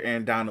will fear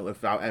Aaron Donald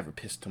if I ever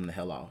pissed him the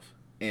hell off.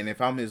 And if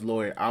I'm his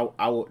lawyer,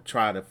 I will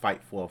try to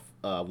fight for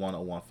a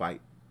one-on-one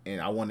fight,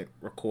 and I want it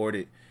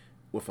recorded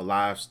with a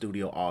live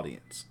studio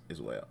audience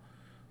as well.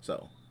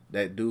 So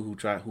that dude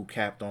who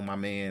capped on my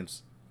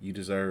man's, you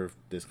deserve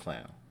this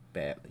clown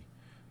badly.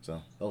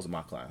 So those are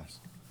my clowns.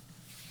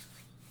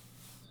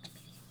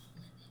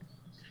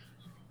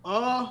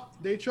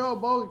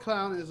 Detroit Bogan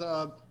Clown is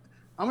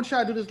I'm gonna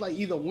try to do this like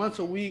either once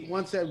a week,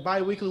 once at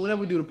bi-weekly,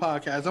 whenever we do the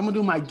podcast. I'm gonna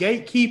do my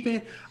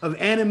gatekeeping of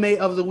anime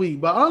of the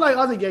week. But unlike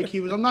other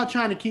gatekeepers, I'm not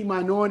trying to keep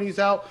minorities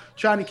out,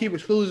 trying to keep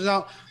exclusions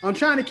out. I'm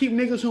trying to keep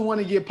niggas who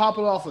want to get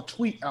popular off a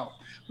tweet out.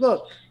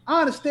 Look,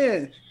 I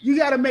understand. You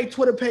got to make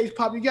Twitter page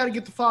pop. You got to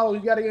get the followers.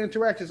 You got to get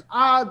interactions.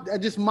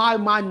 Just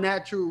my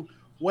natural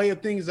way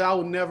of things. I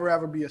will never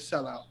ever be a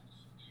sellout.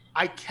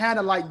 I kind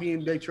of like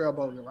being Big Trail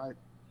Bogan, right?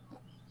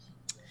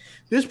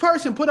 This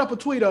person put up a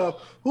tweet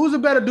of who's a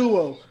better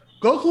duo,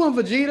 Goku and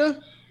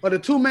Vegeta, or the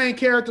two main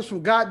characters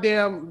from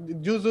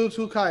goddamn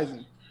Jujutsu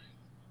Kaisen.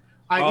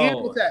 I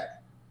end with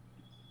that.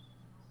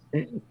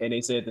 And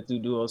they said the two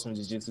duos from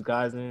Jujutsu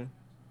Kaisen.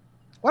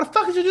 What the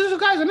fuck is Jujutsu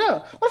Kaisen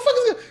now? What the fuck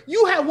is it?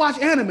 You have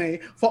watched anime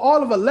for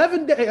all of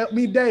 11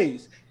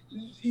 days.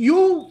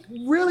 You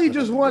really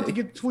just wanted to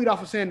get the tweet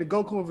off of saying that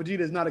Goku and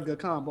Vegeta is not a good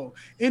combo,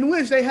 in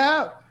which they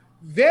have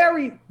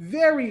very,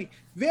 very,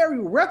 very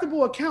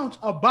reputable accounts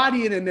of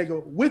bodying a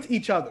nigga with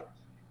each other.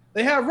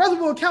 They have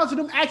reputable accounts of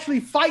them actually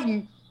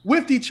fighting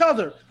with each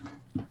other.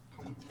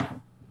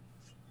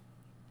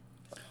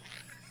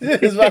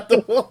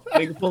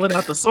 Nigga pulling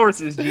out the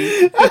sources,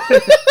 G.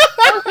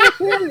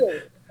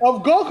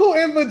 Of Goku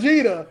and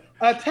Vegeta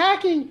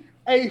attacking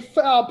a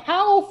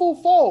powerful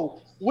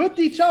foe with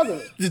each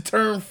other. The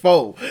term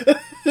foe.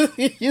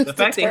 The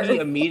fact that he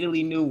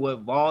immediately knew what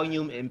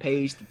volume and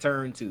page to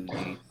turn to,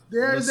 G.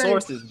 The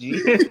sources,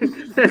 G.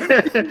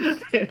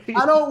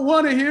 I don't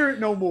want to hear it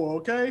no more,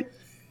 okay?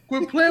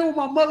 Quit playing with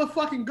my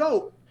motherfucking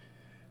goat.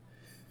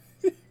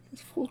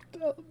 It's pulled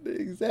out the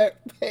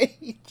exact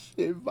page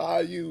and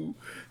volume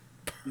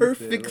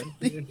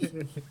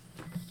perfectly.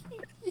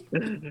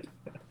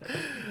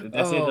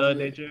 That's it,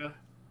 Nature.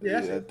 Yeah,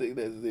 I think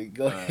that's it.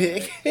 Go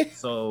ahead.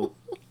 So,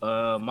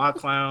 my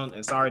clown,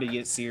 and sorry to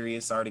get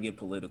serious, sorry to get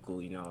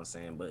political, you know what I'm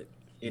saying, but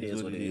it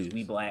is what it is.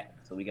 We black,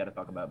 so we got to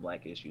talk about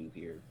black issues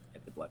here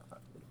at the Black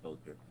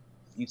Culture.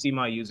 You see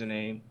my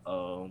username.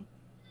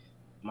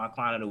 My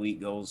clown of the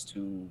week goes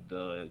to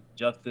the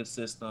justice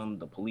system,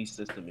 the police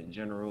system in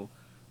general.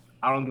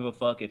 I don't give a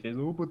fuck if it's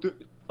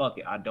fuck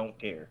it. I don't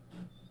care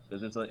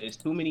because it's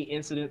too many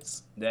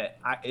incidents that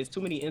I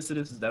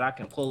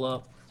can pull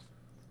up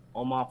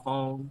on my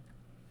phone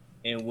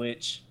in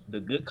which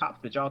the good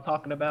cops that y'all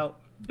talking about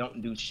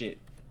don't do shit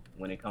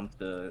when it comes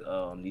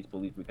to these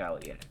police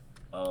brutality acts.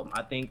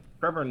 I think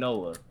Trevor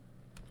Noah,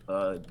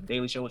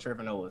 Daily Show with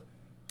Trevor Noah,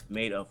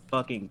 made a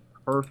fucking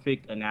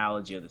perfect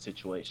analogy of the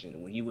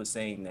situation when he was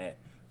saying that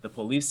the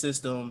police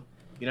system,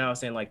 you know what I'm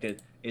saying, like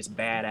that it's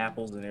bad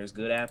apples and there's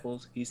good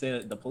apples. He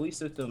said the police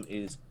system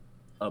is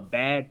a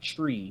bad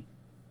tree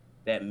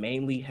that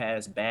mainly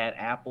has bad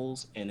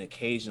apples and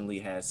occasionally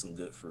has some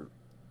good fruit.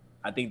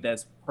 I think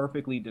that's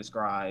perfectly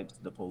describes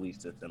the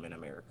police system in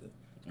America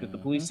because the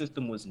police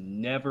system was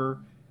never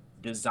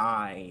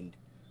designed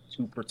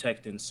to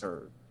protect and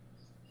serve.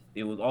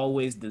 It was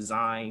always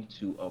designed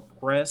to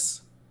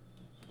oppress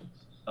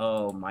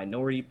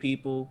minority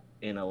people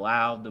and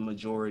allow the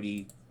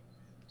majority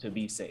to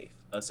be safe.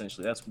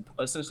 Essentially, that's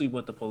essentially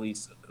what the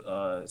police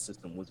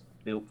system was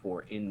built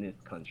for in this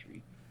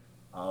country.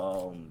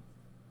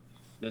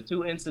 The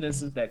two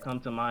incidences that come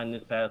to mind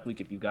this past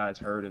week, if you guys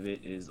heard of it,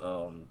 is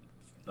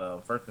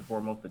first and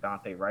foremost the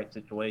Dante Wright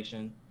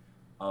situation.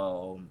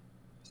 So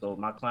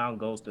my clown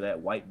goes to that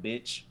white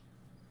bitch.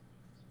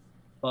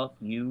 Fuck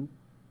you.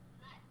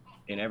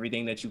 and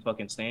everything that you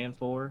fucking stand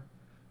for.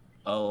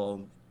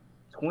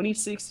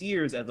 26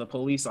 years as a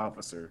police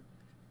officer,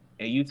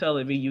 and you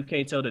telling me you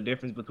can't tell the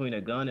difference between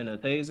a gun and a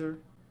taser?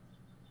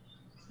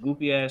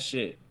 Goofy ass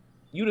shit.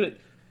 You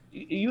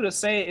the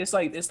same. It's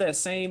like that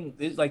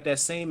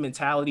same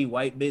mentality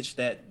white bitch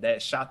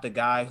that shot the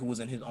guy who was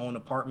in his own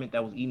apartment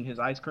that was eating his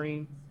ice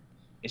cream,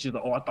 and she's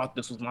like, "Oh, I thought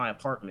this was my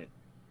apartment."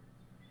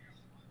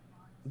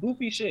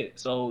 Goofy shit.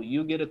 So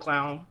you get a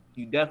clown.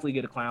 You definitely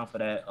get a clown for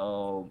that.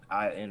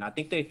 I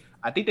think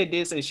they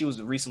did say she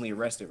was recently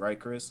arrested, right,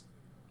 Chris?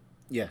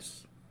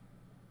 Yes.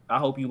 I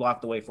hope you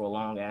locked away for a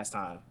long ass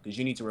time because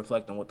you need to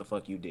reflect on what the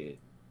fuck you did.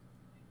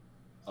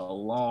 A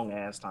long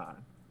ass time.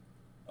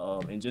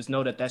 And just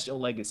know that that's your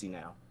legacy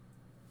now.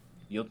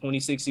 Your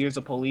 26 years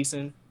of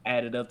policing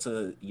added up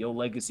to your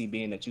legacy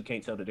being that you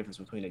can't tell the difference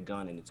between a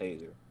gun and a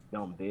taser.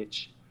 Dumb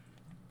bitch.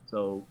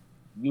 So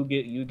you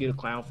get a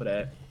clown for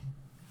that.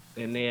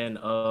 And then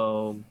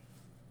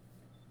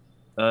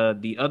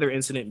the other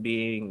incident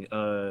being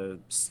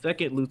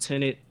Second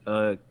Lieutenant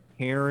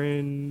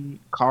Karen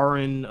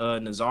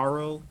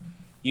Nazaro.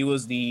 He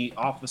was the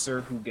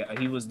officer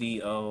he was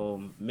the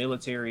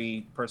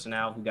military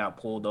personnel who got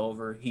pulled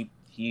over. He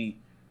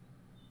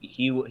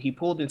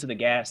pulled into the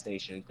gas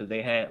station because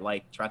they had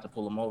like tried to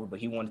pull him over, but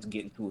he wanted to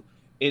get into it.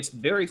 It's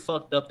very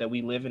fucked up that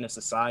we live in a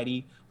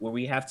society where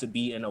we have to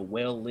be in a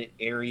well-lit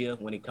area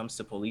when it comes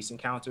to police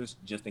encounters,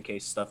 just in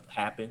case stuff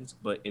happens.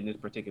 But in this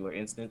particular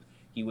instance,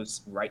 he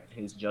was right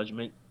in his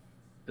judgment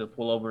to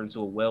pull over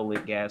into a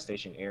well-lit gas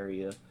station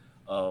area.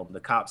 The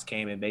cops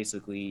came and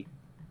basically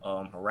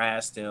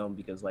harassed him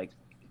because like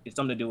it's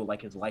something to do with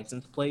like his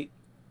license plate.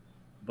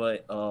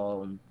 But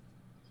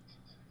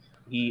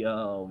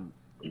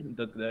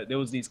there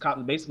was these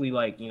cops basically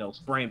like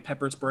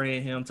pepper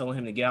spraying him, telling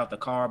him to get out the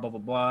car, blah blah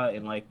blah,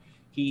 and like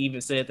he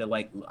even said that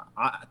like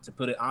to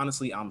put it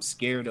honestly, I'm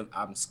scared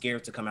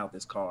to come out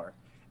this car.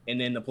 And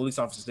then the police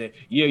officer said,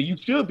 "Yeah, you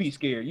should be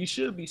scared. You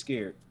should be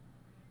scared."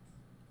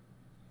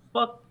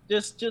 Fuck,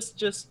 just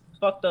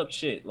fucked up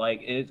shit.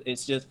 Like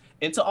it's just,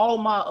 and to all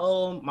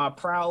my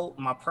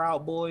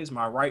proud boys,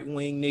 my right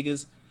wing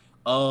niggas,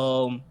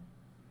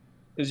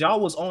 because y'all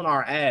was on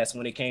our ass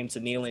when it came to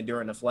kneeling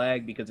during the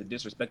flag because it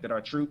disrespected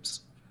our troops.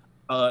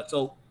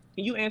 So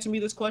can you answer me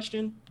this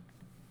question?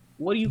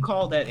 What do you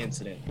call that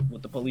incident?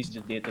 What the police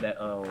just did to that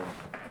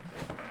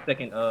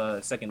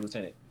second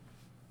lieutenant?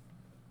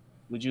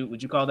 Would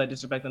you call that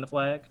disrespecting the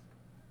flag?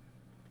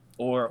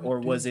 Or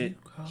was it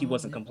he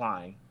wasn't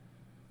complying?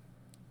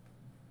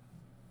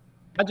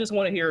 I just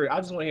want to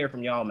hear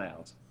from y'all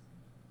mouths.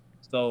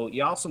 So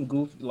y'all some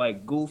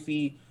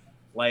goofy.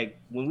 Like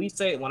when we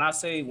say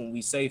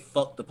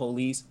fuck the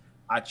police,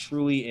 I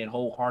truly and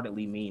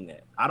wholeheartedly mean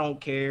that. I don't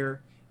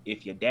care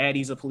if your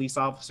daddy's a police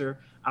officer.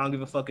 I don't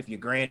give a fuck if your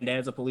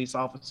granddad's a police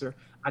officer.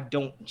 I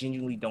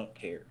genuinely don't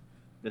care.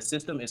 The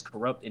system is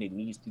corrupt and it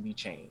needs to be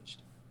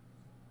changed.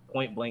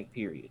 Point blank,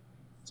 period.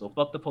 So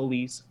fuck the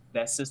police.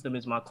 That system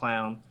is my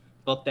clown.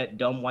 Fuck that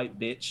dumb white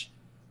bitch.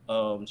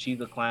 She's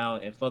a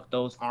clown, and fuck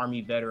those army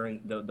veteran,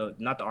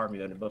 not the army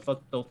veteran, but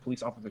fuck those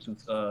police officers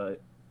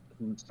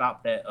who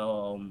stopped that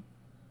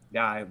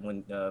guy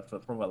when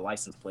from a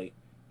license plate.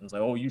 And it's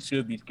like, oh, you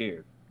should be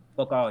scared.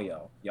 Fuck all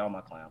y'all. Y'all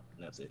my clown,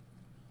 and that's it.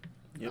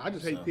 Yep, I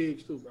just hate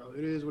pigs too, bro.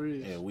 It is what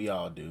it is. Yeah, we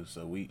all do.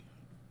 So with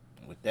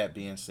that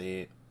being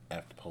said,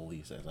 after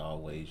police, as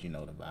always, you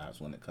know the vibes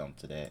when it comes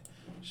to that.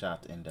 Shout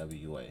out to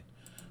NWA.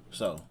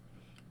 So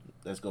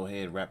let's go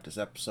ahead and wrap this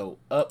episode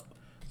up.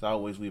 As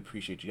always, we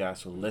appreciate you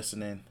guys for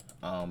listening.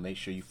 Make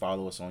sure you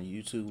follow us on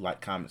YouTube, like,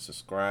 comment,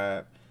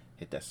 subscribe.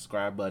 Hit that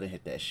subscribe button,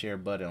 hit that share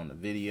button on the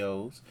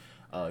videos.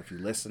 If you're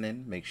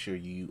listening, make sure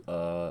you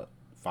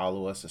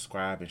follow us,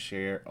 subscribe, and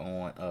share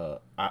on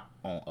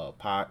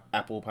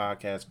Apple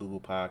Podcasts, Google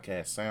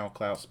Podcasts,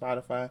 SoundCloud,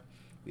 Spotify.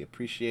 We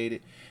appreciate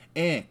it.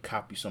 And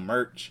copy some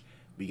merch.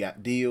 We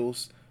got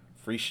deals,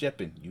 free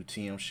shipping,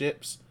 UTM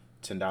ships,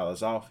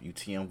 $10 off,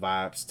 UTM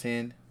Vibes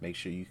 10. Make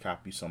sure you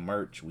copy some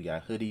merch. We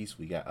got hoodies,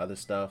 we got other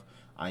stuff.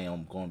 I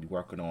am going to be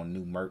working on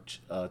new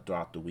merch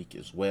throughout the week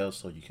as well,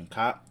 so you can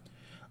cop.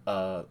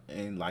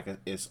 And like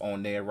it's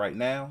on there right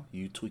now,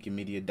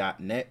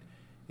 youtweakingmedia.net.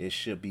 It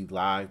should be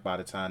live by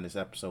the time this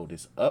episode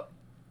is up.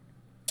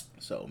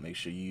 So make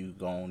sure you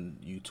go on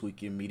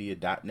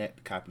youtweakingmedia.net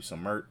to copy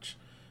some merch.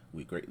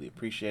 We greatly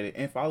appreciate it.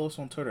 And follow us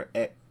on Twitter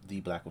at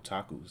The Black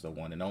Otakus, the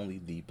one and only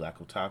The Black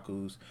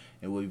Otakus.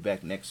 And we'll be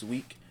back next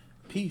week.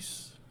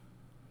 Peace.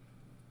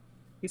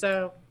 Peace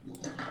out.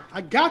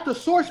 I got the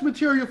source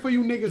material for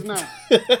you niggas now.